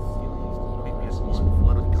Pripyat 1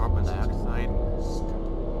 flood with carbon dioxide.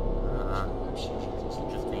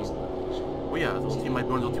 Interesting. Oh yeah, so we'll see my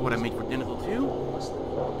bones will see what I make for dinner too.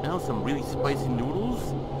 Now some really spicy noodles.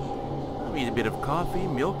 I'll eat a bit of coffee,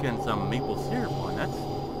 milk, and some maple syrup on that.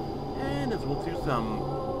 And as well do some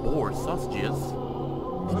boar sausages.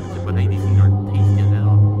 But hey, these things are tasty as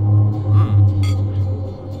hell.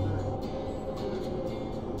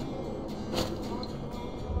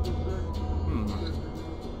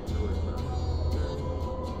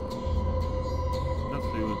 Enough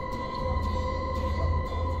food.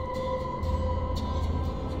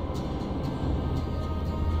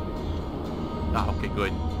 Ah, okay,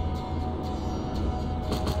 good.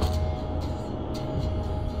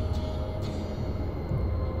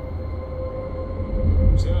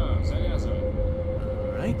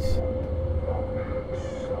 Alright.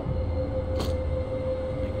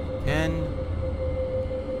 10.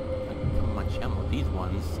 How much ammo? These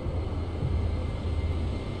ones.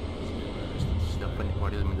 Stuff in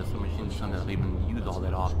part is, I mean, the machines don't even use all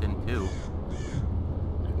that often, too.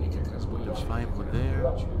 The 5 were there.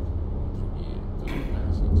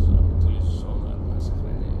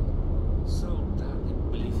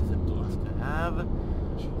 This is a plus to have.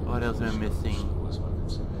 What else am I missing?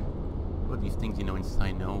 Put these things, you know,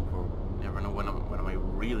 inside now, or never know when I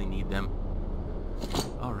really need them.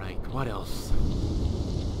 Alright, what else?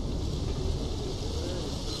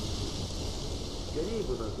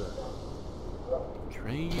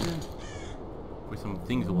 Trade with some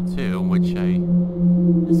things too, which I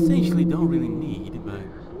essentially don't really need, but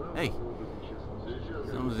hey,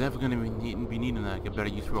 someone's definitely gonna be needing like a better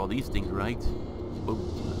use for all these things, right?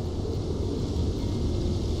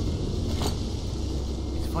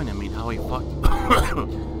 It's fine, I mean, how I fuck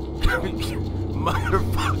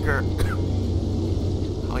motherfucker,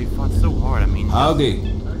 how I fought so hard, I mean, howdy,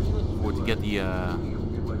 for to get the I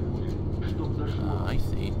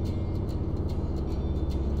see.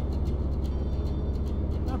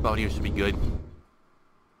 About here should be good.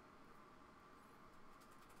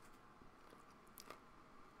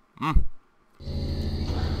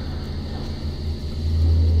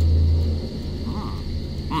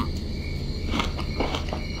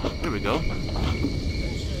 Here we go.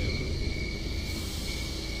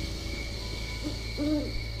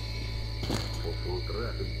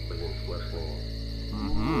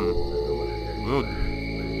 Good.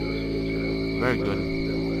 Very good.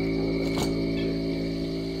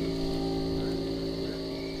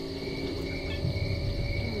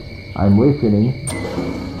 I'm listening.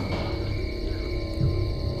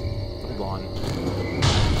 Hold on.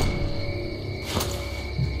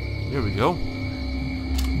 There we go.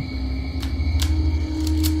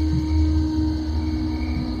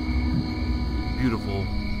 Beautiful.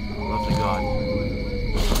 What else we got?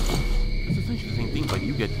 It's essentially the same thing, but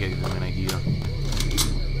you get to get an idea.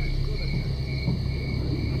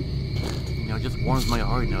 You know, it just warms my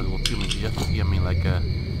heart now, little feeling just to see, I mean, like,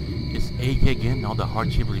 this ache again, all the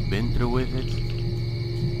hardship we've been through with it.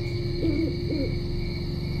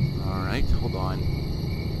 Alright, hold on.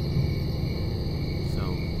 So,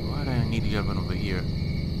 why do I need to get one over here?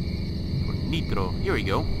 For nitro. Here we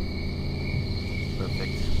go.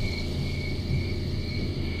 Perfect.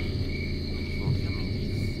 I mean,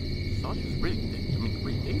 these sausages pretty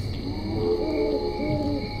tasty.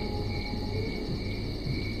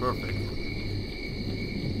 Perfect.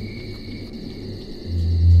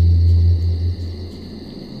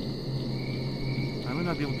 I may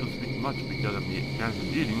not be able to speak much because of the chance of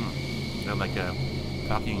eating. And like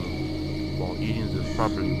talking while eating is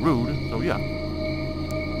probably rude, so yeah.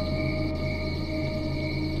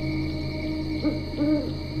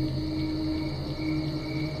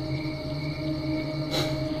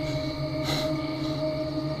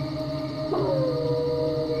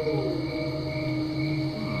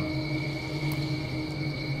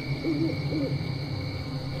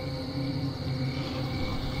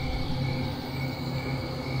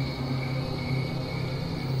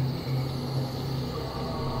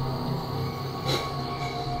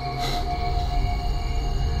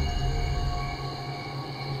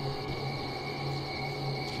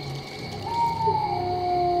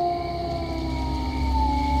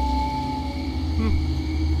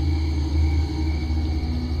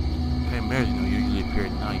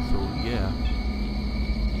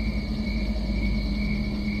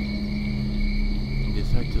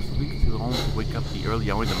 Early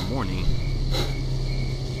hours in the morning.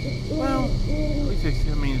 Well, at least it's,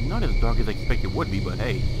 I mean, not as dark as I expected it would be, but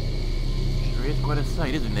hey, sure is quite a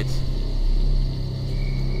sight, isn't it?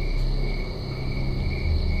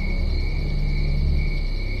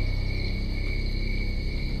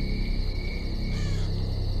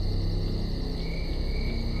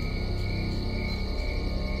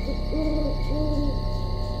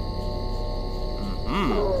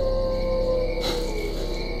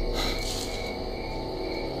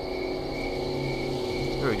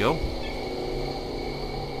 There we go.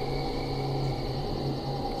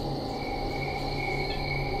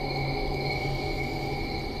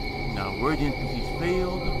 Now, where the NPCs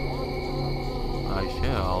failed, I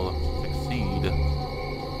shall succeed.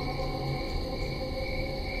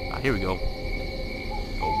 Ah, here we go.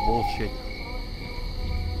 Oh, bullshit.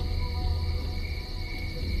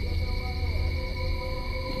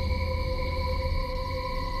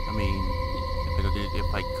 I mean,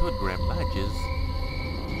 if I could grab badges.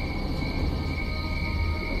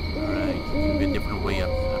 Alright, it's gonna be a different way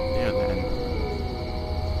up there then.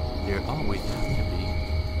 There always has to be.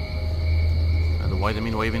 Otherwise, I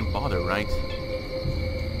mean, why even bother, right? Here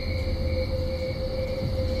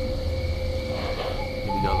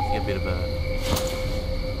we go, let's get a bit of a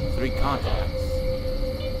 3 contacts.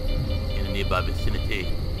 nearby vicinity.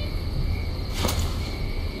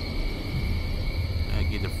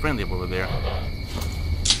 Get a friendly over there.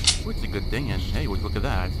 Which is a good thing, and hey, look at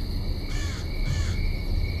that.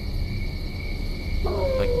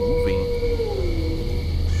 Like moving.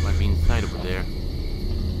 Might be inside over there.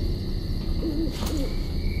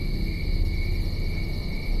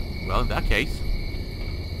 Well, in that case.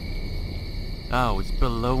 Oh, it's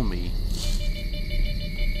below me.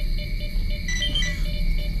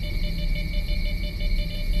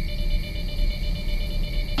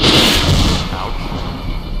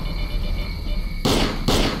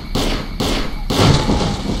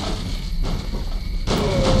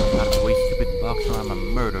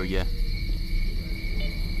 Murder you.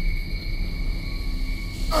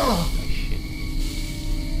 Oh shit.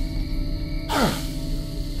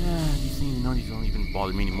 These things don't even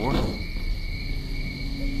bother me anymore.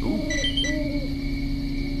 Ooh.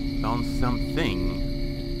 Found something.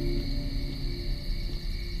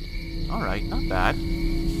 Alright, not bad.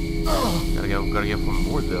 Gotta go for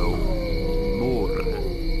more though. More.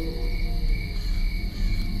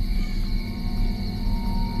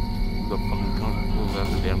 The fucking comfortable that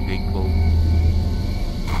the damn gate closed.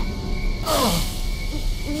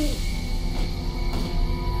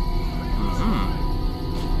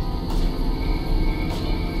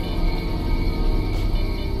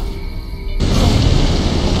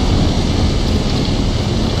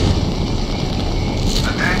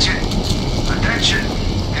 Attention! Attention!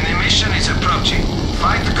 An emission is approaching.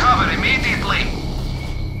 Find cover immediately!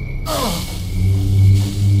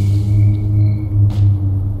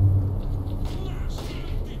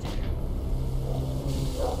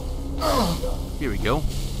 Here we go.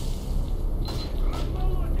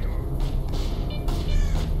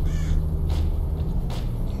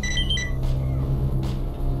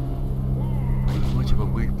 Pretty much of a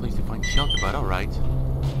weird place to find shelter, but alright.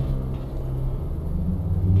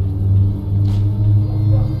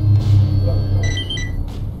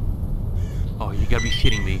 Oh, you gotta be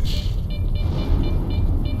shitting me.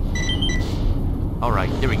 Alright,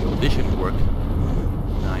 there we go. This should work.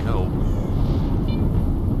 I hope.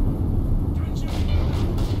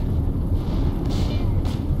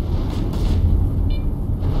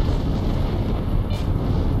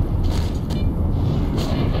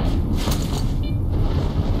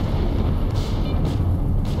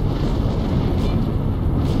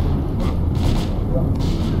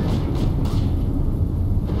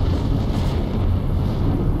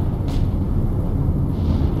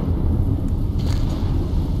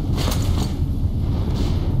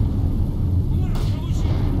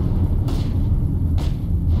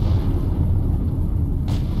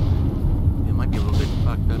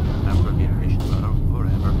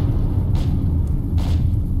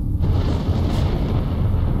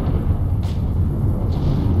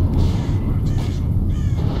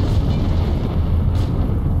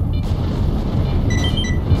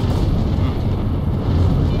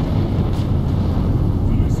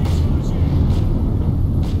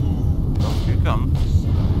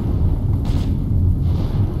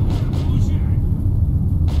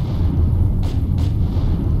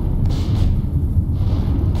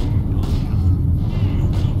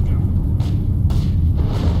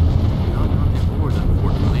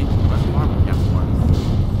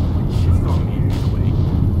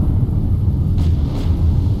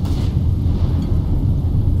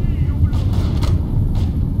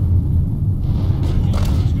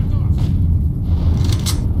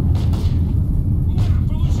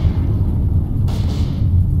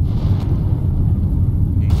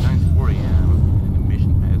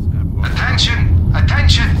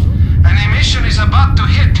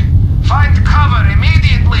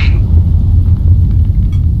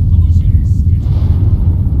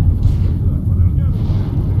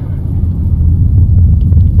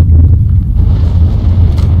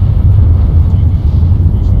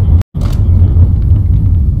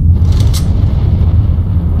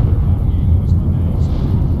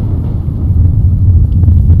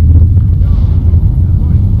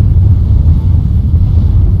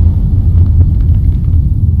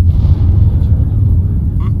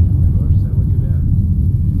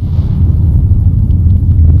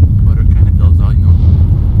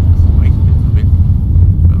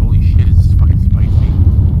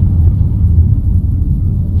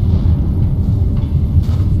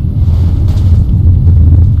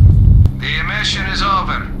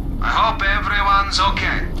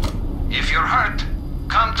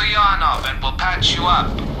 patch you up.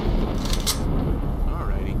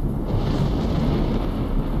 Alrighty.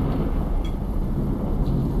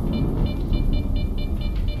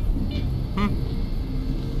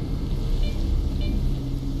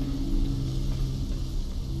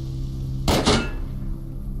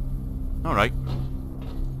 Alright.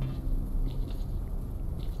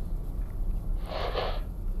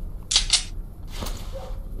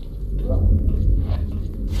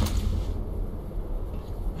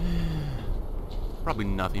 Probably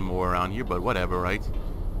nothing more around here, but whatever, right?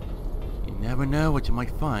 You never know what you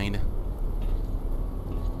might find.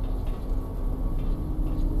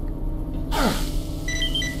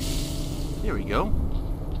 Here we go.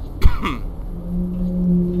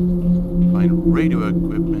 Find radio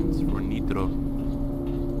equipment for Nitro.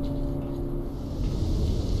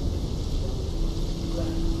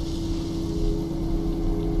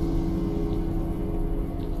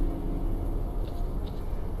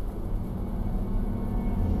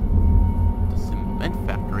 The cement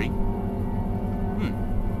factory.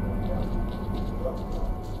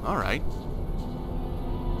 Alright.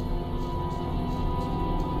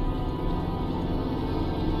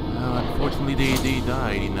 Unfortunately, they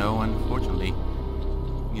died, you know, unfortunately.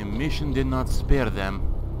 The mission did not spare them.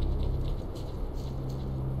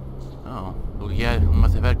 Oh, well, yeah,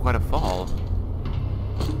 must have had quite a fall.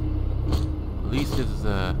 At least his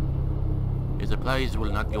supplies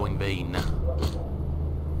will not go in vain.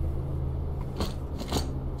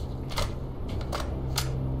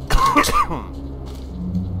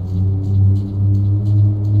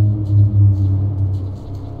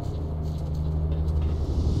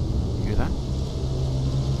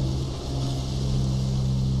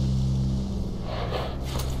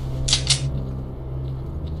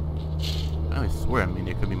 I mean,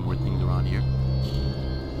 there could be more things around here.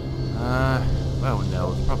 Well,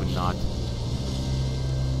 no, it's probably not.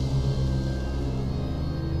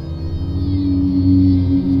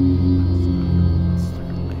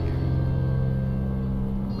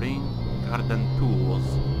 Ring garden tools.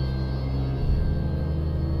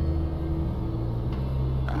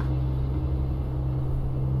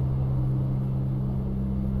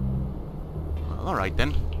 Well, alright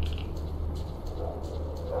then.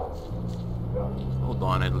 Hold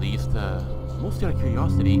on, at least, mostly out of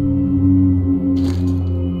curiosity.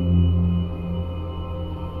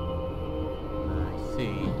 I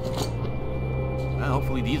see. Well,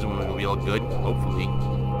 hopefully these ones will be all good. Hopefully.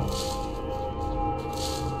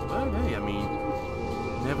 But hey, I mean,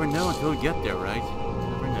 never know until we get there, right?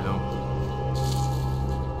 Never know.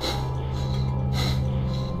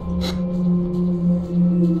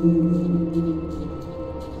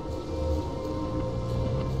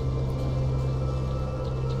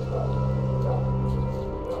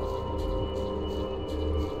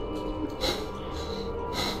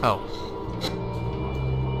 Oh.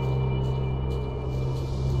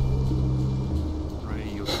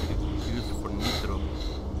 Radio used for Nitro.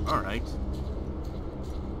 Alright.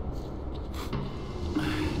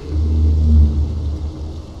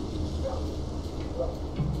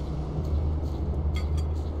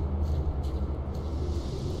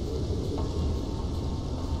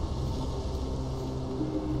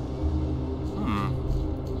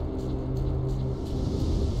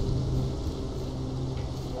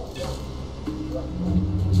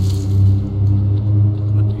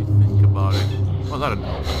 What do you think about it? Well, I don't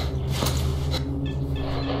know.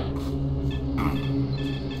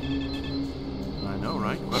 I know,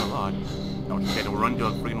 right? Quite a lot. Don't forget to run to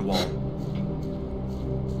a freaking wall.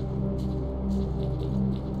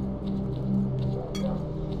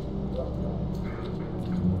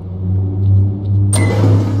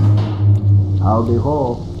 Howdy ho.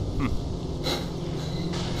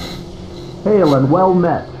 Hail and well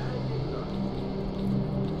met.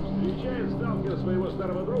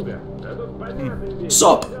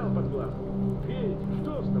 Sup? Top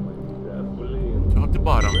to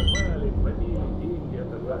bottom.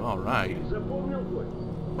 Alright.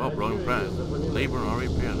 Well, bro, impressed. Labor and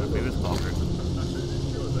repair the previous stalker.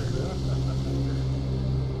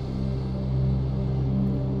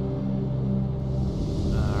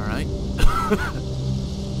 Alright.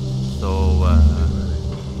 So, well,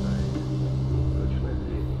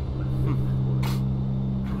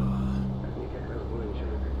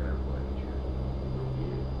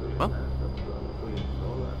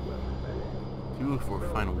 fuel for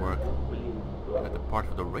final work. Got the part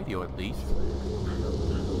for the radio at least.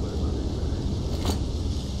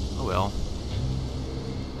 Oh well.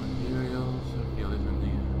 Materials, okay, live in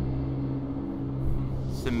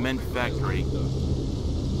the cement factory.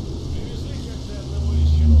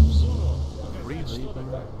 Free labor.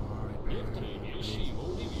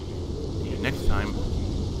 Yeah, next time.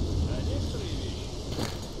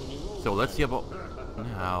 So let's see about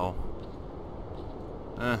now.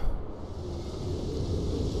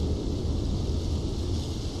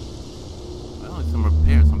 Well, it's some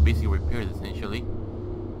repairs, some basic repairs essentially.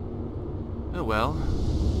 Oh well.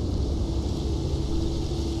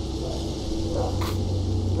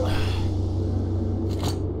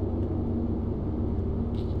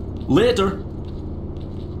 Later.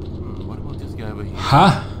 What about this guy over here?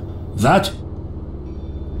 Huh? That?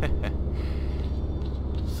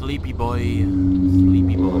 Sleepy boy.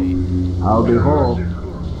 Sleepy boy. I'll be home.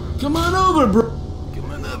 Come on over, bro.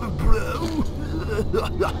 Come on over, bro.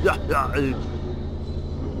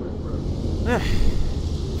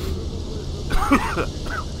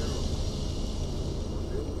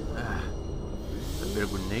 A bit of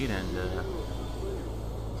grenade and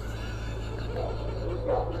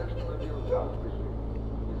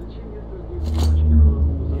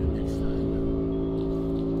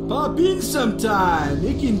Pop in sometime.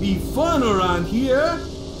 It can be fun around here.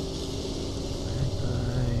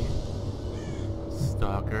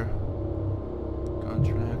 Stalker.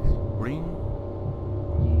 Contract. Bring.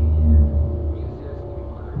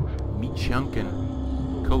 Meat chunkin.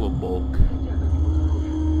 Color bulk.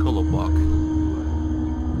 Color bulk.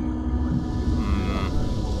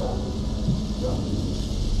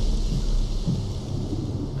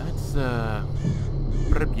 That's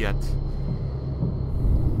Pripyat.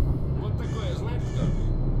 Вот такое, знаете кто?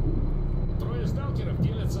 Трое сталкеров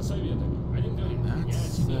делятся советами. Один говорит,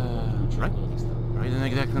 That's right. Right in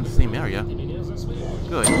exactly the same area.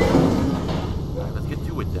 Good. Alright, let's get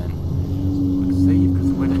to it then. Quick save,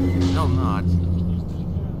 because where the hell not?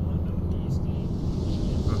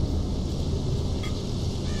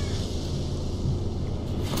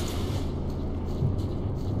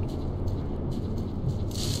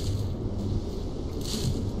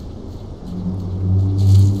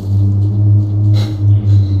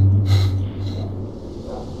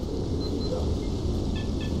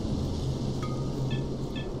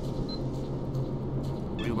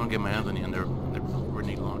 Really want to get my hands on the under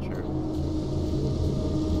grenade launcher.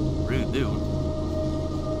 Really do.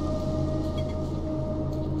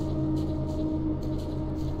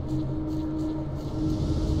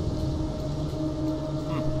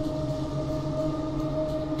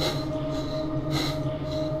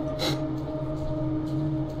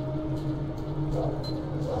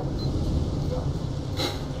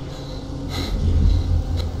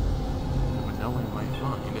 Never know when you might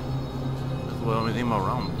find it. That's why I'm aiming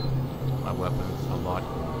around my weapons a lot.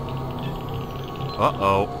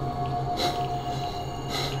 Uh-oh.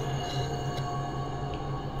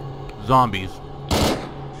 Zombies.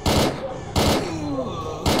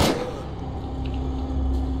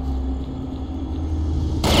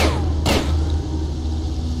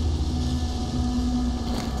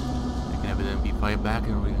 I can have an MP5 back, I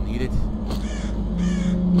don't really need it.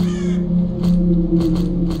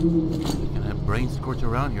 We can have brain scorch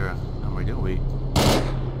around here. Somewhere, do we?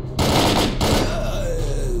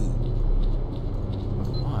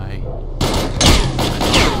 Why?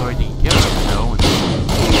 I'm sorry to get it, you know.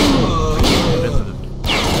 This is a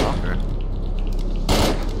stalker.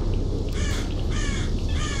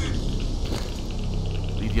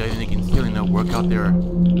 These guys think concealing their work out there. I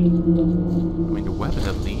mean, the weapons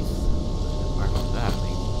at least. Apart from that, I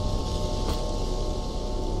mean.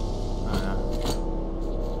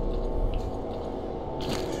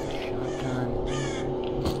 Shotgun.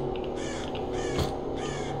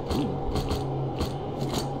 Ooh.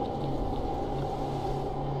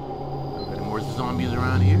 Got more zombies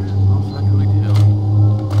around here? Most likely do.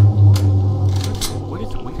 What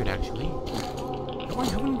is weird, actually?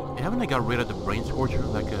 Haven't I got rid of the brain scorcher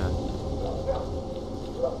like a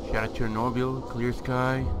Shadow of Chernobyl, Clear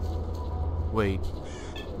Sky? Wait,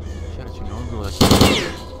 Shadow of Chernobyl.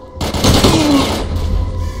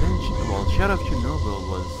 Well, Shadow of Chernobyl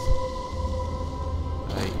was.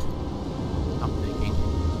 I'm thinking.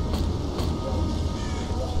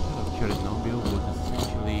 Shadow of Chernobyl was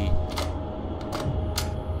essentially.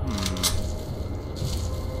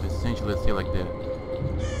 Essentially, let's say like the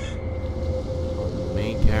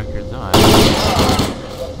main character's eye.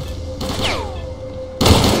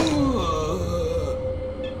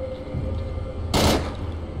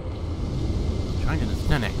 Trying to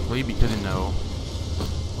understand actually because I know.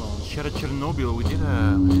 Well, in Shadow of Chernobyl we did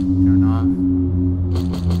turn off.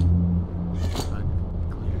 But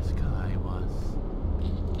Clear Sky was.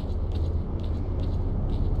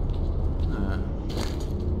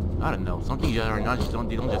 I don't know. Some things are not just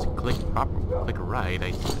they don't just click right.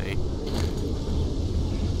 I say.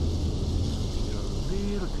 They're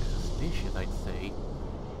a little bit suspicious, I'd say.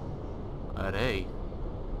 But hey.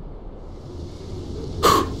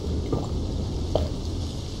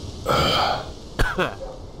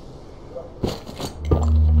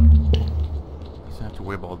 Don't have to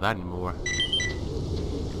worry about that anymore.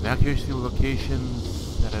 Evacuation locations.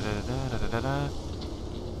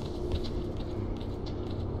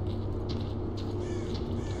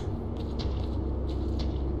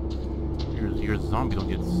 zombies on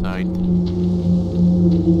the other side.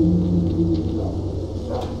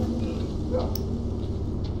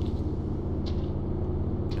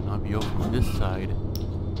 Cannot be open on this side. I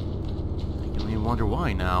can only wonder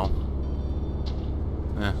why now.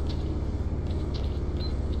 Eh.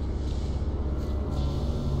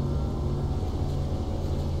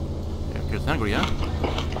 Yeah, Chris hungry, huh?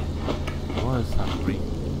 Was hungry.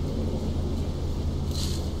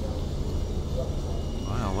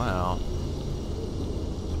 Well.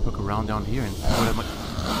 Let's look around down here and see what I might...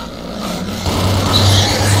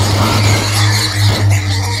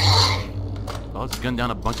 Well, let's gun down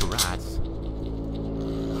a bunch of rats.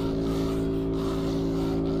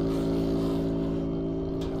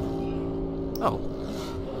 Oh.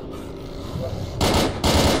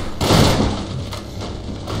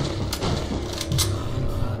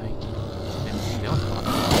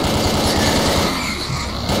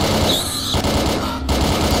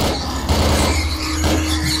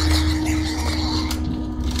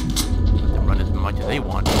 They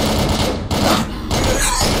want.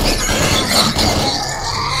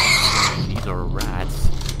 These are rats.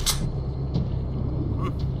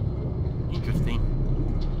 Interesting.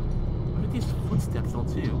 What are these footsteps all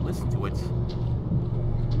too? Listen to it.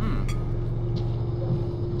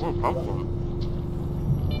 More powerful.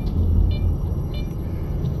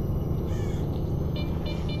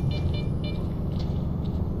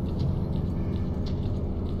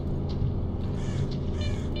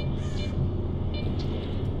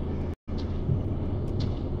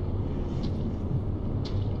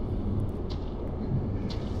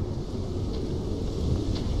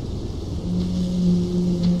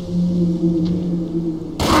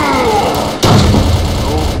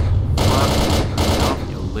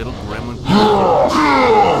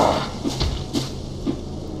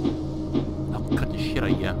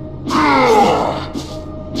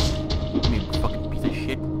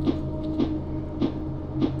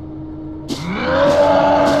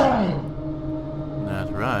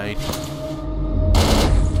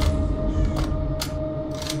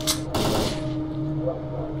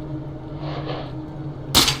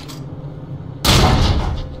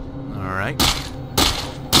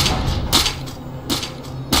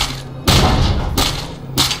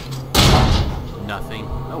 Nothing.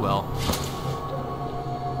 Oh well.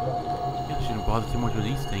 Guess I shouldn't bother too much with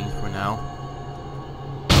these things for now.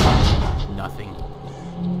 Nothing.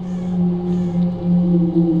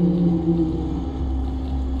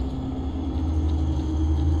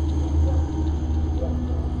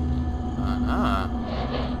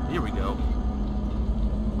 Here we go.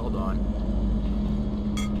 Hold on.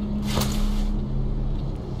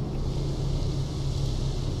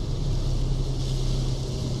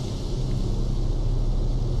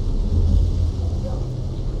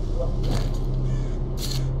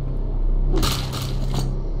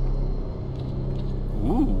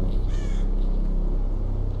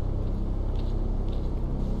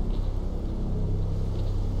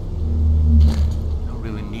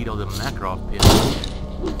 The Makarov pit.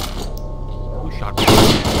 Who shot me?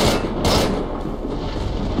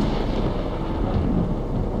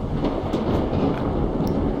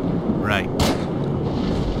 Right.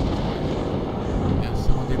 Yeah,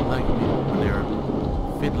 someone didn't like me when they were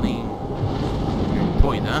fiddling your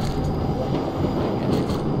toys, huh?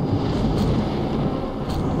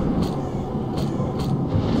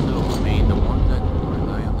 So, I mean, the ones that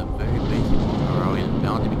rely on the very basic ones are always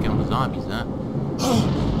bound to become zombies, huh?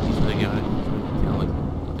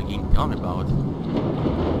 What the game tell me about.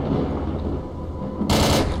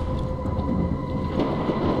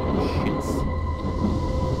 Shits.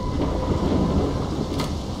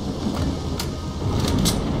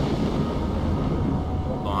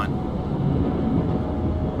 Hold on.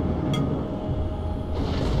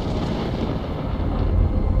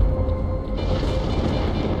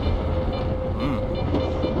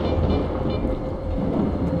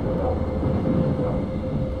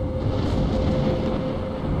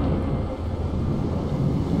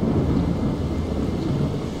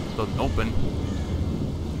 Doesn't open.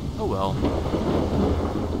 Oh well.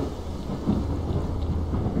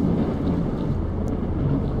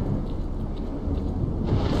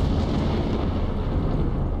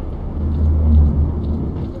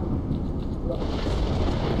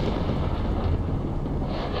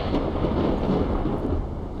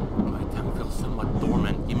 My tongue feels somewhat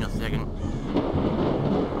dormant. Give me a second.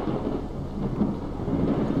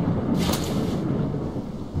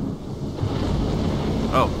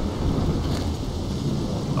 Oh.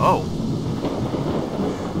 Oh.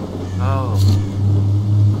 Oh.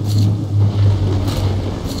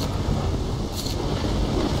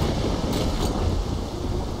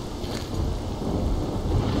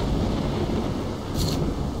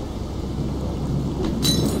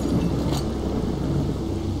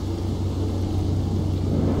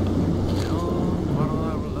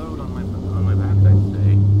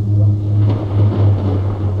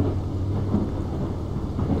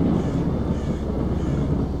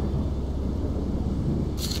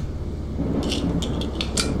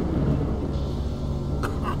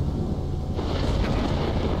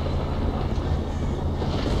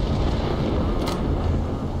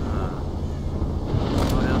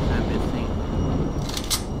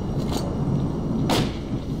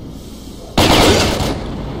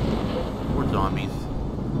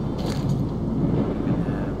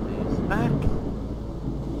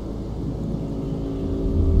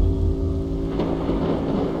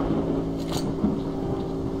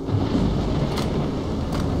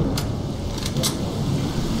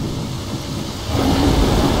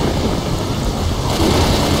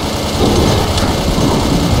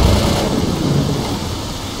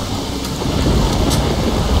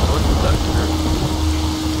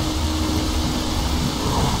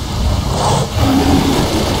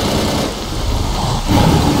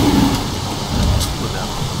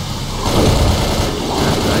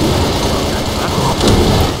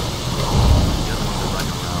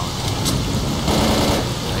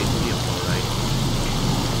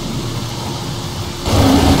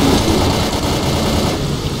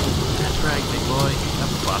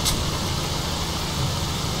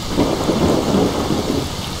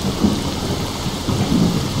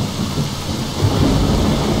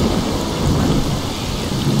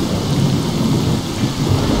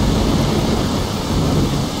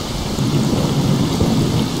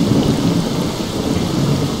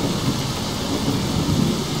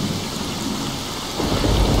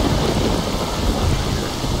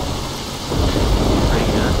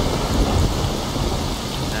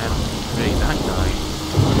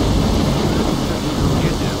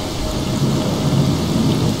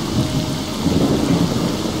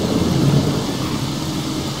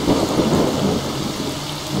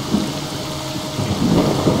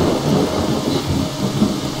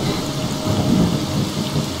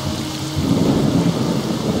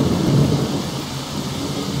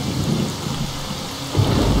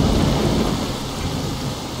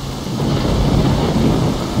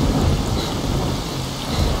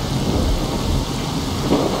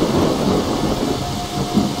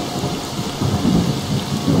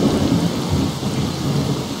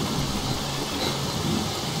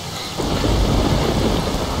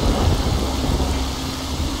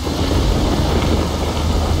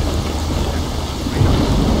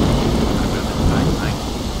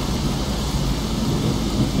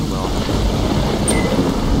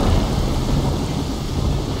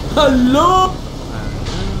 Hello?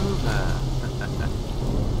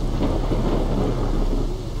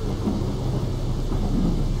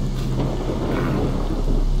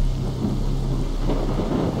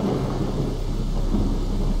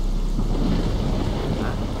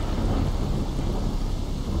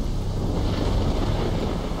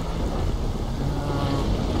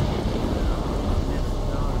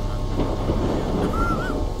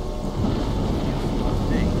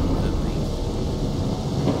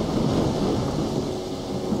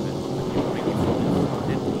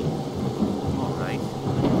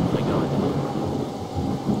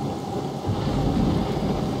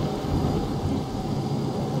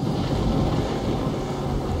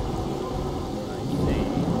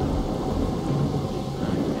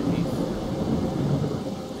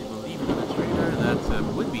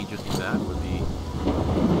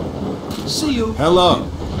 See you. Hello.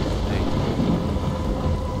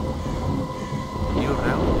 New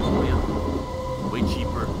round is way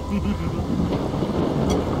cheaper.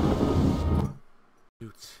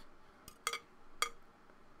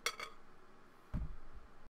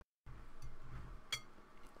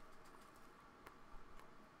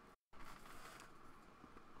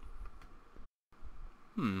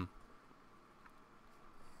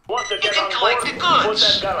 Want to get on board? Put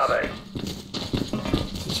that gun away.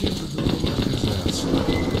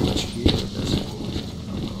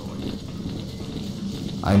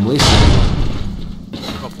 I'm listening.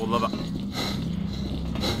 Couple of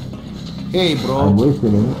Hey, bro. I'm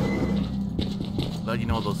listening. let you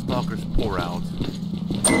know those stalkers pour out.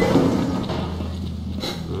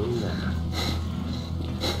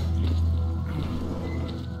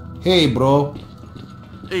 Hey, bro.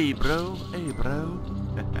 Hey, bro. Hey, bro.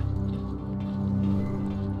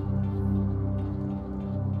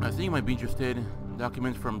 I think you might be interested in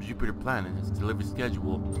documents from Jupiter Planet. Its delivery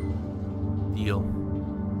schedule. Deal.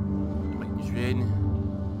 You might be interested in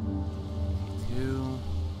 2.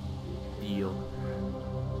 Deal.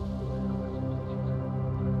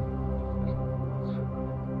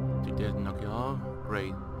 Two dead knock you off.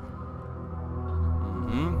 Great.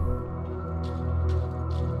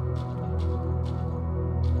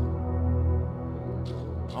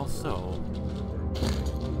 Also,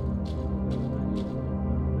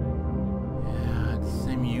 yeah, it's the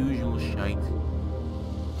same usual shite.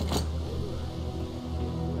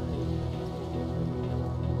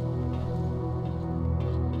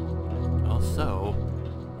 Also.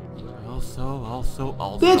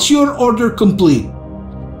 That's your order complete.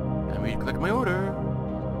 Let me click my order.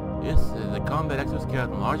 This is a combat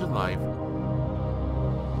exoskeleton, large as life.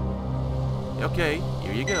 Okay,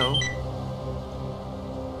 here you go.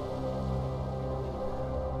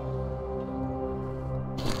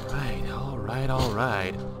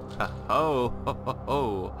 Alright. Ho ho ho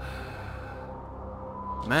ho.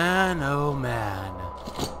 Man, oh man.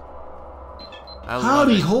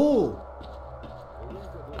 Howdy ho.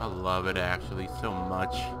 I love it actually so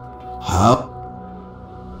much. How?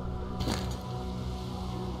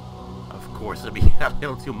 Of course it'd be a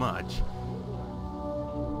little too much.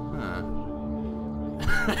 Huh.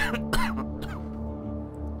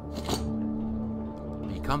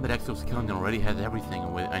 The combat exoskeleton already has everything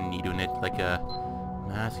I need in it, like a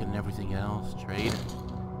mask and everything else. Trade.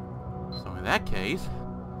 So in that case,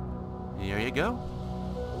 here you go.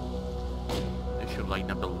 This should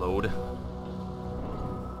lighten up the load.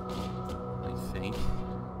 I think.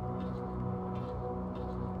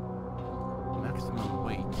 Maximum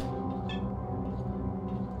weight.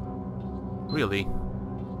 Really?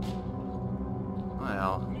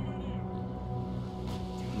 Well.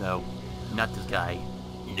 No. Not this guy.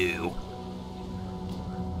 No.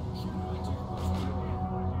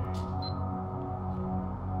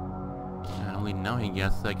 I only know he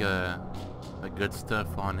gets like a good stuff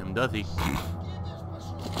on him, does he?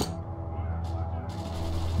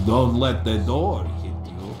 Don't let the door hit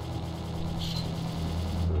you.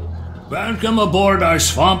 Welcome aboard our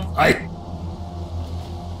swamp.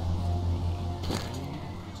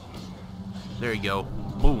 There you go.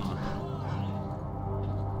 Boom.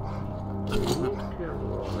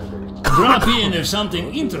 Drop in if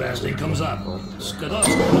something interesting comes up. Skados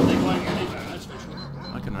won't be going anywhere, that's for sure.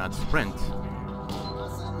 I cannot sprint.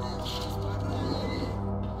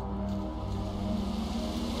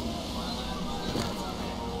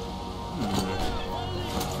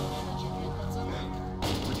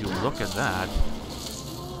 Would you look at that?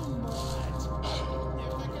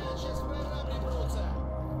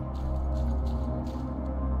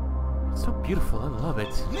 It's so beautiful, I love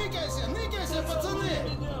it. Ныкайся, пацаны!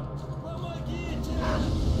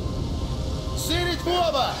 Сырить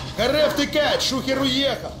Боба! Харе втыкать, шухер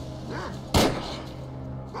уехал!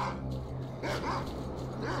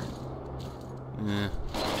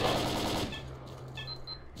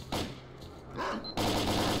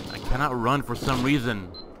 I cannot run for some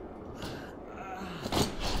reason.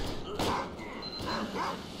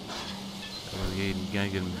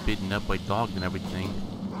 Getting bitten up by dogs and everything.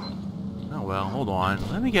 Oh well, hold on.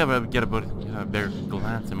 Let me get a better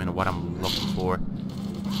glance. I mean, what I'm looking for.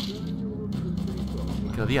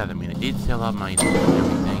 Because yeah, I mean, I did sell out my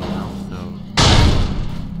everything also.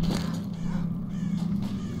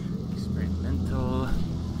 Experimental.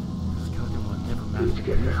 Skeleton will never master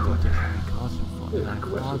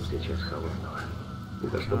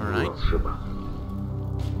because alright.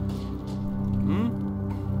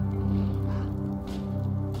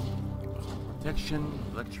 Protection,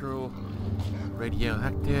 electro,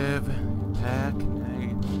 radioactive, pack,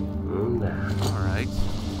 alright.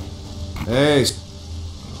 Hey.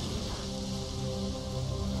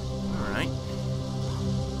 Alright.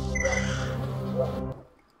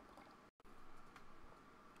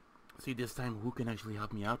 See, this time who can actually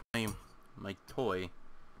help me out? My toy.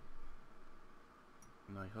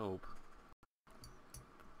 And I hope.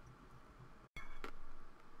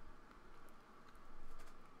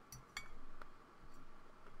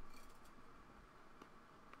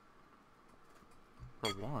 For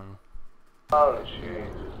one. Oh, jeez.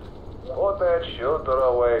 Put that shooter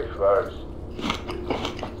away first.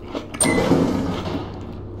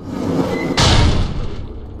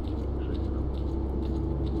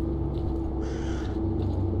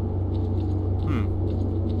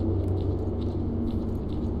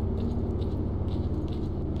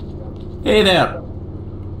 Hey there.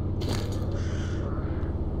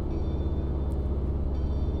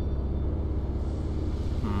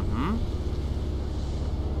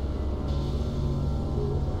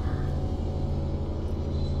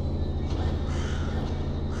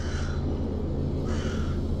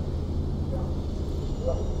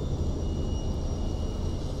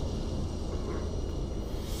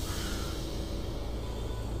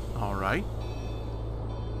 All right.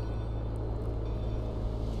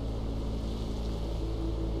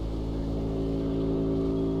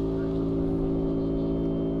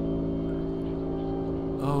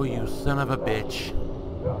 Oh, you son of a bitch.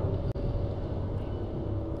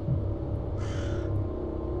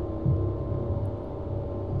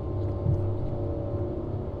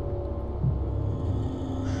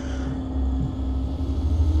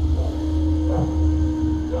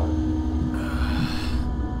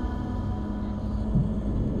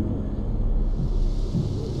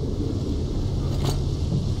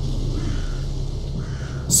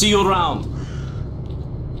 See you around.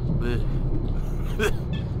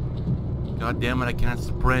 God damn it, I can't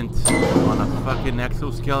sprint on a fucking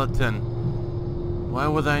exoskeleton. Why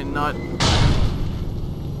was I not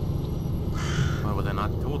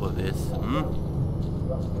told of this?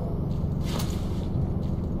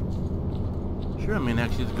 Sure, I mean,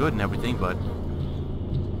 actually it's good and everything, but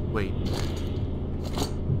wait.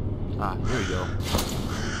 Ah, here we go.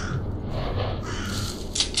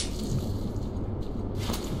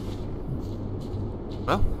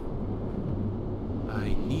 Well,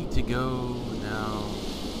 I need to go now.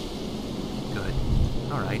 Good.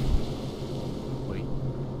 Alright. Wait.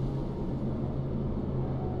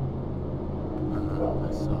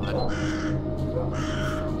 I saw it.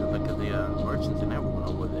 Look at the merchants and everyone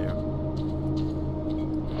over there.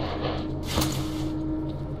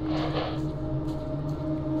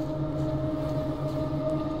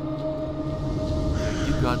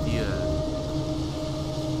 You got the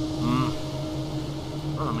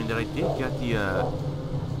well, I mean, that I did get the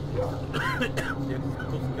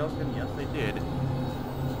skeleton, yes I did. The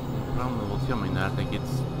problem was, I mean, I think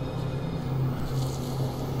it's...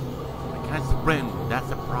 I can't sprint, that's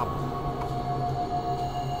the problem.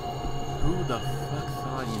 Who the fuck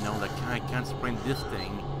thought, you know, that I can't sprint this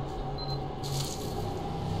thing?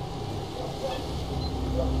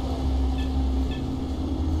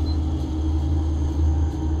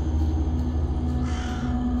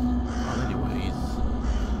 Well, anyways,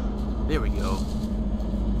 there we go.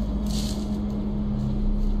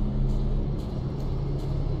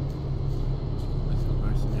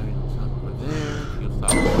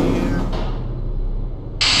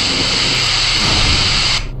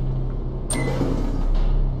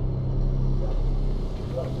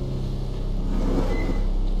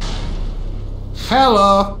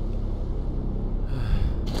 Hello.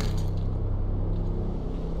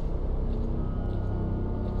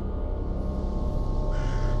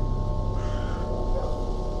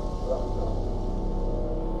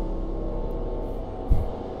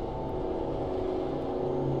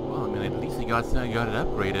 Well, I mean, at least I got it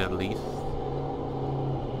upgraded at least.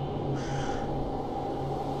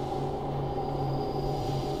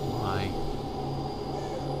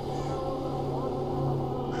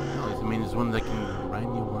 is one that can run in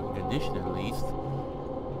working condition at least.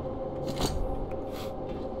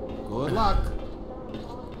 Good luck.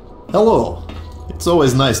 Hello. It's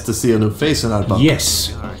always nice to see a new face in our bunker.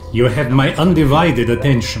 Yes, you have my undivided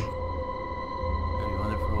attention. Very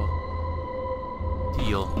wonderful.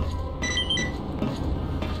 Deal.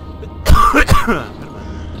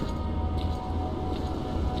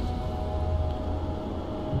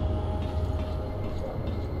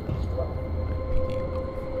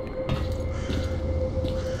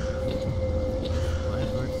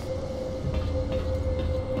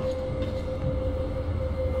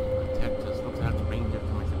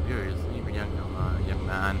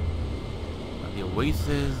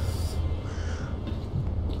 Oasis.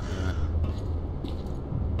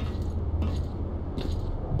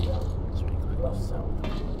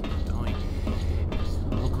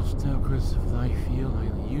 Local stalkers of thy field,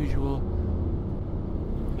 like the usual.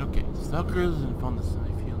 Okay, stalkers and found the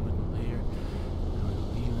side field with the layer.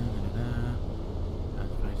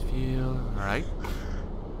 That's nice field. Alright.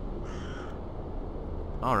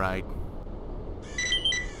 Alright.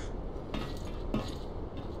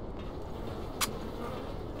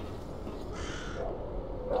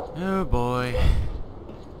 Oh boy.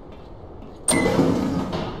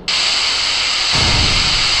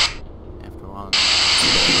 After all.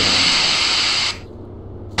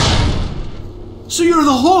 So you're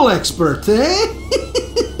the whole expert, eh?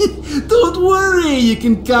 Don't worry, you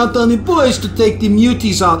can count on the boys to take the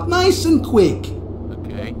muties out nice and quick.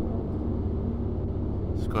 Okay.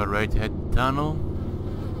 Squad right to head to the tunnel.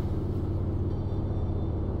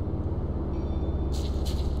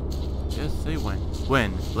 Just say when.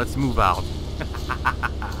 When? Let's move out.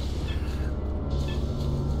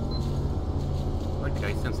 Like the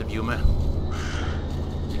guy's sense of humor.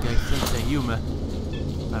 The guy's sense of humor.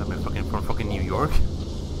 I'm from fucking New York.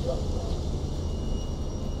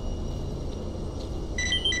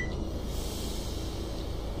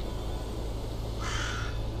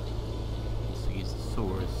 Let's see the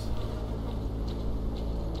source.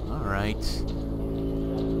 Alright.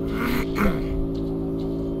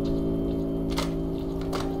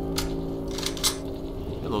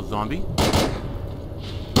 Hello, zombie.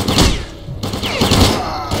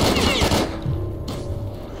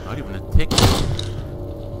 Not even a tick.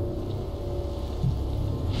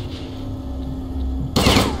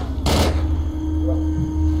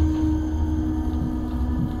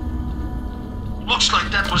 Looks like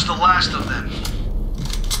that was the last of them.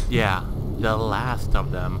 Yeah, the last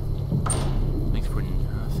of them. Thanks for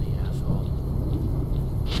nothing, asshole.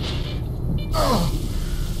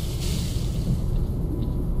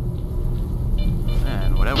 Man,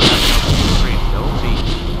 whatever happened to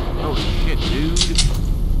holy shit, dude.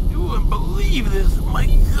 You wouldn't believe this. My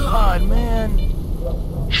god, man.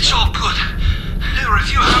 It's all good. There were a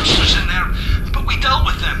few hamsters in there, but we dealt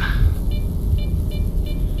with them.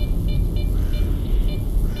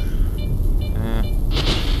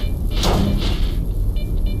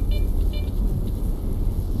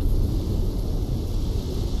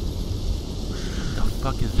 What the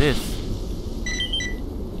fuck is this?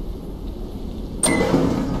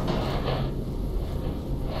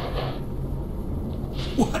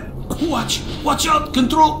 Watch out!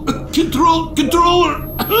 Controller! Controller,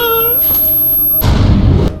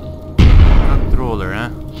 huh?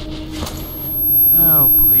 Oh,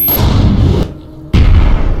 please.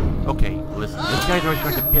 Okay, listen, this guy's always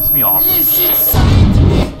trying to piss me off. This inside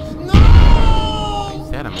me! No! I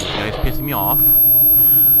said him, this guy's pissing me off.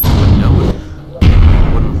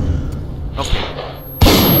 Okay.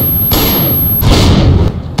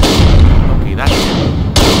 Okay, that's it.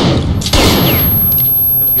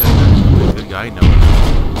 This guy's a good guy, no.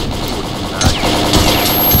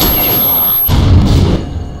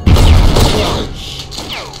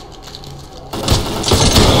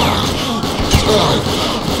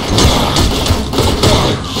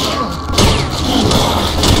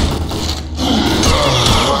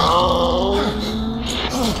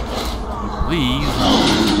 Please.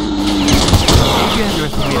 You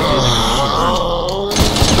underestimate it.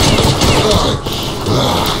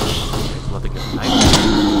 Let the good knife.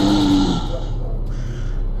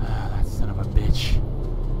 That son of a bitch.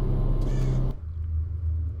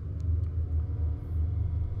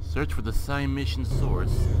 Search for the side mission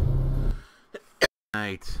source.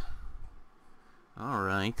 Right.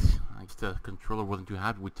 Alright. I guess the controller wasn't too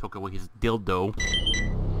happy we took away his dildo.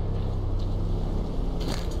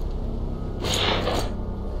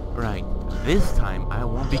 Right. This time I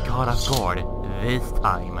won't be caught off guard. This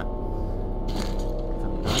time. I'm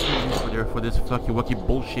not really there for this fucky wucky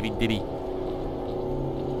bullshitty ditty.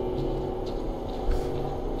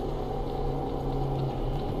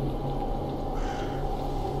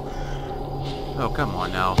 Oh, come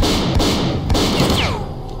on now.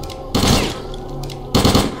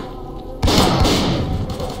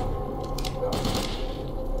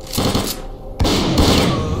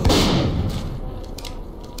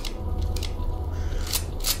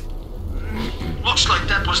 Looks like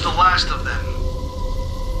that was the last of them.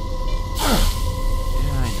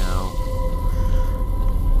 Yeah, I know.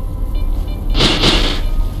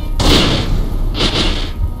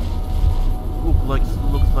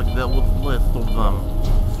 Looks like that was the last of them.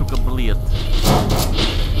 Suka bliet.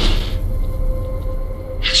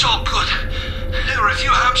 It's all good. There were a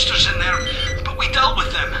few hamsters in there, but we dealt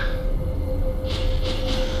with them.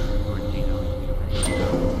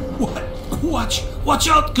 What? Watch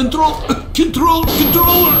out! Controller!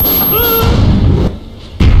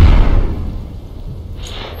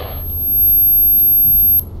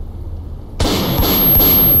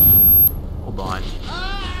 Hold on.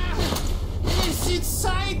 It's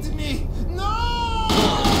inside me! No!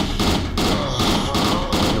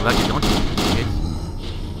 You like it, don't you, shit?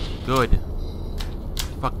 Good.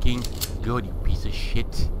 Fucking good, you piece of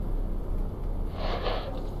shit.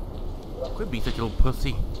 Quit being such a little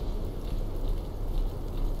pussy.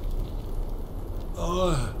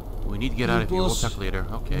 We need to get out of here. We'll talk later.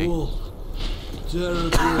 Okay.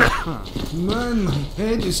 Terrible. Man, my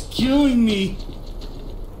head is killing me.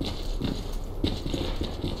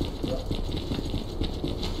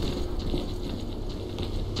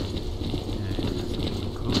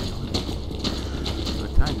 The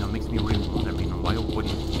time now makes me really wonder. I mean, why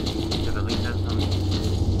wouldn't the late have some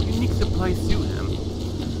unique supplies to him?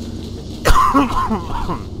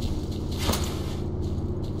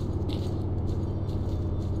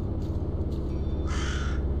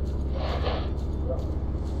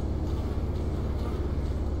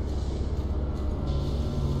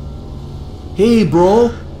 Hey,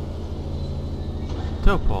 bro.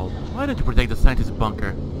 Topol, why don't you protect the scientist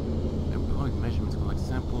bunker? Employed measurements collect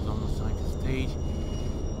samples on the scientist stage.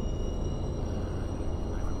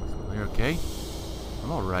 You're okay?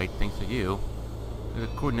 I'm alright, thanks to you. The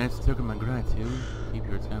coordinates token my gratitude. Keep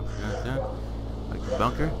your time for that. Like the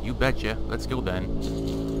bunker? You betcha. Let's go then.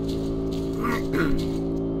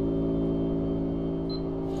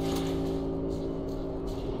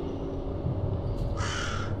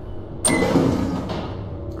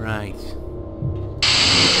 Right.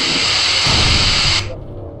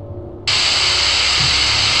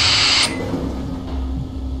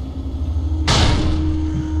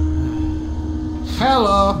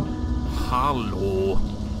 Hello. Hello.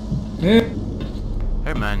 Hey.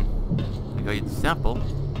 Hey man, I got your sample.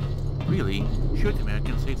 Really? Shoot him, I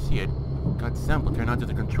can see it. Got sample turned out to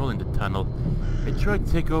the control in the tunnel. It tried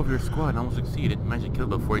to take over your squad and almost succeeded. Managed to kill it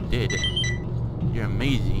before it did. You're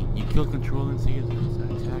amazing. You killed control and see his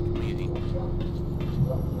attack. Amazing.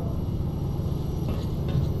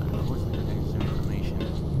 Unfortunately, I got some information.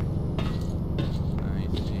 I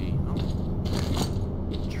see. Oh.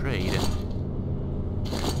 Trade.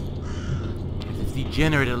 If it's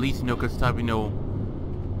degenerate, at least could stop, Please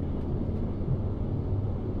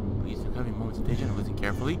took having moments of attention and listen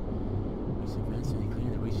carefully. Please advance any clear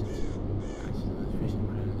situations.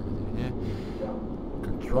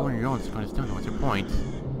 Controlling your own is going to stun. What's your point?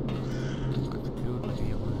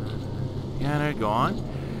 Scanner, go on.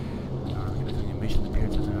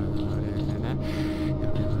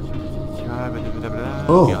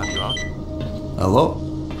 Oh. Hello?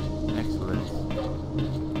 Excellent.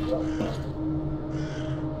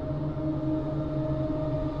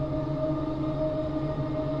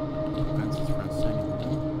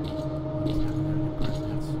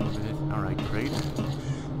 Alright, great.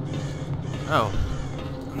 Oh.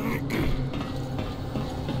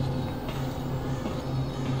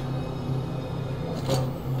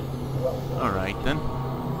 Alright then.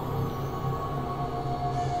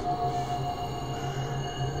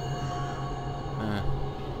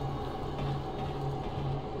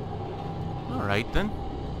 Alright then.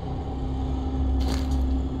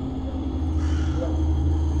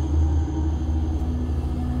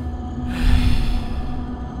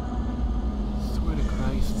 Swear to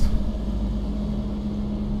Christ.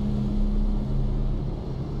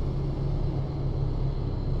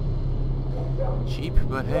 Cheap,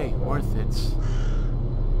 but hey, worth it.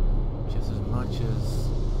 Just as much as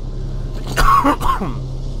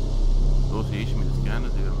association with the scanner,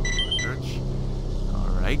 do research.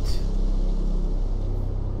 Alright.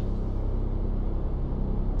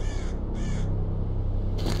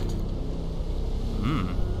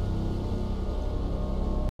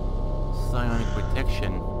 Psionic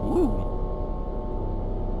protection. Ooh.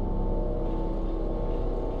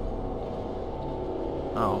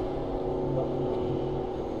 Oh.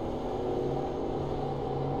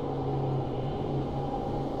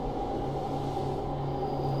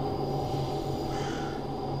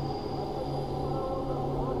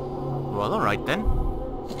 Alright then.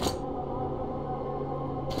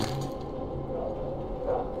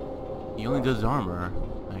 He only does armor.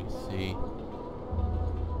 I see.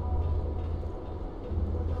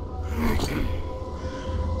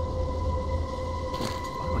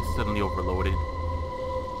 Why am I suddenly overloaded?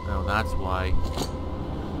 Oh, that's why.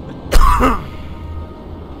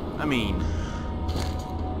 I mean,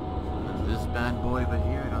 this bad boy over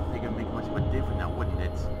here, I don't think it'd make much of a difference now, wouldn't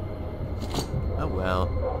it? Oh well.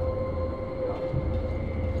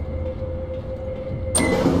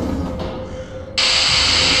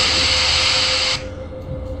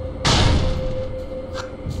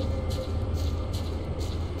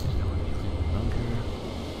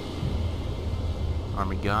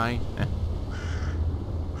 Army guy.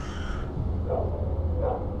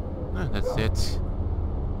 That's it.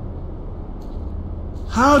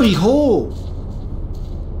 Howdy ho!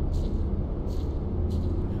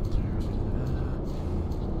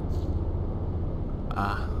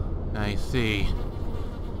 Ah, I see.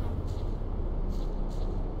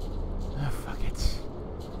 Ah, fuck it.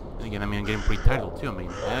 And again, I mean, I'm getting pretty titled too. I mean,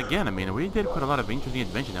 and again, I mean, we did quite a lot of interesting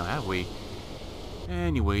adventure now, have we?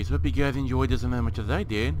 Anyways, hope you guys enjoyed this as much as I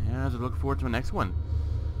did, as I look forward to the next one.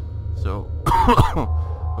 So,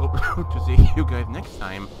 hope to see you guys next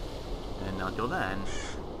time. And until then,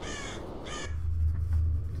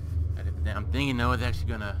 I'm thinking I was actually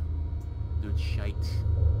gonna do shite.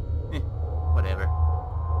 Whatever.